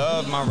though. I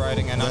love my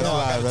writing, and I know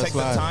I gotta take the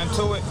time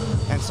to it.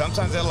 And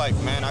sometimes they're like,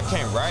 man, I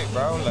can't write,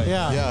 bro. Like,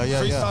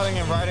 freestyling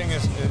and writing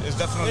is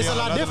definitely a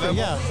lot different.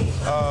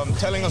 Level.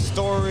 Telling a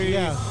story,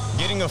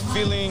 getting a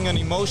feeling, an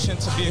emotion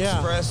to be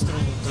expressed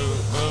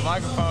through the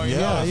microphone. It's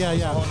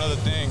a whole nother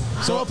thing.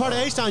 So what part of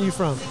H-Town you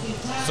from?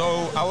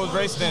 So I was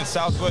raised in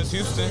Southwest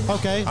Houston.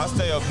 Okay. I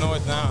stay up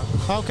north now.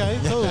 Okay,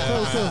 cool.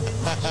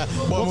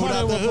 Boy, moved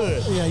out the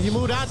hood. Yeah, you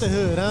moved out the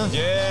hood, huh?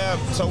 Yeah,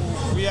 so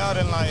we out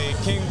in like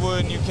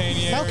Kingwood, New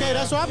Caney area. Okay,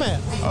 that's where I'm at.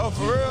 Oh,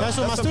 for real? That's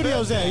where my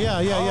studio's at.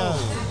 Yeah.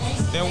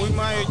 Then we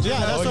might just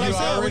that's what I'm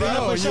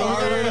saying. You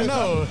already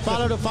know.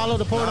 Follow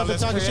the Pouring Up and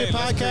Talking Shit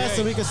podcast,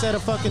 and we can set a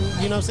fucking,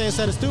 you know what I'm saying,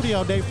 set a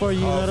studio date for you.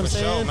 You know what I'm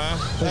saying?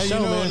 Hey, you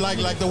know,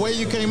 like the way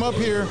you came up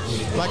here,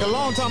 like a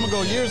long time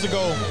ago, years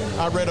ago,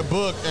 I read a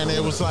book, and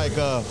it was like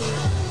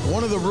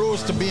one of the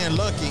rules to being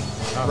lucky,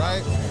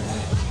 right,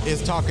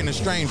 is talking to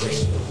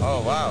strangers.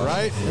 Oh, wow.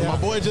 Right? Yeah. My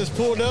boy just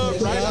pulled up,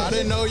 right? I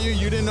didn't know you,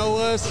 you didn't know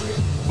us,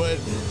 but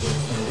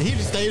he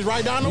stays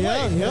right down the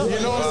way. You know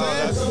what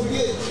I'm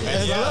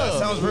saying? That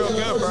sounds real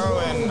good, bro.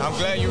 And I'm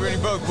glad you read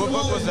a book. What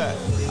book was that?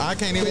 I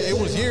can't even. It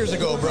was years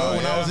ago, bro,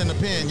 when I was in the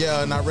pen.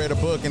 Yeah, and I read a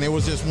book, and it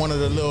was just one of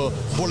the little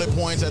bullet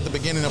points at the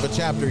beginning of a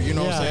chapter. You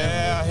know what I'm saying?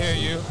 Yeah, I hear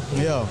you.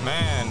 Yeah,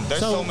 man.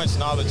 There's so much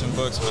knowledge in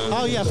books, man.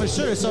 Oh yeah, for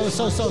sure. So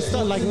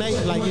stuff like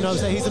Nate, like you know what I'm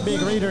saying. He's a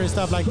big reader and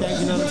stuff like that.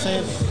 You know what I'm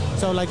saying?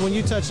 So like when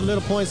you touch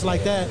little points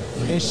like that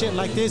and shit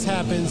like this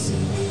happens,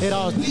 it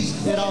all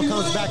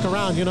comes back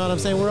around. You know what I'm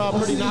saying? We're all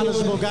pretty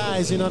knowledgeable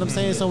guys. You know what I'm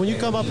saying? So when you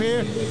come up here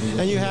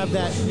and you have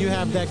that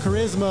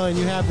charisma and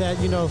you have that,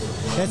 you know,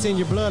 that's in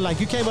your blood. Like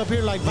you came up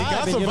here like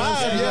vibing. You know what I'm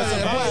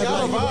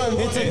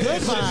saying? It's a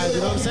good vibe. You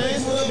know what I'm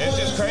saying? It's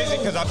just crazy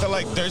because I feel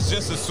like there's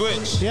just a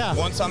switch. Yeah.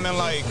 Once I'm in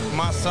like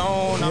my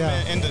zone,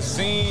 I'm in the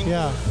scene.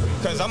 Yeah.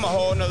 Because I'm a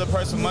whole nother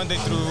person Monday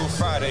through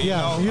Friday. You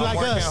know? You I'm like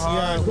working us.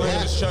 hard, with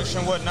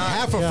construction, whatnot.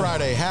 Half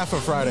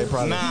a Friday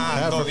probably.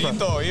 Nah,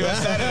 todito. Even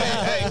Saturday.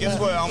 Hey, guess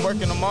what? I'm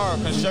working tomorrow.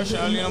 Construction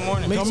early in the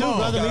morning. Me too,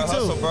 brother. Me too.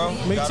 Hustle, bro.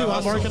 Me too.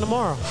 I'm working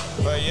tomorrow.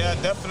 But yeah,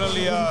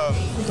 definitely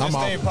just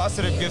staying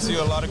positive gives you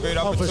a lot of great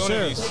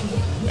opportunities. For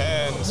sure.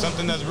 And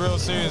something that's real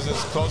serious is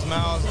closed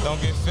mouths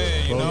don't get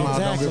fed, you know?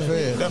 Exactly. Don't get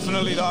fed.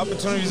 Definitely the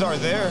opportunities are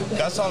there.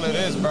 That's all it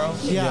is, bro.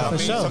 Yeah, for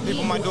sure. Some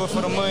people might do it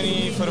for the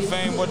money, for the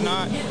fame,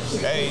 whatnot.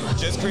 Hey,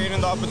 just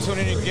creating the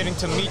opportunity, getting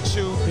to meet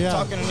you,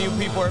 talking to new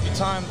people every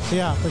time.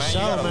 Yeah, for man,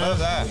 sure, you gotta man. love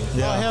that.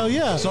 Yeah. Oh, hell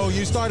yeah. So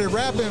you started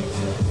rapping.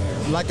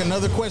 Like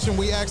another question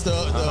we asked the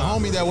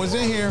homie that was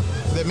in here,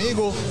 the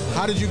Miguel,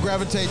 how did you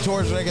gravitate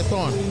towards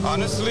reggaeton?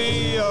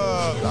 Honestly,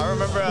 I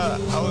remember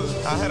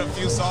I had a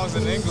few songs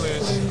in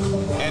English,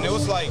 and it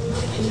was like,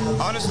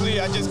 honestly,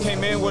 I just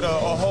came in with a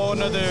whole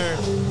nother,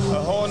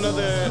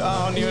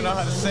 I don't even know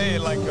how to say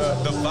it, like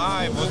the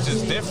vibe was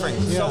just different,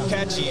 so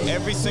catchy.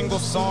 Every single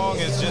song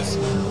is just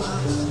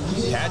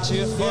catchy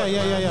as fuck.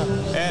 Yeah.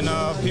 And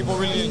people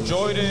really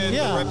enjoyed it.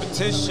 Yeah. The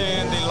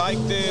repetition, they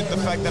liked it. The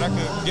fact that I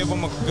could give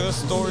them a good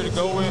story to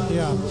go with.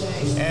 Yeah.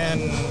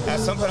 And at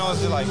some point I was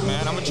just like,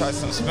 man, I'm gonna try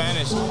some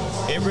Spanish.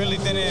 It really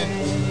didn't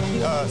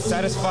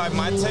satisfy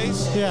my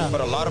taste. Yeah.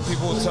 But a lot of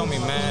people would tell me,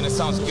 man, it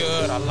sounds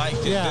good. I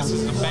liked it. Yeah. This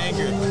is the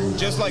banger.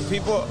 Just like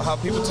how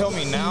people tell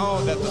me now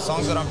that the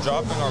songs that I'm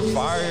dropping are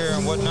fire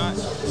and whatnot.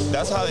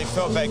 That's how they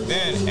felt back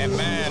then. And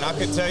man, I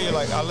could tell you,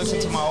 like, I listen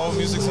to my old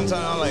music sometimes.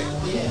 I'm like,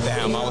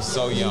 damn, I was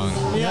so young.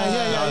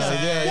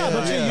 Yeah.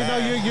 But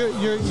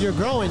you're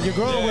growing. You're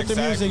growing with the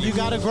music. You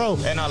gotta grow.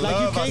 And I like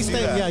love. You can't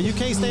stay. Yeah, you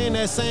can't stay in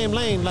that same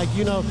lane. Like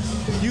you know,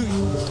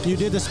 you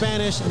did the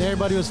Spanish and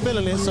everybody was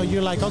feeling it. So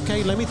you're like,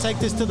 okay, let me take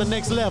this to the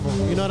next level.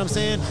 You know what I'm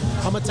saying?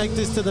 I'm gonna take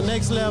this to the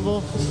next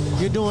level.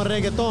 You're doing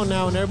reggaeton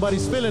now and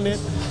everybody's feeling it.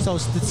 So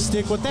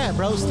stick with that,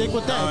 bro. Stick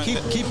with that.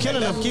 Keep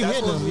killing them. Keep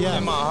hitting them. Yeah.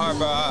 In my heart,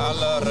 bro. I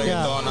love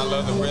reggaeton. I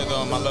love the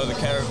rhythm. I love the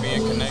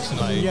Caribbean connection.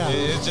 Like,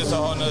 it's just a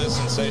whole nother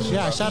sensation.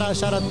 Yeah. Bro.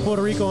 Shout out to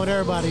Puerto Rico and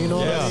everybody. You know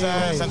what I'm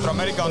saying? Centro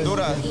America,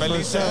 Honduras,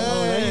 Belize.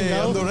 There you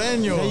go.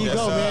 Hondureño. There you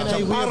go, man.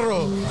 Hey,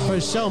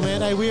 for sure,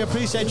 man. Hey, we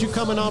appreciate you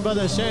coming on,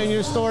 brother, and sharing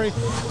your story.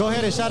 Go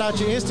ahead and shout out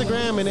your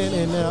Instagram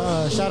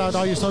and shout out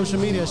all your social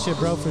media shit,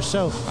 bro, for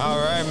sure. All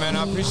right, man.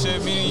 I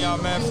appreciate meeting y'all,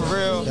 man, for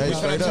real. Hey, we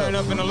finna turn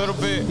up in a little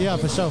bit. Yeah,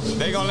 for sure.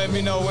 They gonna let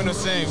me know when to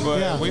sing,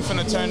 but we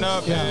finna turn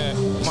up. And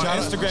my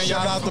Instagram.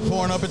 Shout out to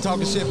Pouring Up and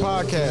Talking Shit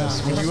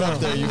podcast when you up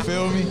there. You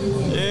feel me?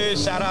 Yeah,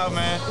 shout out,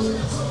 man.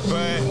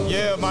 But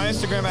yeah, my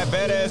Instagram at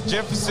Badass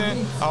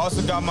Jefferson. I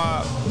also got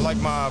my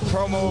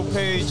promo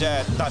page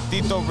at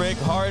Tatito Rick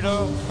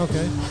Hardo.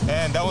 Okay.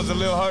 And that was a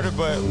little harder,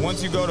 but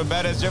once you go to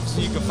Badass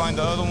Jefferson, you can find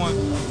the other one.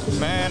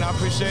 Man, I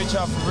appreciate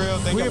y'all for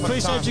real. We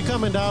appreciate you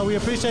coming, dog. We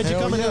appreciate you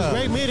coming. It was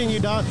great meeting you,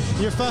 dog.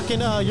 Your fucking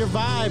your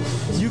vibe,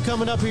 you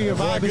coming up here, your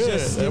vibe is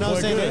just, you know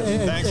what I'm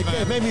saying?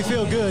 It made me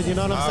feel good, you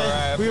know what I'm saying?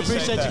 Right, we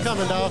appreciate you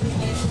coming, dog.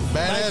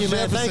 Badass Thank you,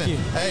 man. Jefferson. Thank you.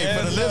 Hey,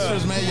 for the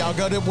listeners, man, y'all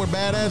got up with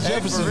Badass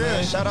Jefferson, for real.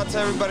 man. Shout out to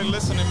everybody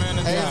listening, man.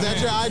 Hey, is that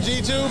your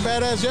IG too,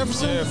 Badass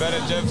Jefferson? Yeah,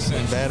 Badass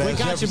Jefferson. We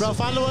got you, bro.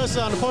 Follow us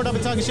on the Poured Up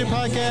and Talking Shit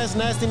podcast,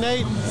 Nasty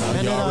Nate,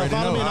 and then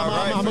follow me. And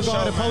I'm gonna go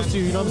ahead and post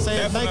you. You know what I'm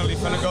saying? Definitely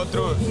finna go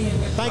through it.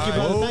 Thank you,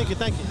 brother.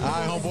 Thank you. All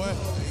right, homeboy.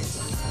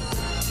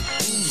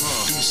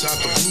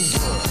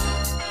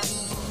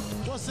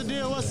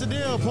 What's the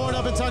deal? Pouring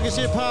Up and Talking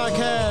Shit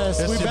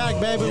podcast. We back,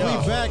 baby.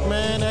 We back,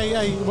 man.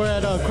 Hey, we're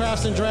at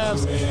Crafts and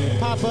Drafts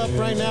pop-up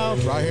right now.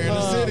 Right here in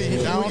the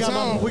city,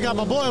 downtown. We got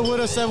my boy with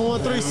us,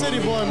 713 City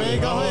Boy, man.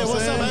 Go ahead.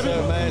 What's up, baby? What's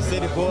up, man?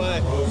 City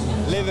Boy,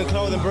 living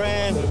clothing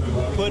brand,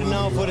 putting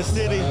on for the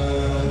city.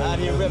 Out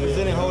here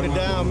representing, hold it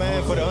down,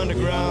 man, for the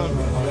underground.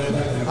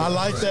 I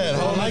like that.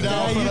 Hold it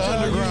down for the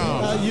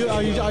underground.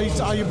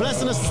 Are you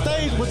blessing us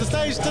with the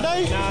stage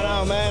today?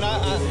 No, man.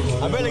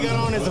 I barely got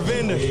on as a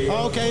vendor.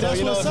 Okay, so,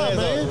 that's what's up,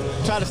 man.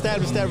 So try to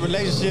establish that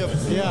relationship.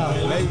 Yeah.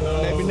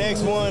 Maybe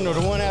next one or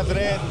the one after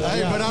that.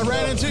 Hey, but I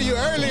ran into you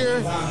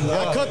earlier.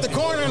 I cut the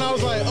corner and I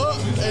was like, oh,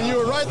 and you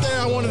were right there.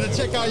 I wanted to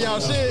check out y'all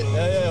shit.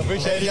 Yeah,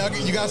 appreciate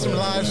it. You got some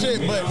live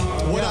shit. But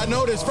what I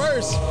noticed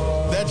first,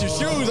 that your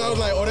shoes, I was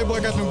like, oh, that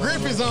boy got some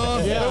Griffies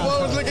on. Yeah. That boy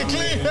was looking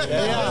clean.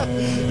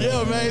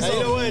 Yeah, man. So, you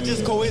know what?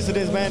 Just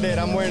coincidence, man, that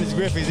I'm wearing these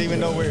Griffies,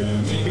 even though we're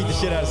beat the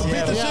shit out of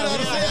Seattle.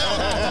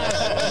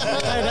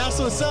 Hey, that's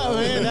what's up,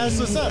 man. That's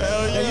what's up.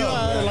 And you,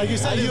 like you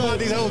said, you bought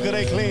these hoes because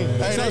they clean.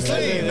 Hey, they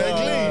clean. They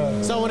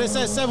clean. So when it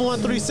says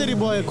 713 City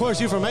Boy, of course,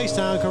 you from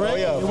H-Town, correct? Oh,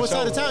 yeah. What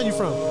side of town you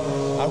from?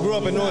 I grew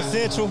up in North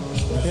Central.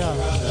 Yeah.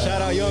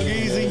 Shout out Young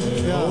Easy.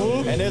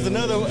 Yeah. And there's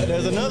another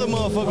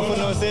motherfucker from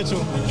North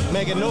Central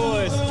making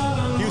noise.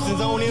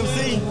 Houston's own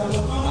MC. I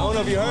don't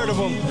know if you heard of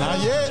him. Not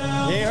yet.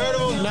 You ain't heard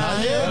of him?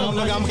 Not yet.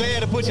 I'm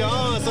glad to put you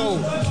on. So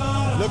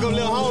look up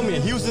Lil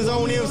Homie, Houston's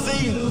own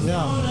MC.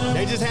 Yeah.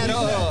 They just had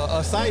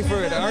a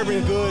cypher at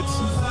Urban Goods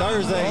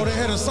Thursday. Oh, they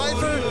had a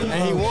cypher?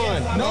 And he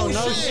won. No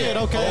shit.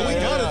 Okay. Yeah, we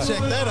gotta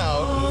check that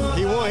out.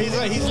 He won.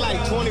 He's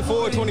like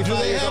 24, 25 years old.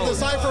 Do they have the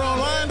cypher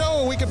online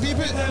though, or we can peep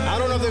it? I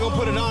don't know if they're gonna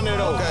put it on there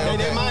though. Okay.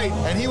 They might.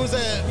 And he was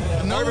at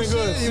Urban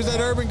Goods. He was at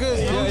Urban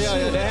Goods.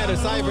 Yeah. They had a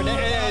cypher.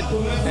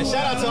 And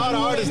shout out to all the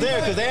artists there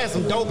because they had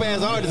some dope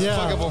ass artists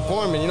fucking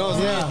performing. You know what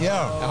I'm saying?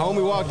 Yeah. And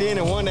homie walked in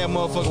and won that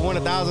motherfucker, won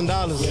 $1,000.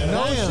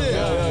 No shit.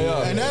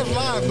 Yeah. And that's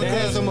live. They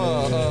had some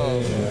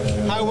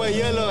Highway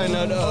Yellow and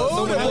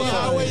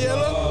Highway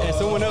Yellow. And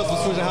someone else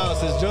was switching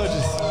house as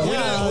judges. We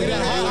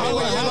done had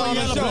Highway Yellow on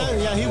the show.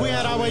 Yeah, we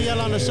had Highway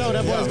Yellow on the show.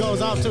 That boy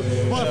goes off too.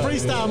 Boy,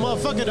 freestyle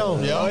motherfucker though.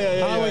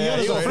 Yeah. Highway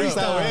Yellow's a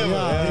freestyle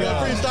forever. You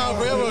got freestyle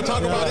forever.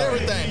 Talk about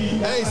everything.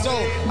 Hey, so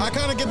I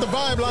kind of get the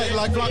vibe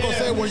like Flacco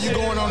said when you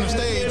going on the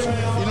stage.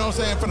 You know what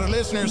I'm saying? For the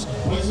listeners,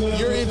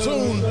 you're in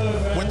tune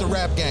with the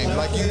rap game.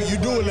 Like you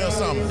do a little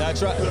something. I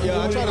try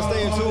to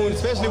stay in tune,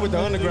 especially with the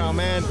underground,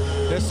 man.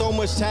 There's so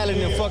much talent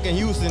in fucking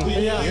Houston.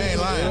 Yeah. You ain't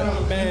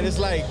lying. Man, it's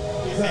like,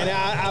 and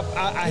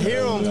I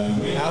hear them,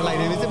 I'm like,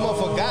 this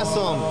motherfucker got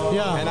something.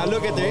 Yeah. And I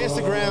look at their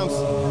Instagrams,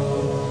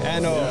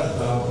 and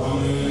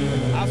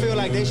I feel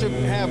like they should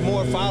have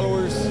more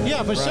followers.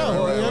 Yeah, for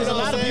sure. There's a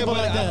lot of people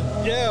like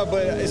that. Yeah,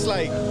 but it's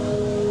like,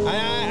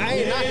 I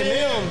ain't knocking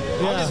them.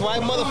 I'm just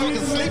white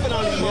motherfuckers sleeping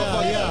on these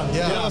motherfuckers. Yeah. You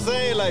know what I'm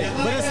saying? Like,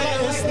 but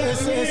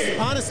it's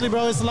honestly,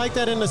 bro, it's like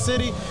that in the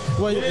city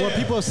where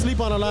people sleep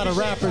on a lot of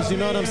rappers. You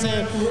know what I'm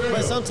saying?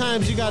 But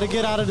sometimes you got to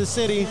get out of the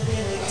city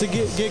to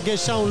get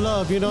shown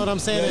love. You know what I'm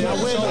saying? And I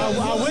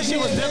wish it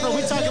was different.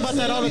 We talk about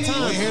that all the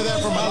time. We hear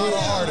that from a lot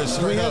of artists.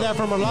 We hear that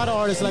from a lot of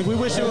artists. Like, we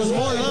wish there was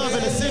more love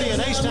in the city in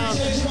H-Town,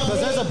 because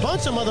there's a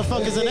bunch of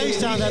motherfuckers in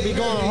H-Town that be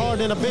going hard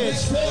in a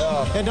bitch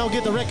and don't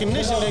get the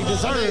recognition they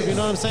deserve. You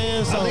know what I'm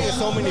saying? So I think there's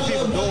so many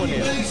people doing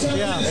it.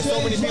 Yeah. There's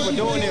so many people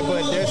doing it,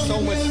 but there's so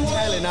much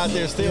talent out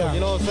there still. Yeah. You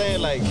know what I'm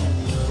saying? Like,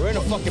 we're in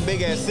a fucking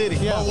big ass city.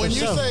 Yeah, but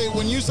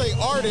when you say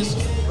artists,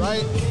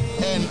 right?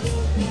 And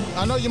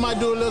I know you might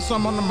do a little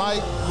something on the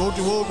mic,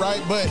 whoop,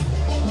 right? But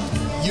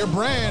your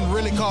brand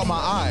really caught my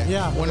eye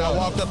when I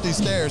walked up these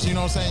stairs. You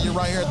know what I'm saying? You're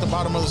right here at the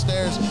bottom of the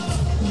stairs.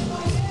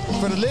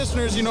 For the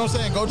listeners, you know what I'm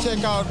saying, go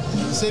check out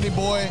City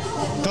Boy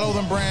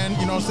clothing brand.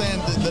 You know what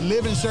I'm saying? The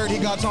living shirt he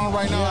got on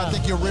right now, I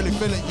think you'll really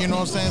feel it. You know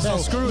what I'm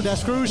saying? That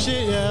screw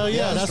shit.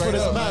 Yeah. That's what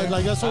it's about. Man.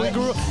 Like, that's what we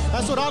grew up.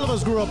 That's what all of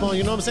us grew up on.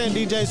 You know what I'm saying?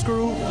 DJ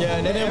Screw. Yeah,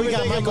 and then we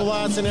got Michael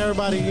Watts and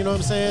everybody. You know what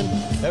I'm saying?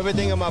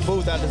 Everything in my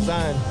booth I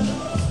designed.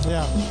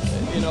 Yeah.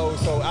 You know,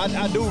 so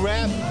I do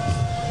rap.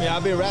 Yeah,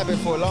 I've been rapping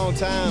for a long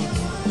time.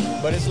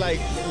 But it's like,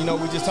 you know,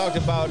 we just talked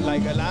about,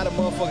 like, a lot of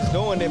motherfuckers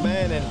doing it,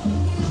 man. And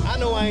I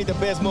know I ain't the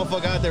best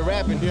motherfucker out there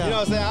rapping. Yeah. You know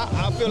what I'm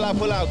saying? I feel I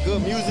pull out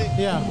good music.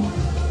 Yeah.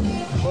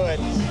 But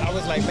I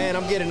was like, man,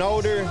 I'm getting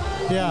older.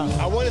 Yeah.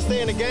 I want to stay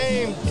in the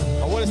game.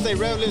 I want to stay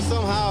relevant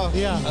somehow.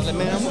 Yeah. I was like,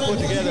 man, I'm going to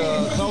put together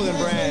a clothing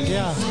brand.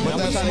 Yeah. But I'm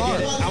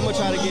going to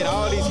try to get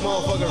all these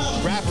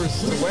motherfucking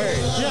rappers to wear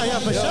it. Yeah,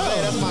 for sure.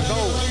 That's my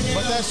goal.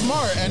 But that's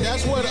smart, and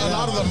that's what a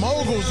lot of the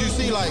moguls you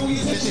see, like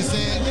 50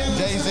 Cent,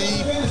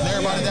 Jay-Z, and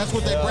everybody, that's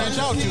what they branch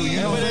out to, you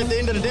know? But at the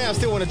end of the day, I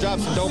still want to drop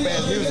some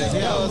dope-ass music,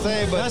 you know what I'm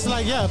saying? But that's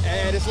like,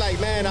 and it's like,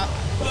 man, I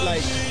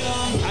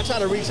try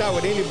to reach out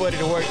with anybody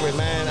to work with,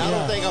 man. I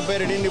don't think I'm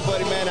better than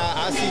anybody, man.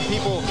 I see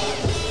people,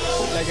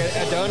 like,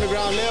 at the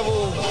underground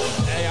level,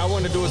 hey, I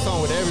want to do a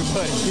song with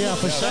everybody. Yeah,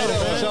 for sure, man.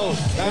 For sure.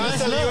 Now, I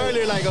was telling you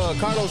earlier, like,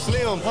 Carlos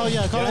Slim. Oh,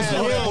 yeah, Carlos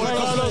Slim.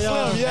 Carlos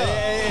Slim,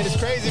 yeah. And it's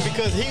crazy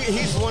because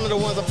he's one of the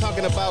ones I'm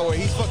talking about where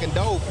he's fucking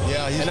dope.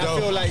 Yeah, he's dope. And I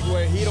feel like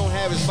where he don't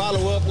have his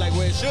follow-up like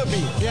where it should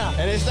be. Yeah.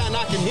 And it's not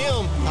knocking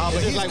him. Nah,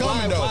 but it's he's just like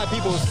coming, why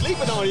people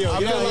sleeping on him. I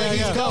feel like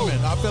he's coming.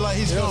 I feel like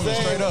he's coming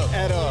straight up.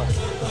 At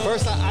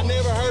first, I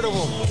never heard of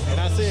him. And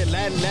I said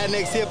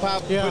Latinx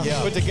hip-hop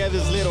put together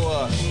this little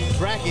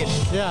bracket.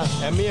 Yeah.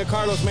 And me and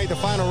Carlos made the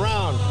final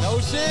round. No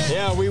shit?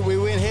 Yeah, we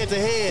went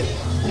head-to-head.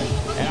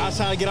 And I was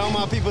trying to get all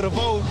my people to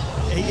vote.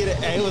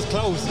 It was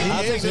close. He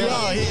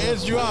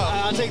edged you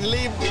out. I'll take the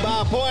lead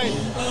by a point.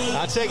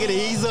 I'll take it to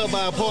ease up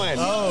by a point.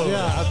 Oh.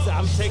 Yeah.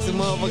 I'm texting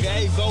motherfucker,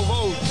 hey, go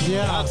vote.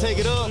 Yeah. I'll take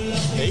it up,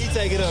 and he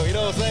take it up. You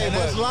know what I'm saying? And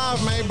that's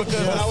live, man, because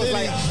the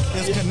city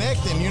is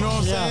connecting. You know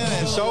what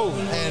I'm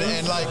saying?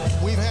 And like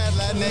we've had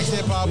Latinx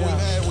hip hop,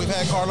 we've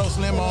had Carlos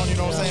Slim on. You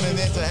know what I'm saying? And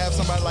then to have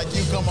somebody like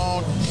you come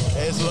on,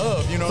 it's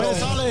love. You know. But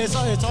it's all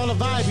a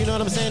vibe. You know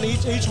what I'm saying?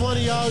 Each one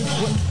of y'all.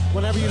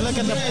 Whenever you look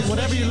at the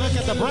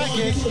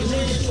bracket,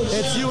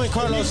 it's you and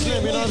Carlos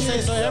Slim, you know what I'm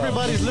saying? So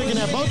everybody's looking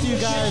at both of you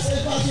guys.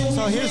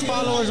 So his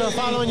followers are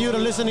following you to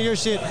listen to your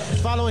shit,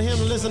 following him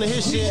to listen to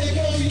his shit.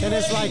 And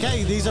it's like,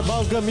 hey, these are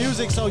both good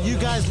music. So you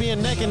guys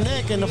being neck and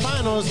neck in the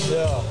finals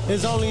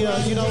is only,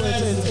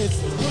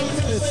 it's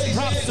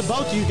props to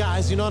both of you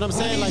guys. You know what I'm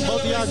saying? Like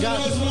both of y'all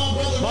got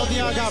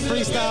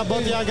freestyle,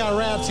 both of y'all got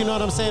raps. You know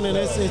what I'm saying? And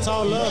it's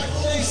all love,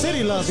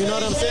 city love. You know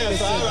what I'm saying?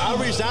 So I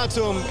reached out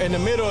to him in the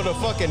middle of the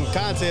fucking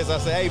contest. I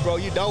said, hey, bro,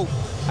 you dope.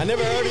 I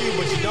never heard of you,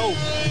 but you dope.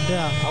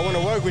 Yeah. I want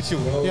to work with you.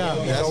 Yeah.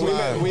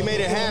 So we made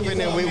it happen,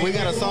 and we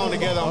got a song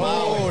together on my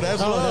own. That's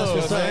love.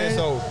 That's what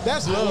so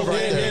that's love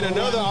right there. And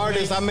another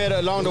artist I met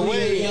along the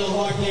way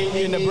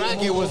in the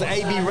bracket was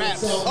AB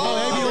Raps. Oh,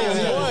 AB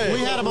Raps.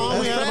 We had him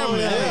on.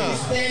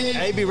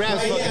 AB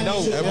Raps fucking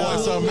dope. That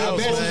boy's something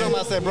else, I messaged him.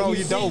 I said, bro,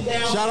 you dope.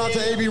 Shout out to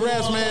AB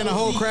Raps, man. The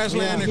whole Crash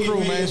Landing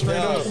crew, man. Straight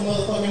up.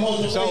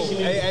 So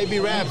AB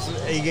Raps,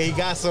 he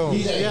got some.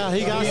 Yeah,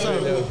 he got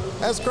some.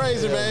 That's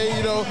crazy, man.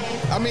 You know,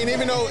 I mean,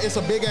 even though it's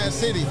a big ass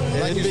city,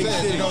 like you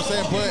said, you know what I'm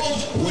saying? But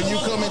when you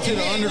come into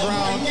the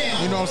underground,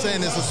 you know what I'm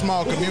saying, it's a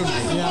small community.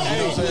 Yeah. You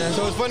know what I'm saying?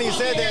 So it's funny you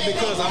said that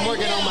because I'm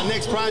working on my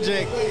next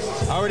project.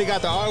 I already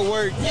got the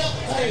artwork,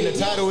 and the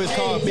title is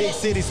called Big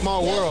City,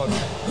 Small World.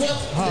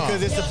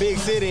 Because it's a big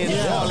city in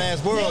a small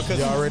ass world.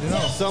 Because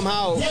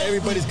somehow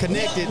everybody's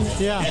connected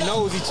and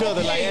knows each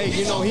other. Like, hey,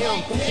 you know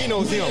him, he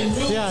knows him.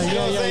 Yeah. So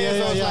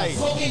it's like,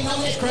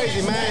 it's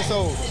crazy, man.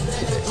 So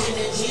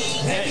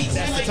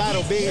that's the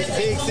title, Big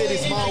City,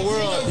 Small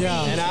World.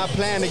 Yeah. And I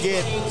plan to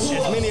get as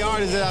many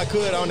artists as I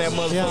could on that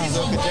motherfucker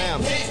so I could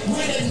jam.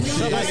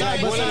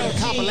 Like one of them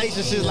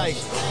compilation shit like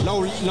No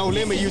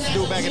Limit used to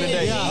do back in the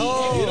day.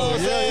 Yeah. You know what I'm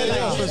saying?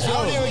 I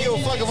don't even give a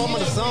fuck if I'm on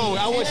the song.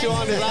 I want you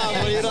on this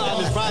album, you know,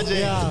 on this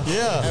project.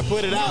 Yeah. And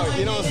put it out.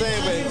 You know what I'm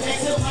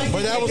saying?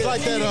 But that was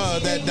like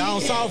that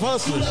Down South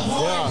Hustlers.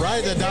 Yeah.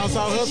 Right? The Down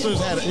South Hustlers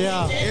had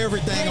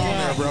everything on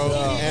there, bro.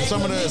 And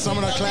some of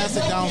the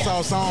classic Down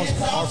South songs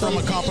are from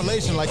a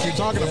compilation like you're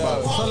talking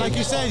about. So like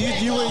you said,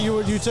 you were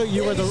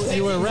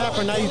a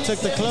rapper, now you took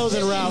the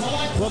clothing route.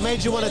 What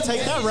made you want to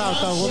take that route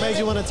though? What made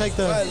you want to take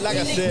the like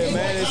I said,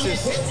 man, it's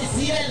just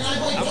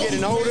I'm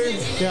getting older.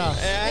 Yeah.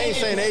 And I ain't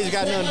saying age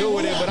got nothing to do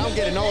with it, but I'm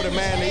getting older,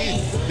 man.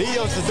 These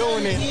youngsters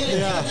doing it.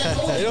 Yeah.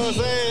 You know what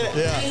I'm saying?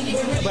 Yeah.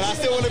 But I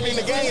still want to be in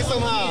the game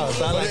somehow.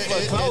 So I like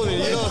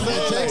clothing, you know what I'm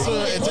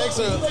saying? It takes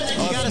a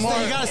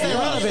smart. You gotta stay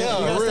relevant. You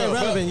gotta stay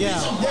relevant,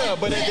 Yeah,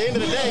 but at the end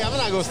of the day, I'm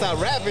not gonna stop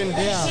rapping.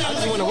 Yeah. I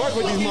just want to work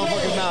with these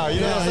motherfuckers now.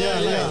 You know what I'm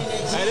saying?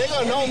 Hey, they're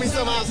gonna know me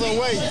somehow, some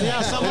way.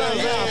 Yeah, somehow,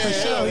 for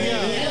sure.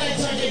 Yeah.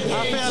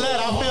 I feel that.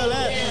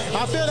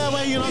 I feel that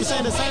way, you know what I'm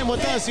saying? The same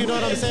with us, you know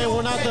what I'm saying?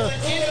 We're not the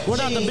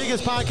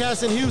biggest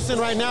podcast in Houston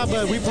right now,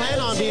 but we plan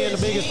on being the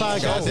biggest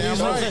podcast.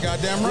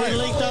 Goddamn right. We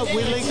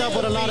linked up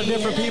with a lot of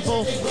different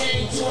people,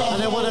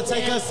 and they want to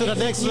take us to the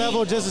next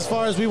level just as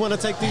far as we want to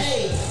take these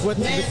with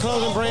the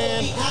clothing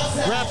brand,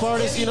 rap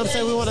artists, you know what I'm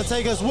saying? We want to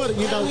take us with,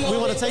 we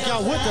want to take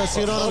y'all with us,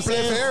 you know what I'm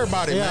saying? Uplift for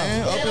everybody,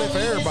 man. Uplift for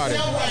everybody.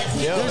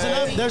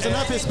 There's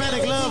enough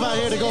Hispanic love out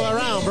here to go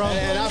around, bro.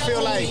 And I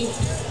feel like,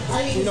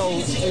 you know,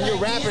 when you're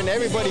rapping,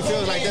 everybody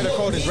feels like they're the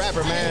coldest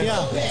rapper, man.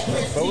 Yeah.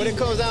 But when it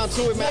comes down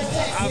to it, man,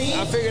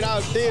 I figured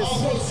out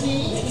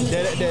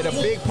that a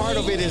big part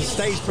of it is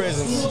stage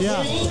presence.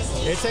 Yeah.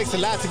 It takes a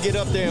lot to get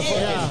up there and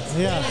fucking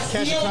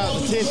catch the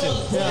crowd's attention.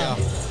 Yeah.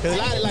 Because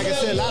like I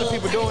said, a lot of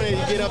people doing it,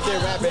 you get up there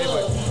rapping,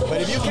 but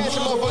if you catch a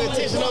motherfucking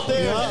attention up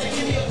there,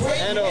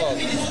 and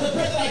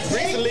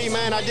recently,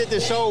 man, I did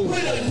this show.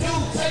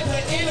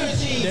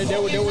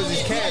 There was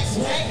these cats,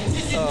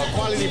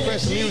 Quality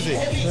Pressure Music.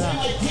 Yeah.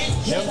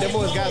 Them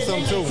boys got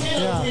some too.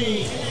 Yeah.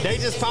 They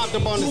just popped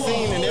up on the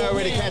scene and they're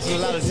already catching a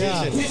lot of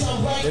attention.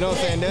 You know what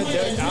I'm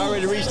saying? I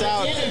already reached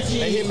out.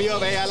 They hit me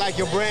up. Hey, I like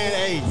your brand.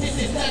 Hey,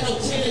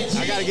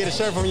 I gotta get a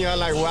shirt from you. I'm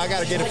like, well, I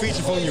gotta get a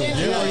feature from you.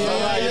 You know what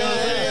I'm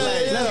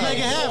saying? Let's make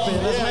it happen.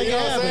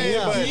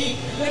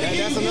 But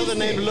that's another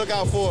name to look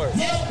out for.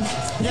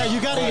 Yeah,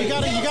 you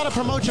gotta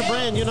promote your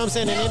brand. You know what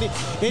I'm saying? In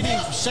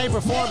any shape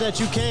or form that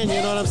you can.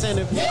 You know what I'm saying?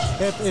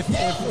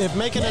 If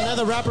making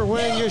another rapper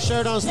wearing your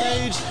shirt on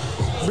stage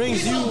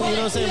brings you, you know what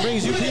I'm saying,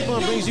 brings you people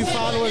and brings you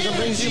followers and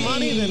brings you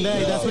money, then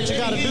that's what you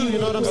got to do. You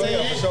know what I'm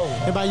saying? Yeah, for sure.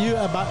 And by you,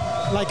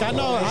 like I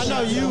know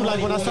you.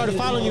 Like when I started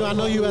following you, I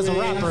know you as a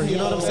rapper. You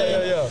know what I'm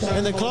saying? Yeah.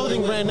 And the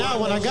clothing brand. Now,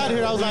 when I got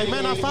here, I was like,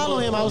 man, I follow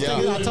him. I was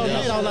thinking, I told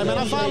Nate, I was like, man,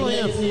 I follow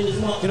him. You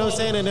know what I'm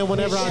saying? And then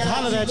whenever I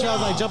hollered at you, I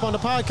was like, jump on the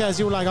podcast.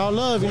 You were like, all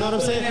love. You know what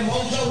I'm saying?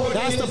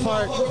 That's the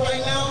part.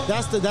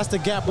 That's the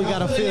gap we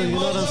gotta fill. You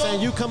know what I'm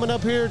saying? You coming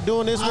up here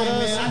doing this with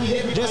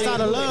us, just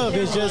out of love.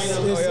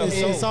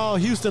 It's all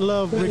Houston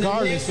love,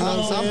 regardless. You know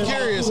what I'm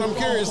saying? I'm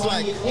curious.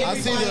 Like I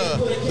see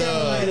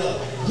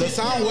the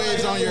sound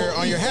waves on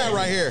your hat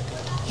right here.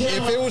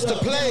 If it was to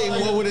play,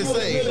 what would it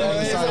say?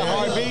 It's a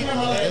heartbeat.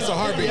 It's a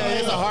heartbeat. Yeah,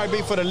 it's a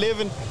heartbeat for the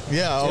living.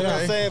 Yeah, okay. You know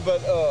what I'm saying?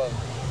 But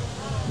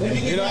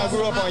you know, I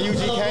grew up on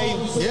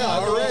UGK. Yeah,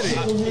 already.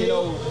 You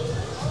know,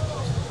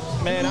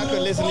 man, I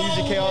could listen to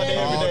UGK all day,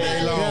 every day. All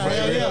day long,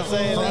 You know what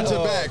I'm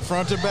saying?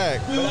 Front to back.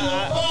 But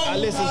I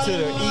listen to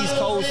the East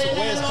Coast,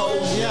 West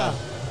Coast. Yeah.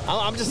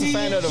 I'm just a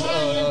fan of the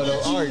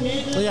art.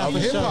 Yeah, of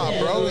hip hop,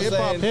 bro.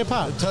 Hip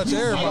hop. Touch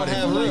everybody.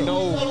 I don't have like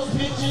no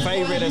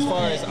favorite as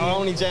far as I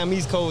only jam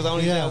East Coast, I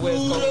only jam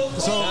West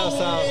Coast. So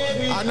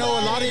I know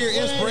a lot of your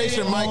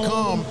inspiration might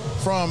come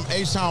from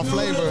H-Town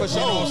flavor. For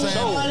sure. You know what I'm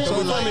saying? So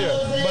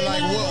but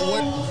like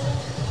what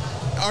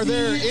are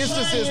there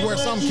instances where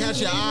some catch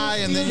your eye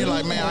and then you're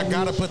like, man, I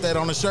gotta put that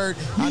on the shirt?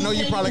 I know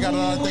you probably got a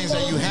lot of things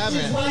that you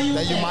haven't,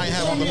 that you might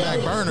have on the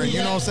back burner. You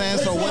know what I'm saying?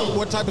 So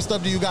what type of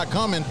stuff do you got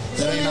coming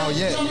that ain't out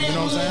yet? You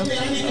know what I'm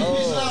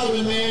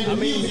saying? I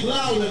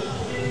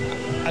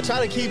mean, I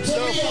try to keep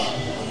stuff,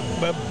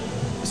 but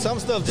some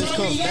stuff just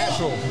comes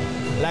natural.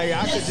 Like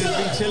I could just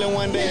be chilling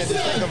one day and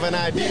just think of an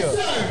idea.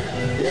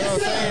 You know what I'm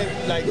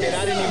saying? Like that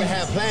I didn't even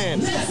have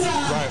planned.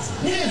 Right.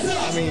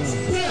 I mean,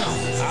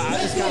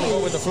 I just kind of go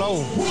with the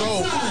flow.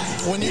 So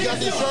when you got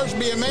these shirts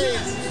being made,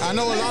 I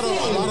know a lot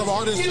of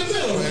artists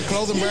and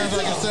clothing brands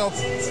like yourself,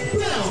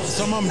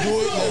 some of them do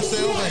it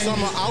themselves and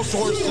some are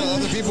outsourced to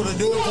other people to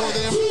do it for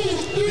them.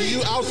 Do you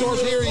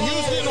outsource here in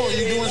Houston or are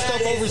you doing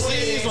stuff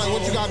overseas? Like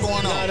what you got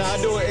going on? No, I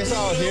do it. It's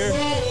all here.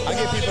 I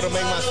get people to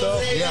make my stuff.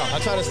 Yeah. I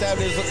try to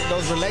establish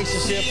those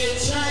relationships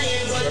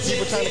where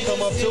people trying to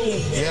come up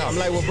to. Yeah. I'm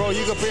like, well, bro,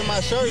 you can print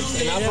my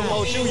shirts and I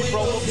promote you. You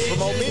promote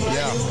me.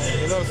 Yeah.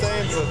 You know what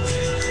I'm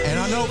saying? And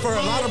I know for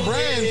a lot of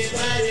brands,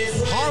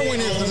 Harwin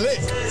is the lick.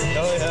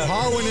 Oh, yeah.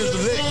 Harwin is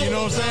the lick, you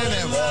know what I'm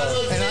saying?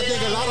 And I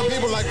think a lot of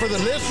people, like for the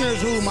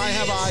listeners who might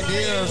have an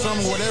idea or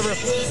something, whatever,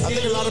 I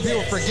think a lot of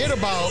people forget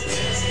about,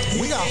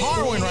 we got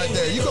Harwin right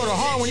there. You go to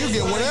Harwin, you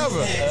get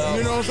whatever.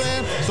 You know what I'm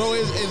saying? So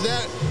is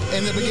that,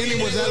 in the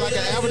beginning, was that like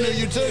an avenue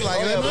you took? Like,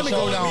 let me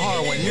go down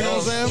Harwin, you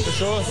know what I'm saying? For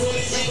sure.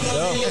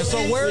 Yeah. And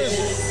so where is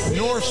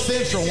North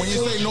Central? When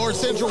you say North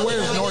Central, where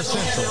is North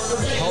Central?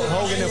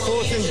 Hogan and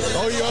Fulton.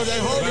 Oh, you know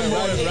that Hogan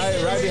boy.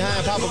 Right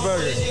behind Papa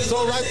Burger.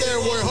 So right there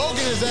where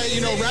Hogan is at,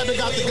 you know, Rabbit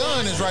Got the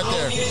Gun is right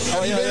there.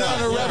 Have you been down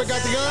to Rabbit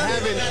Got the Gun? I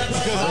haven't,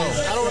 because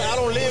I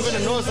don't live in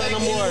the north side no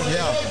more.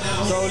 Yeah.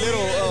 So a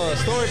little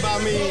story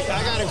about me.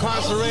 I got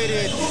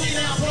incarcerated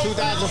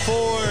 2004.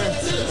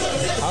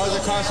 I was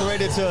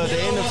incarcerated till the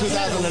end of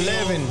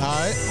 2011. All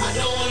right.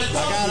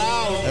 I got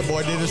out. That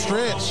boy did a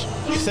stretch.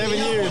 7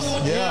 years.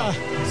 Yeah.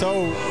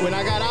 So when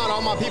I got out,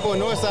 all my people in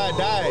Northside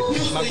died.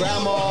 My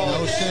grandma.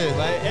 Oh shit.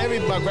 Like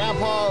my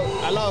grandpa,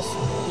 I lost,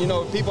 you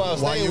know, people I was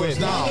staying with.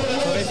 Down.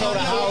 So they sold a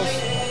house.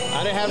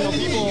 I didn't have no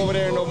people over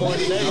there no more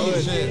in the neighborhood.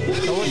 Oh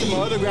shit. I went to my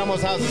other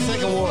grandma's house, the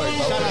second ward.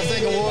 Shout out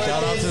second ward.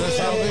 Shout out to the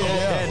South End,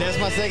 yeah. That's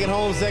my second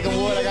home, second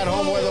ward. I got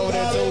homeboys over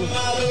there too.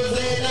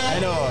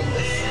 And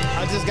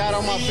I just got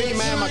on my feet,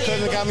 man. My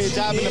cousin got me a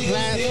job in the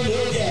plant.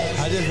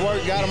 I just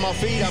worked, got on my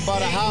feet. I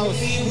bought a house.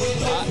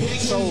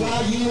 So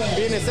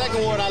being in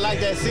second ward, I like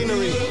that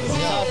scenery.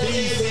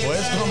 Southeast. Well,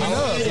 it's coming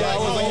up. Yeah, I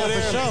was over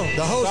there. For sure.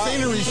 The whole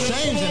scenery's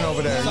changing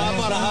over there. So I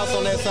bought a house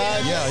on that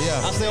side. Yeah,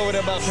 yeah. I stay over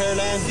there by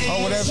Pearland.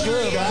 Oh, well, that's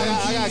good, man.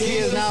 I got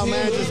kids now,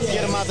 man. Just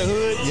get them out the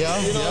hood. Yeah,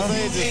 you know what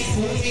I'm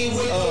saying?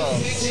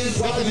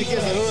 Just nothing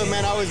against the hood,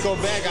 man. I always go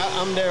back.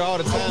 I'm there all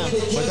the time.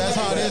 But that's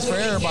how it is for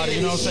everybody,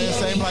 you know what I'm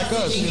saying? Same like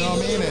us, you know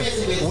what I mean? And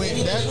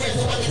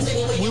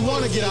we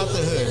want to get out the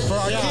hood for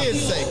our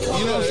kids' sake,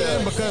 you know what I'm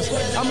saying? Because,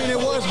 I mean,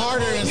 it was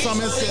harder in some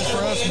instances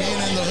for us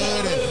being in the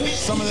hood and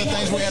some of the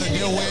things we had to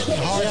deal with,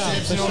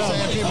 hardships, you know what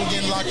I'm saying? People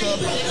getting locked up,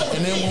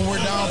 and then when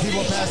we're down,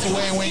 people pass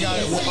away, and we ain't got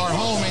our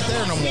home ain't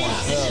there no more,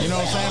 you know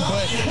what I'm saying?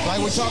 But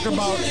like we're talking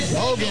about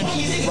Hogan,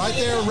 right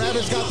there,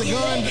 Rabbit's Got the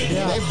Gun.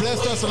 They've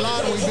blessed us a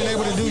lot. We've been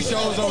able to do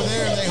shows over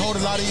there, and they hold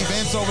a lot of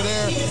events over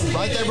there,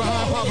 right there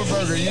behind Papa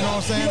Burger, you know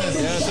what I'm saying?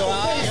 Yeah, so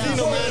I seen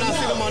them, man. I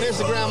seen them on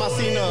Instagram. I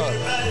seen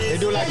they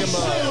do like them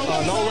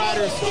low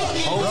riders,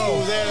 old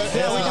schools there.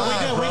 Yeah,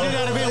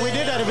 we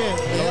did that event.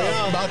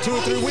 Yeah, about 2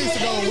 or 3 weeks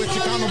ago with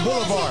Chicano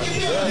Boulevard.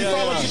 You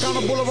follow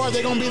Chicano Boulevard,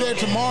 they're gonna be there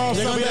tomorrow.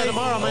 They're gonna be there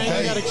tomorrow, man.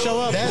 You gotta show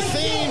up. That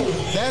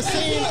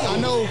scene, I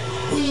know.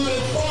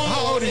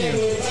 How old are you?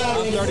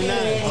 I'm 39.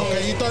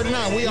 Okay, you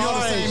 39. We all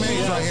the same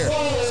age right here.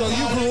 So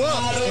you grew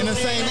up in the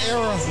same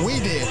era we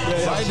did,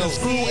 right? The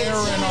screw era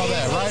and all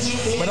that, right?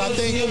 But I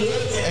think,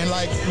 and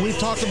like we've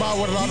talked about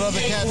with a lot of other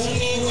cats,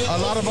 a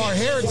lot of our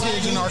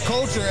heritage and our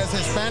culture as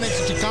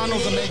Hispanics,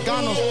 Chicanos, and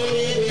Mexicanos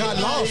got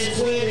lost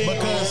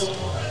because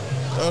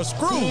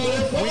screw,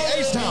 we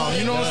H-Town,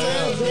 you know what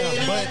I'm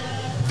saying? But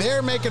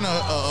they're making a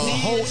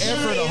whole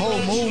effort, a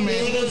whole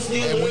movement.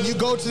 And when you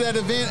go to that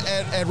event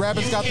at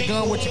Rabbits Got the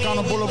Gun with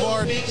Chicano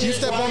Boulevard, you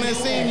step on that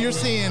scene, you're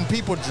seeing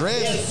people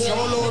dressed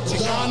Cholo,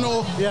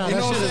 Chicano. Yeah, you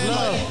know what I'm saying?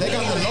 Like, they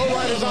got the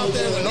lowriders out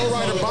there, the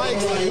lowrider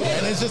bikes,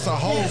 and it's just a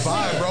whole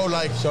vibe, bro.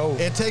 Like,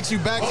 it takes you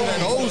back to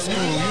that old school.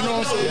 You know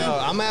what I'm saying?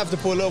 Yeah, I'm gonna have to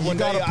pull up one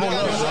day. You gotta pull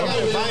up, bro. I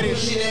got invited,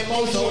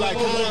 so like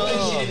kind of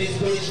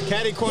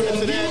catty corner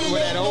to that,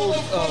 where that old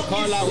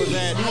car lot was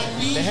at.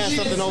 They had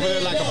something over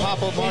there like a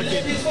pop-up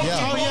market.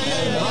 Yeah. Oh, yeah.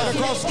 Right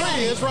across the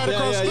street. It's right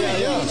across the street.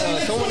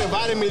 Yeah. Someone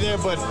invited me there,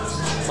 but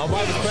my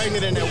wife was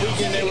pregnant, and that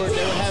weekend they were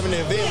having an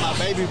event. My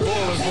baby boy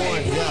was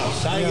born. Yeah.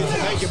 So I didn't get to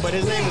make it, but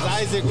his name is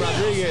Isaac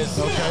Rodriguez.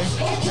 Okay.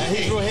 And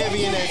he's real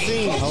heavy in that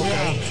scene.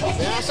 Okay.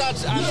 Yeah, I try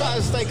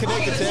to stay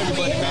connected to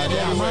everybody,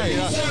 man. Right. You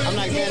know? I'm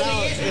like, man,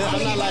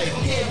 I'm not like,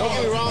 don't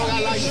get me wrong,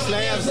 I like the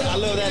slabs. I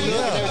love that look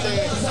and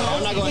everything.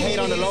 I'm not gonna hate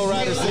on the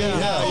lowrider scene.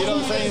 Yeah. You know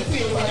what I'm saying?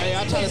 Hey,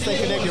 I try to stay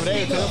connected with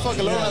everything, because the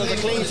fucking lowriders are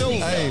clean too.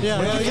 Hey,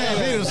 but you can't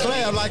beat a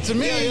slab. Like, to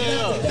me,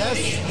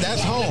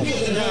 that's home.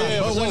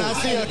 But when I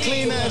see a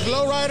clean ass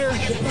lowrider,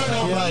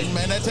 I'm like,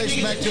 man, that takes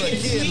me back to a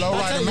kid.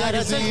 Lowrider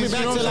magazines. That takes me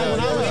back to like when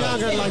I was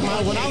younger. Like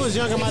when I was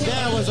younger, my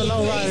dad was a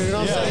lowrider. You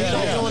know what I'm saying? He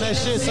was doing that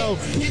shit. So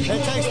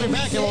it takes me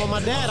back. And when my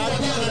dad,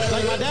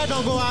 my dad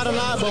don't go out a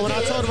lot, but when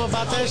I told him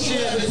about that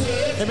shit,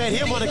 it made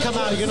him want to come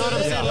out. You know what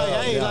I'm saying? Like,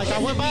 hey, like I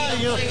went by,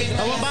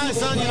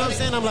 son. You know what I'm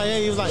saying? I'm like,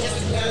 hey, he was like,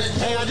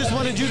 hey, I just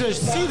wanted you to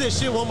see this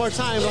shit one more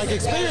time, like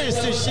experience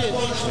this shit,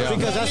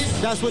 because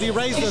that's what he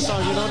raised us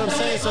on. You know what I'm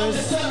saying? So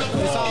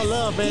it's all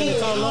love, man.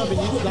 It's all love, and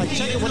you like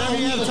check it whenever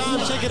you have time.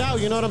 Check it out.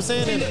 You know what I'm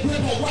saying? And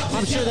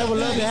I'm sure they would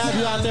love to have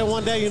you out there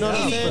one day. You know what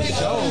I'm saying? For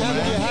sure,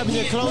 having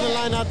your clothing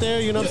line out there.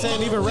 You know what I'm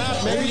saying? Even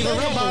rap, maybe even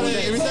rap about it.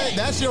 Everything.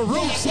 That's your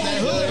roots. That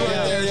hood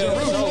right there is your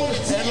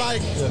roots. And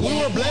like we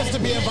were blessed to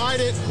be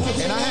invited,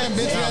 and I haven't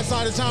been to that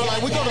side of town.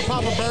 Like we go to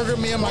Papa Burger,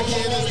 me and my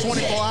kids. It's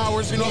 24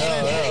 hours. You know what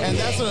I'm saying? And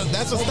that's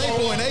a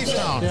staple in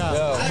H-Town.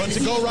 But to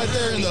go right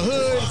there in the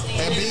hood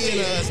and be in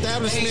an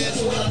establishment,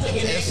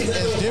 it's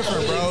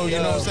different, bro. You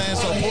know what I'm saying?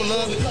 So pull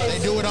up. They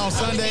do it on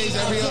Sundays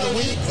every other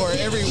week, or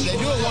they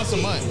do it once a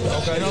month.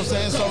 Okay. You know what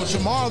I'm saying? So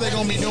tomorrow they're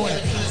gonna be doing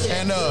it.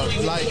 And but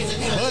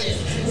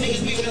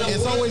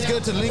it's always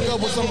good to link up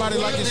with somebody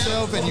like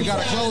yourself, and you got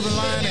a clothing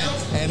line,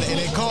 and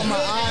it caught my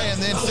eye,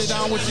 and then sit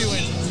down with you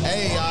and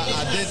hey,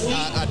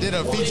 I did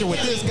a feature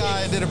with this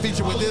guy, I did a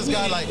feature with this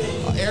guy. Like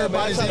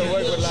everybody's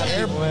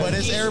but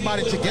it's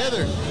everybody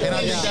together, and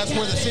I think that's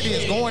where the city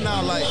is going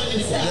now. Like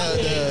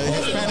the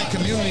Hispanic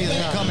community is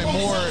becoming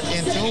more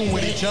in tune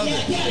with each other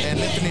and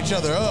lifting each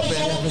other up,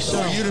 and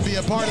for you to be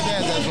a part of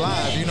that's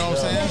live. You know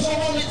what I'm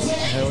saying?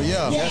 Hell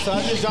yeah. So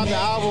I just dropped the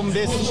album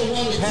this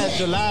past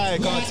July,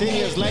 called 10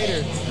 Years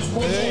Later.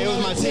 It was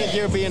my 10th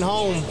year being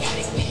home.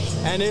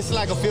 And it's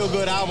like a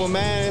feel-good album,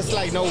 man. It's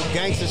like no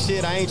gangster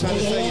shit. I ain't trying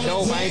to say you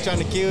dope. I ain't trying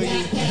to kill you.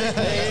 I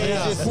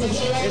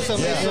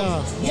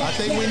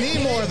think we need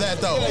more of that,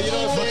 though. You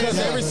know because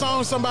every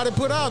song somebody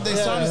put out, they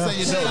start to say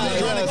you dope. They're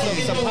trying to kill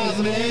you. Some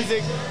positive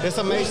music. There's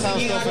some H-Town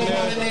stuff in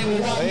there.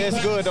 It's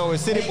good, though.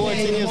 It's City Boy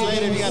 10 Years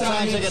Later. If you got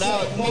time, check it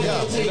out.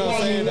 Yeah. You know what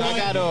I'm saying? I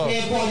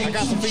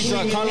got some features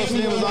on Carlos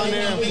Slim was on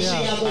there.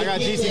 Yeah. I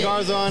got GC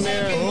Garza on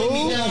there.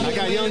 Ooh. I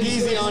got Young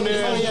Yeezy on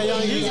there. Oh, yeah,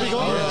 Young Yeezy.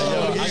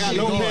 I got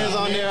Lopez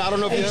on there. I don't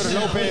know if you heard of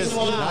Lopez.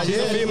 She's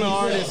a female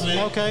artist.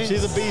 Okay.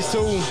 She's a beast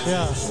too.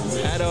 Yeah.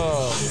 And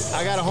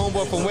I got a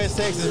homeboy from West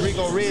Texas,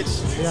 Rico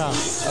Rich. Yeah.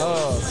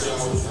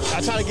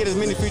 I try to get as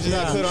many features as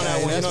I could on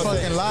that one. That's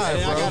fucking live,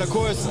 and bro. I got, of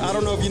course, I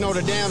don't know if you know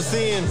the damn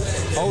Sin,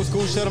 Old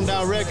School Shut 'Em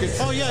Down Records.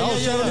 Oh yeah,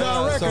 Shut 'Em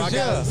Down Records. So I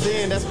got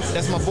Sin.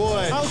 That's my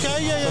boy.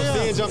 Okay, yeah.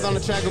 Sin jumped on the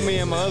track with me,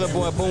 and my other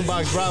boy,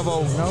 Boombox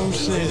Bravo. No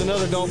shit. He's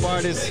another dope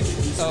artist.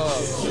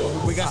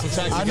 We got some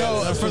tracks together. I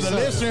know for the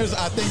listeners,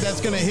 I think that's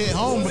gonna hit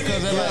home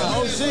because they're like,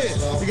 oh shit,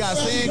 you got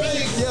Sin,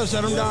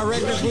 Shut 'Em Down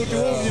Records, whoop de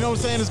whoop. You know what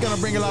I'm saying? It's gonna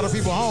bring a lot of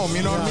people home.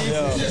 You know what I mean?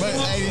 Yeah. But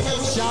hey,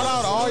 shout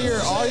out all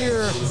your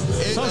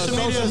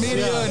social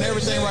media and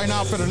everything right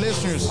now for the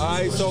listeners. All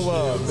right, so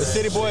the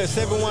City Boy is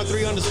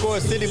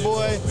 713_City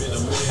Boy,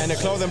 and the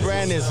clothing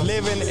brand is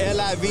Livin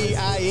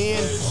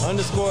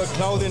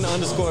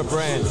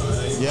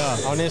LIVIN_clothing_brand. Yeah,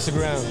 on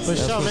Instagram. For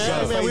sure,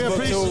 man. We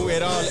appreciate too.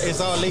 It's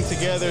all linked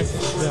together.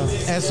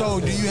 Yeah. And so,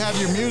 do you have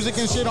your music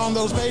and shit on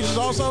those pages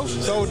also?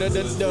 So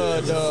the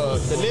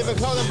the Living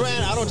Clothing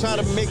brand, I don't try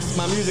to mix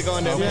my music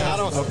on there, man. I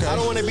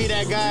don't want to be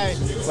that guy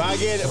where I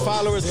get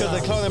followers because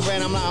the clothing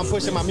brand, I'm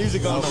pushing my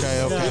music on them.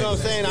 You know what I'm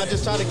saying? I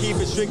just try to keep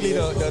it strictly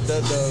the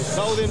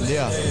clothing.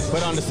 Yeah.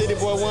 But on the City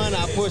Boy one,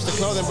 I push the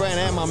clothing brand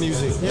and my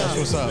music. Yeah. That's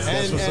what's up.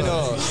 And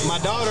my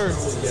daughter,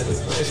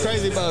 it's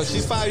crazy, but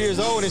she's 5 years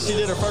old and she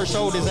did her first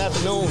show this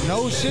afternoon.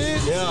 No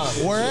shit? Yeah.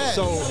 Where at?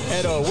 So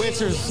at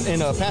Winters in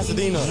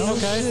Pasadena.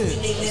 Okay.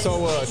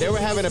 So they were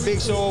having a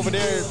big show over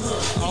there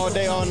all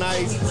day, all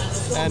night,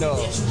 and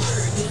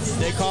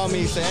they called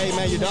me and said, "Hey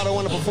man, your daughter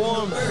want to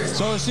perform?"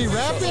 So is she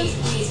rapping?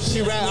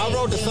 She rap. I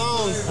wrote the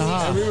song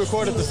and we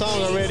recorded the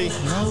song already.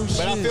 No shit.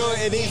 But I feel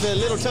it needs a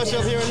little touch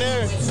up here and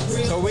there,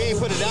 so we ain't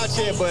put it out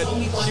yet. But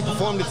she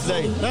performed it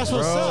today. That's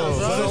what's up,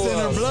 bro. But it's in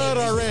her blood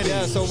already.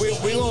 Yeah. So we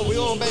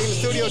gonna back in the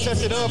studio,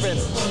 touch it up, and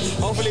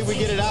hopefully we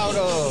get it out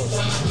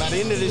by the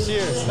end of this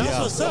year. That's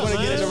what's up, man. We're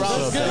gonna get it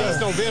around next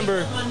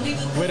November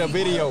with a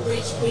video.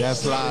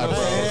 That's live, bro.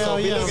 So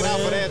be looking out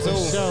for that too.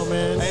 Sure,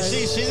 man. And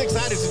she's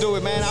excited to do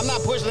it, man. I'm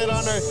not pushing it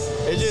on her.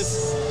 It's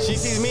just she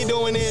sees me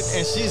doing it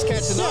and she's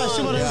catching on.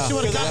 She wanna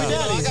copy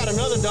daddy. I got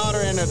another daughter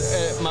and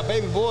my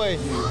baby boy.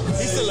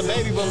 He's still a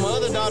baby, but my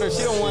other daughter,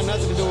 she don't want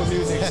nothing to do with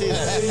music.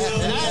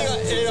 And I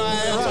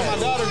told my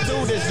daughter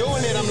too that's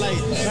doing it. I'm like,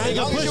 as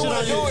long as you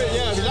want to do it,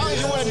 as long as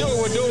you want to do it,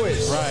 we'll do it.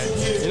 Right.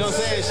 You know what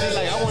I'm saying? She's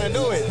like, I want to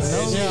do it.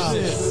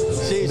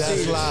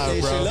 That's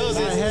live, bro. She loves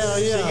it. Hell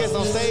yeah. She gets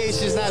on stage.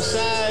 She's not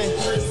shy.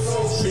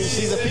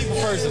 She's a people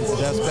person.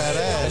 That's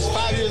badass. She's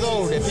 5 years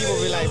old, and people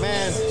be like,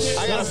 man,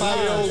 I got a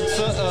 5-year-old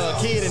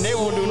kid, and they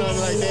won't do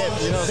nothing like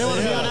that. You know, they want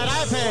to be on that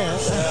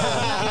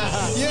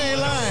iPad. You ain't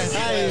lying.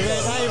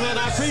 Hey, man,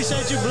 I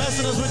appreciate you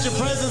blessing us with your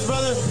presence,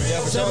 brother.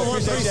 Yeah,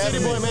 713 City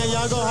Boy, man.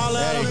 Y'all go holler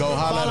at him. Go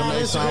holler at him on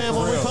Instagram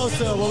when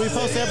we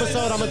post the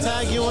episode. I'm gonna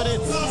tag you in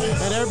it,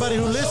 and everybody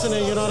who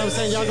listening, you know what I'm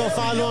saying. Y'all go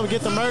follow him,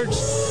 get the merch,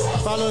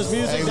 follow his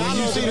music. Hey, when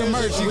you see the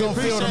merch, you gonna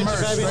feel the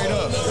merch straight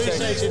up.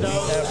 Appreciate you,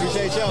 dog.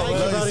 Appreciate y'all.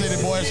 Love you,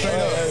 City Boy,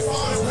 straight up.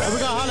 And we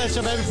gonna holler at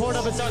you, baby. Poured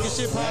Up and Talking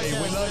Shit podcast. Hey,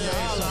 we love you.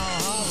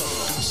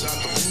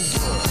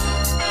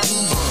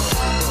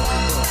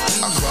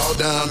 I crawl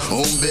down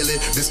on Billy,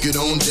 biscuit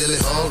on jelly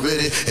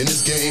already in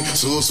this game,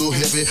 so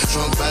heavy.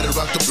 Trunk body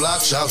rock the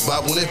block, shots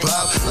bop when they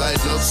pop.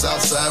 Lighting up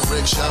Southside,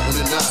 wreck shop when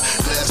they knock.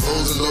 Glass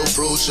holes and low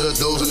pro, shut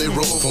doors and they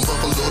roll. From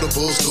Buffalo to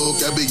Postcode,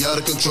 got be out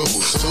of control.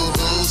 So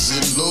low,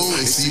 sitting low,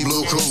 AC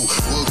blow crew.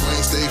 Wood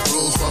grain stay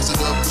froze,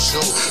 frosted up for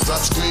show.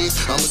 Drop screens,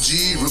 I'm a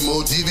G,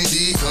 remote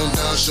DVD. Come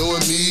down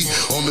showing me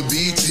on the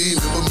BT,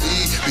 remember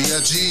me,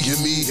 B.I.G.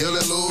 and me,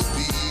 LLO,